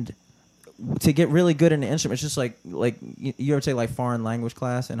 And to get really good in the instrument, it's just like you ever take like foreign language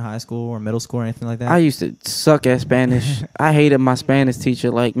class in high school or middle school or anything like that? I used to suck at Spanish. I hated my Spanish teacher,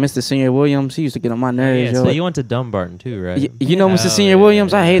 like Mr. Senior Williams. He used to get on my nerves. yeah, yo. so you went to Dumbarton too, right? You know Mr. Senior yeah,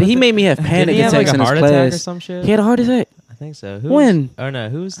 Williams? I hated. yeah. He made me have panic Didn't he have attacks like in a his heart class. attack or some shit? He had a heart attack. I think so. When? Oh no,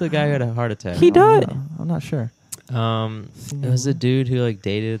 who's the guy who had a heart attack? He died. I'm not sure. It was the dude who like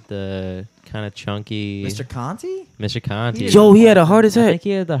dated the kind of chunky Mr. Conti? Mr. Conti. Yo, he had a heart I attack. think he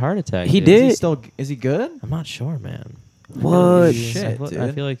had the heart attack. He dude. did? Is he good? I'm not sure, man. What? Shit, I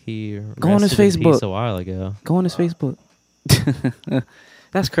dude. feel like he Go on his rested in peace Facebook. a while ago. Go on his Facebook.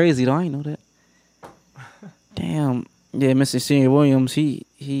 That's crazy though. I didn't know that. Damn. Yeah, Mr. Senior Williams, he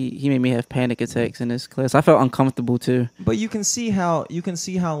made me have panic attacks in this class. I felt uncomfortable too. But you can see how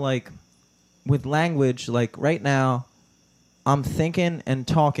like with language, like right now, I'm thinking and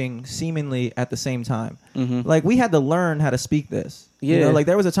talking seemingly at the same time. Mm-hmm. Like we had to learn how to speak this. Yeah. Like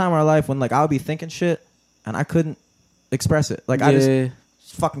there was a time in our life when like I would be thinking shit and I couldn't express it. Like I just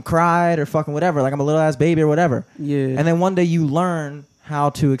fucking cried or fucking whatever. Like I'm a little ass baby or whatever. Yeah. And then one day you learn how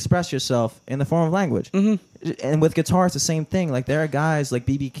to express yourself in the form of language. Mm-hmm. And with guitar, it's the same thing. Like there are guys like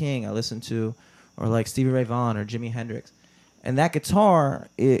B.B. King I listen to, or like Stevie Ray Vaughan or Jimi Hendrix, and that guitar,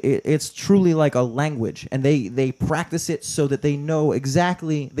 it's truly like a language, and they practice it so that they know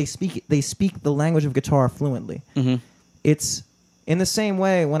exactly. They speak the language of guitar fluently. Mm-hmm. It's in the same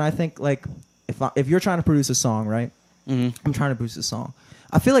way when I think like if you're trying to produce a song, right? Mm-hmm. I'm trying to produce a song.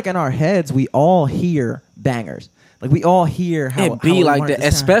 I feel like in our heads we all hear bangers. Like we all hear how It be how we like want it that,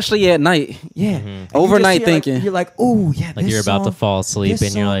 to sound. especially at night. Yeah. Mm-hmm. And you Overnight just hear, like, thinking. you're like, oh yeah, Like this you're about to song- fall asleep this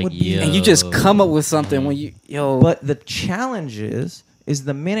and you're song like, would be- yo. And you just come up with something when you But the challenge is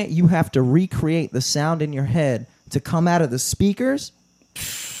the minute you have to recreate the sound in your head to come out of the speakers,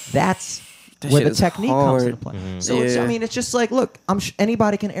 that's That where shit the is technique comes into hard. play. Mhm. So it's, I Yeah. mean, it's just like, look,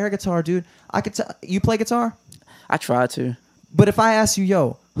 anybody can air guitar, dude. I could tell you play guitar, I try to. but if I ask you,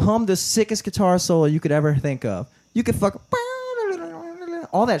 yo, hum the sickest guitar solo you could ever think of, you could fuck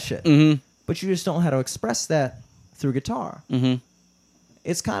all that shit. Mm-hmm. But you just don't know how to express that through guitar. Mm-hmm.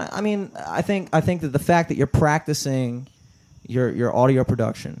 It's kind of, I mean, I think that the fact that you're practicing your audio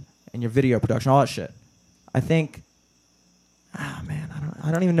production and your video production, all that shit, I think, man,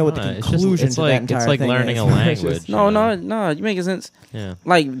 I don't even know what the It's conclusion just, to that entire it's like thing learning is. a language. No, you know? no, you making sense. Yeah.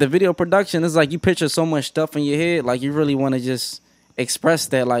 Like the video production is like you picture so much stuff in your head, like you really want to just express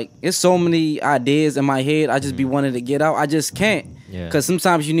that. Like it's so many ideas in my head, I just be wanting to get out. I just can't, Yeah. because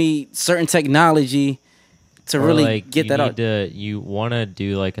sometimes you need certain technology to Or, really like, get you that need out. you want to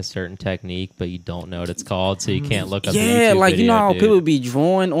do like a certain technique, but you don't know what it's called, so you can't look up. Yeah, the YouTube like you know video, how dude. people be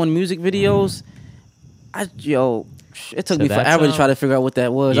drawing on music videos. It took So me that's, forever to try to figure out what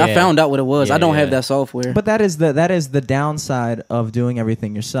that was. I yeah. found out what it was. I Yeah, don't have yeah. that software. But that is the downside of doing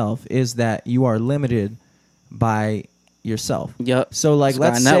everything yourself, is that you are limited by yourself. Yep. So like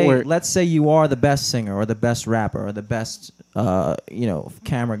Sky Network. let's say you are the best singer or the best rapper or the best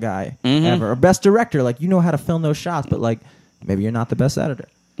camera guy Mhm. ever, or best director. Like you know how to film those shots, but like maybe you're not the best editor.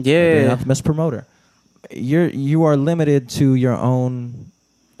 Maybe you're Yeah. not the best promoter. You are limited to your own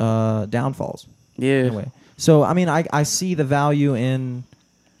downfalls. Yeah. Anyway, so I mean, I see the value in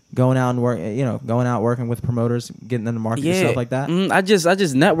going out and working with promoters, getting them to market and stuff like that. Mhm. I just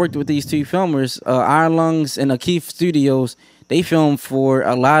networked with these two filmers, Iron Lungs and O'Keefe Studios. They film for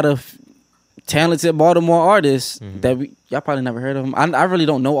a lot of talented Baltimore artists that y'all probably never heard of them. I really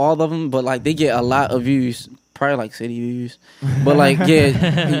don't know all of them, but like they get a lot of views, probably like city views. But like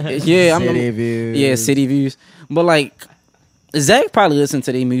yeah, City views. Yeah, city views. But like Zach probably listen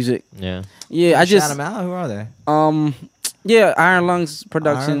to their music. Yeah. Yeah, I just shout them out. Who are they? Yeah, Iron Lungs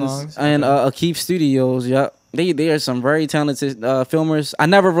Productions Lungs, and Akeef Studios. Yep. They are some very talented filmers. I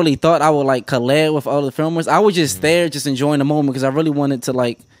never really thought I would like collab with other filmers. I was just there, just enjoying the moment because I really wanted to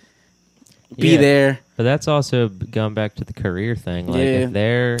like be there. But that's also going back to the career thing. Like Yeah. if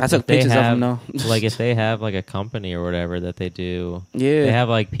they're, I took if they pictures of have, them though. like if they have like a company or whatever that they do, Yeah. they have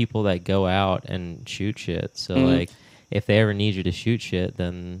like people that go out and shoot shit. So like if they ever need you to shoot shit,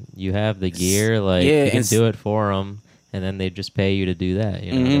 then you have the gear. Like Yeah, you can and do it for them, and then they just pay you to do that.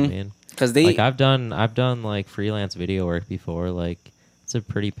 You know what I mean? Because they Like I've done like freelance video work before. Like it's a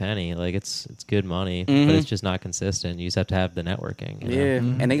pretty penny. Like it's good money, but it's just not consistent. You just have to have the networking. You know? yeah,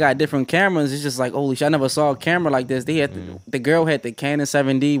 and they got different cameras. It's just like holy shit! I never saw a camera like this. They had the girl had the Canon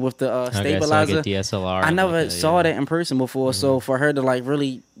 7D with the stabilizer. So like a DSLR. I and never like a, saw that in person before. So for her to like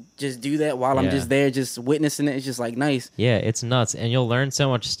really just do that while I'm just there, just witnessing it, it's just like nice. Yeah, it's nuts, and you'll learn so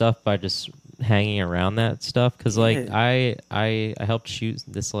much stuff by just hanging around that stuff. Because like I helped shoot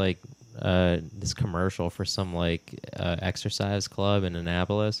this like this commercial for some like exercise club in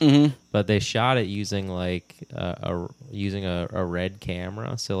Annapolis, but they shot it using like a red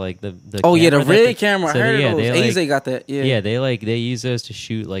camera. So like the the camera red camera. So I heard those. they AZ got that. Yeah, they use those to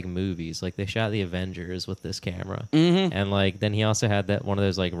shoot like movies. Like they shot the Avengers with this camera, and like then he also had that one of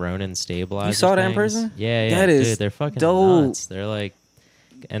those like Ronin stabilizers. You saw that in things. person? Yeah, That dude, is they're fucking dope. nuts. They're like.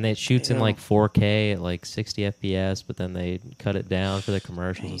 And it shoots in like 4K at like 60 FPS, but then they cut it down for the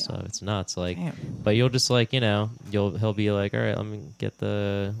commercials and stuff. It's nuts. Like, but you'll just like he'll be like, all right, let me get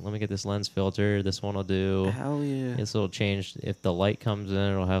this lens filter. This one will do. Hell yeah. This will change if the light comes in.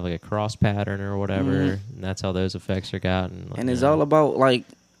 It'll have like a cross pattern or whatever, and that's how those effects are gotten. And it's all about like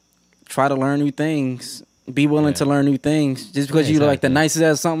try to learn new things. Be willing to learn new things. Just because you like the nicest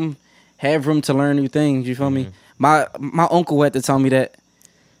at something, have room to learn new things. You feel me? My uncle had to tell me that.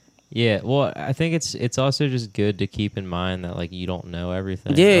 Yeah, well, I think it's also just good to keep in mind that like you don't know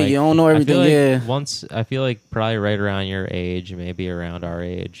everything. Yeah, like, you don't know everything. I feel like probably right around your age, maybe around our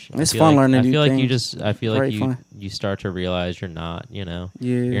age. It's fun learning new things. I feel like you start to realize you're not,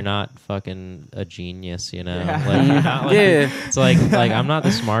 you're not fucking a genius, Like you're not like, it's like I'm not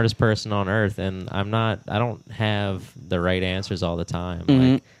the smartest person on earth, and I don't have the right answers all the time.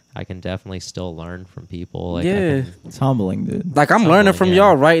 Like I can definitely still learn from people. Like it's humbling, dude. Like I'm learning from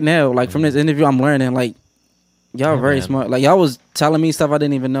y'all right now. Like from this interview, I'm learning. Like y'all very smart. Like y'all was telling me stuff I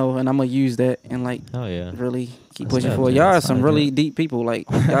didn't even know, and I'm gonna use that and like really keep pushing forward. Y'all are some really deep people. Like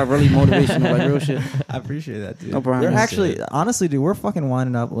y'all really motivational, like real shit. I appreciate that, dude. No problem. We're actually, honestly, dude, we're fucking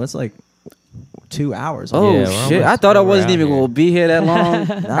winding up. Well, it's like 2 hours. Oh shit! I thought I wasn't even gonna be here that long.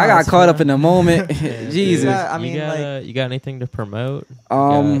 I got caught up in the moment. Jesus. I mean, you got anything to promote?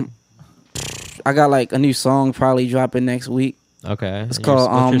 I got like a new song probably dropping next week. Okay. It's called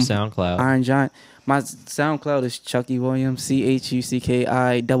what's your SoundCloud? Iron Giant. My SoundCloud is Chucky Williams,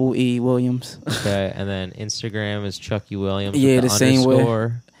 ChuckyEE Williams. Okay, and then Instagram is Chucky Williams. Yeah, with the same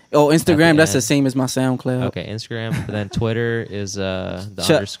way. Oh, Instagram, that's the same as my SoundCloud. Okay, Instagram. But then Twitter is the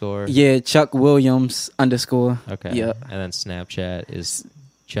underscore. Yeah, Chuck Williams _ Okay. Yeah. And then Snapchat is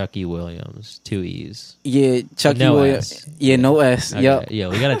Chucky Williams, 2 E's. Yeah, Chucky No Williams. S. Yeah, no S. Okay. Yep. Yeah,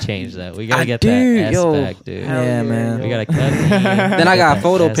 we gotta change that. We gotta get do, that S yo. back, dude. Yeah, man. We gotta cut. Then I got a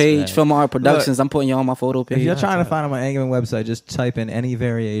photo page, back. Film Art Productions. I'm putting you on my photo page. If you're trying to find him on my Engelman website, just type in any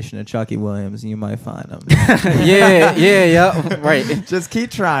variation of Chucky Williams, and you might find him. yeah, right. Just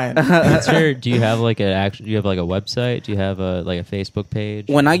keep trying. Do you have like do you have like a website? Do you have a Facebook page?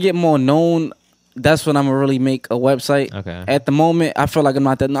 When I get more known, that's when I'm gonna really make a website. Okay. At the moment, I feel like I'm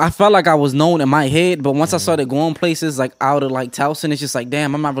not that. I felt like I was known in my head, but once I started going places like out of like Towson, it's just like,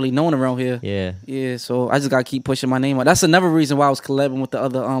 damn, I'm not really known around here. Yeah. Yeah. So I just gotta keep pushing my name out. That's another reason why I was collabing with the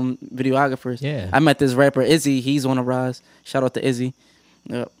other videographers. Yeah. I met this rapper Izzy. He's on the rise. Shout out to Izzy.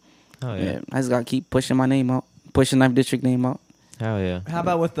 Yep. Oh yeah. I just gotta keep pushing my name out, pushing Knife District name out. Hell yeah. How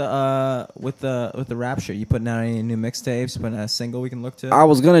about with the rap shit? You putting out any new mixtapes? Putting out a single we can look to? I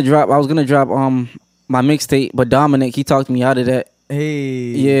was gonna drop my mixtape, but Dominic, he talked me out of that. Hey,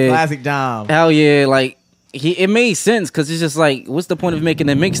 Yeah. classic Dom. Hell yeah, like it made sense because it's just like, what's the point of making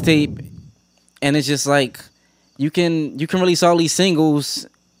a mixtape? And it's just like you can release all these singles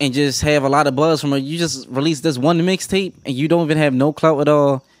and just have a lot of buzz from it. You just release this one mixtape and you don't even have no clout at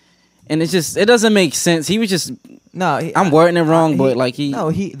all. And it's just, it doesn't make sense. He was just, No, I'm wording it wrong, but like he's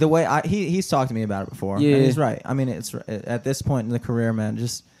talked to me about it before. Yeah. And he's right. I mean, it's at this point in the career, man.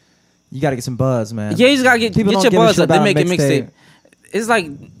 Just You got to get some buzz, man. Yeah, you just gotta get People your don't give a buzz shit up. They about a make a mixtape. It's like,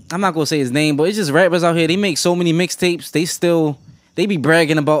 I'm not gonna say his name, but it's just rappers out here. They make so many mixtapes. They be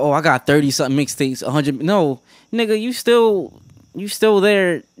bragging about, oh, I got 30 something mixtapes, 100. No, nigga, you still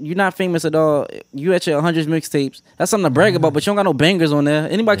there. You're not famous at all. You at your 100 mixtapes. That's something to brag about, but you don't got no bangers on there.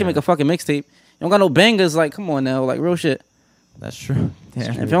 Anybody can make a fucking mixtape. You don't got no bangers. Like, come on now, like real shit. That's true. Yeah.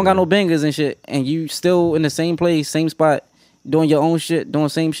 If you don't got no bangers and shit, and you still in the same place, same spot, doing your own shit, doing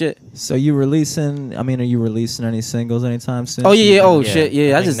same shit. So are you releasing any singles anytime soon? Oh yeah, Yeah, shit,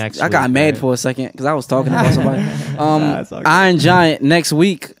 yeah. I think I got next mad week, for a second because I was talking about somebody. it's all good. Iron Giant next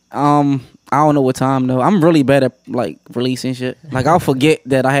week. I don't know what time though. I'm really bad at like releasing shit. Like I'll forget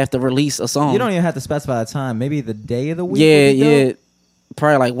that I have to release a song. You don't even have to specify the time. Maybe the day of the week. Yeah, would be yeah. dope?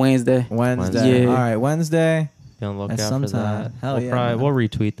 Probably like Wednesday. Wednesday. Yeah. All right, Wednesday. Be on the That's lookout for sometime. that. Hell yeah, man. We'll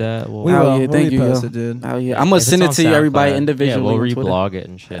retweet that. We'll, We Hell will. yeah, We'll thank you, repost yo. it, dude. Oh yeah, I'm gonna If send it it's to on everybody SoundCloud, individually. Yeah, we'll on Twitter. reblog it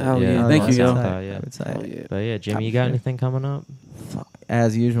and shit. Hell yeah, yeah, thank on you, yo. SoundCloud, yeah. It's tight. Hell yeah. But yeah, Jimmy, you got anything coming up?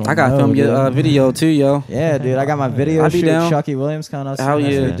 As usual. I got to no, film your dude. video too, yo. Yeah, dude. I got my video I'll be shoot. down. Chucky Williams coming up. Hell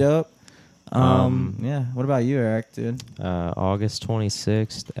That's yeah. pretty dope. Yeah. What about you, Eric, dude? August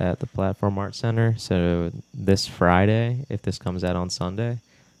 26th at the Platform Art Center. So this Friday, if this comes out on Sunday,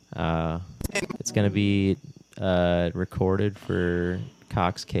 it's going to be recorded for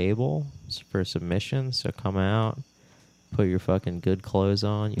Cox Cable for submission. So come out, put your fucking good clothes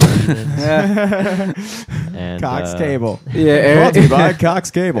on, you heathens. And, Cox Cable. Yeah, Brought to you by Eric. Cox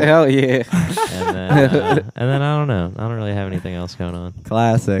Cable. Hell yeah. and then I don't know. I don't really have anything else going on.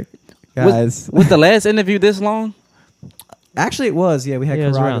 Classic. Guys. Was the last interview this long? Actually, it was. Yeah, we had Yeah, it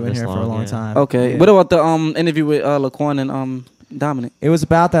was Karago around in this here for a long, long yeah. time. Okay. Yeah. What about the interview with Laquan and Dominic? It was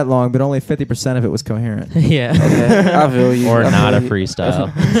about that long, but only 50% of it was coherent. Yeah. Okay. I feel you. Or I not a feel you. freestyle.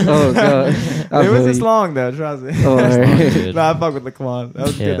 Oh god. I It was feel this you. long, though. Trust me. Oh, alright. Dude. No, I fuck with Laquan. That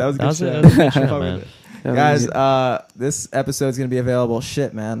was Yeah, good. That was a good show. that was a good show, Fuck with man. it. Hell Guys, yeah. this episode's gonna be available.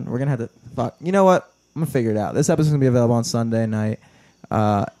 Shit, man, we're gonna have to. Fuck. You know what? I'm gonna figure it out. This episode's gonna be available on Sunday night.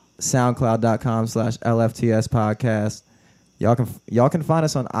 SoundCloud.com/LFTS podcast. Y'all can find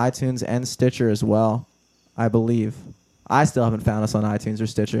us on iTunes and Stitcher as well. I believe. I still haven't found us on iTunes or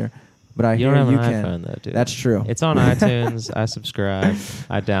Stitcher, but I You hear don't have you an can. iPhone, though, dude. That's true. It's on iTunes. I subscribe.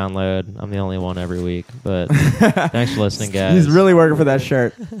 I download. I'm the only one every week. But thanks for listening, guys. He's really working for that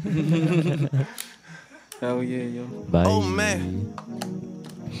shirt. Hell yeah, yo. Bye. Oh man.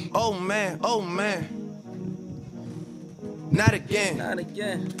 Oh man. Oh man. Not again. Not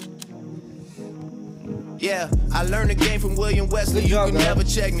again. Yeah, I learned the game from William Wesley. Good You job, can man. never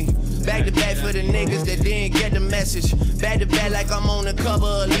check me. Back to back for the niggas that didn't get the message. Back to back like I'm on the cover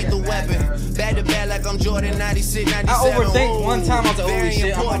of Lethal Weapon. Back to back like I'm Jordan 96, 97. I overthink. Ooh, One time I was like, holy very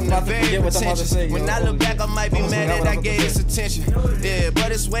shit, I'm important, about to very forget what I'm about to say, pretentious. When yo. I look back, I might be Almost mad forgot that what I I gave was this attention. Yeah,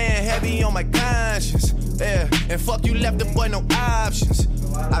 but it's weighing heavy on my conscience. Yeah, and fuck you left the boy no options.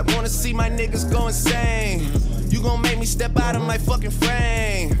 I wanna see my niggas go insane. You gon' make me step out of my fucking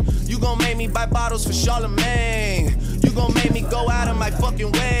frame. You gon' make me buy bottles for Charlemagne. You gon' make me go out of my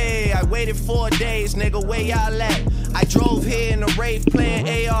fucking way. I waited 4 days, nigga, where y'all at? I drove here in a rave playing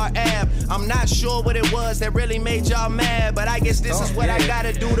AR app. I'm not sure what it was that really made y'all mad, but I guess this is what I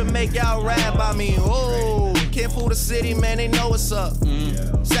gotta do to make y'all rap. I mean, oh, can't fool the city, man, they know what's up.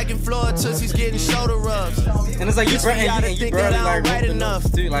 Second floor, Tootsie's getting shoulder rubs. And it's like you Just for y'all to barely think that like I'm right wrote the enough.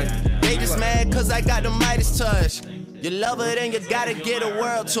 notes, too. Like They just mad cause I got the Midas touch. You love her, then you gotta get a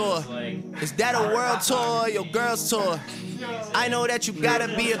world tour. Is that a world tour or your girl's tour? I know that you gotta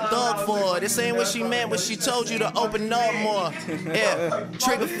be a thug for her. This ain't what she meant when she told you to open up more. Yeah,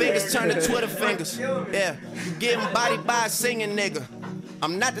 trigger fingers turn to Twitter fingers. Yeah, you getting bodied by a singing nigga.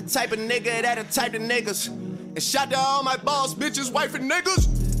 I'm not the type of nigga that'll type of niggas. And shout to all my boss bitches, wife and niggas.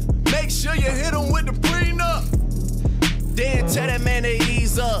 Make sure you hit them with the prenup. Then tell that man to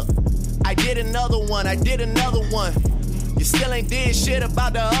ease up. I did another one. You still ain't did shit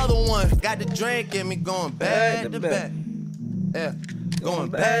about the other one. Got the drink in me going back to back. Yeah, going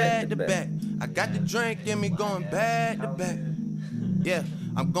back to back. I got the drink in me going back to back. Yeah,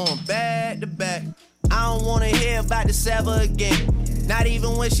 I'm going back to back. I don't wanna hear about this ever again. Not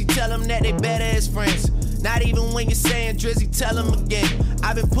even when she tell them that they better as friends. Not even when you're saying Drizzy, tell them again.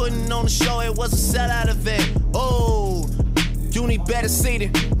 I've been putting on the show, it was a sellout event. Oh, you need better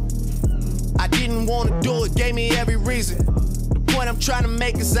seating. I didn't wanna do it, gave me every reason. The point I'm trying to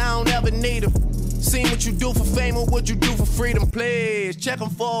make is I don't ever need them. Seen what you do for fame or what you do for freedom, please. Check them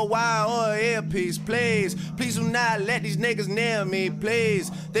for a while or an earpiece, please. Please do not let these niggas near me, please.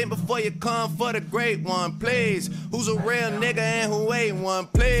 Think before you come for the great one, please. Who's a real nigga and who ain't one,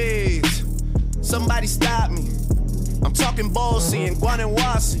 please. Somebody stop me. I'm talking fucking Bossy and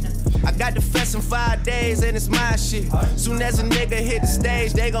Guanawasi. I got the fest in 5 days and it's my shit. Soon as a nigga hit the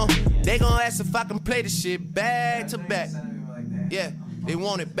stage, they gon' ask if I can play the shit back to back. Yeah, they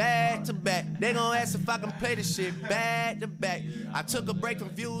want it back to back. They gon' ask if I can play the shit back to back. I took a break from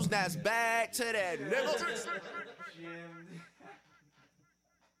views, now it's back to that, nigga.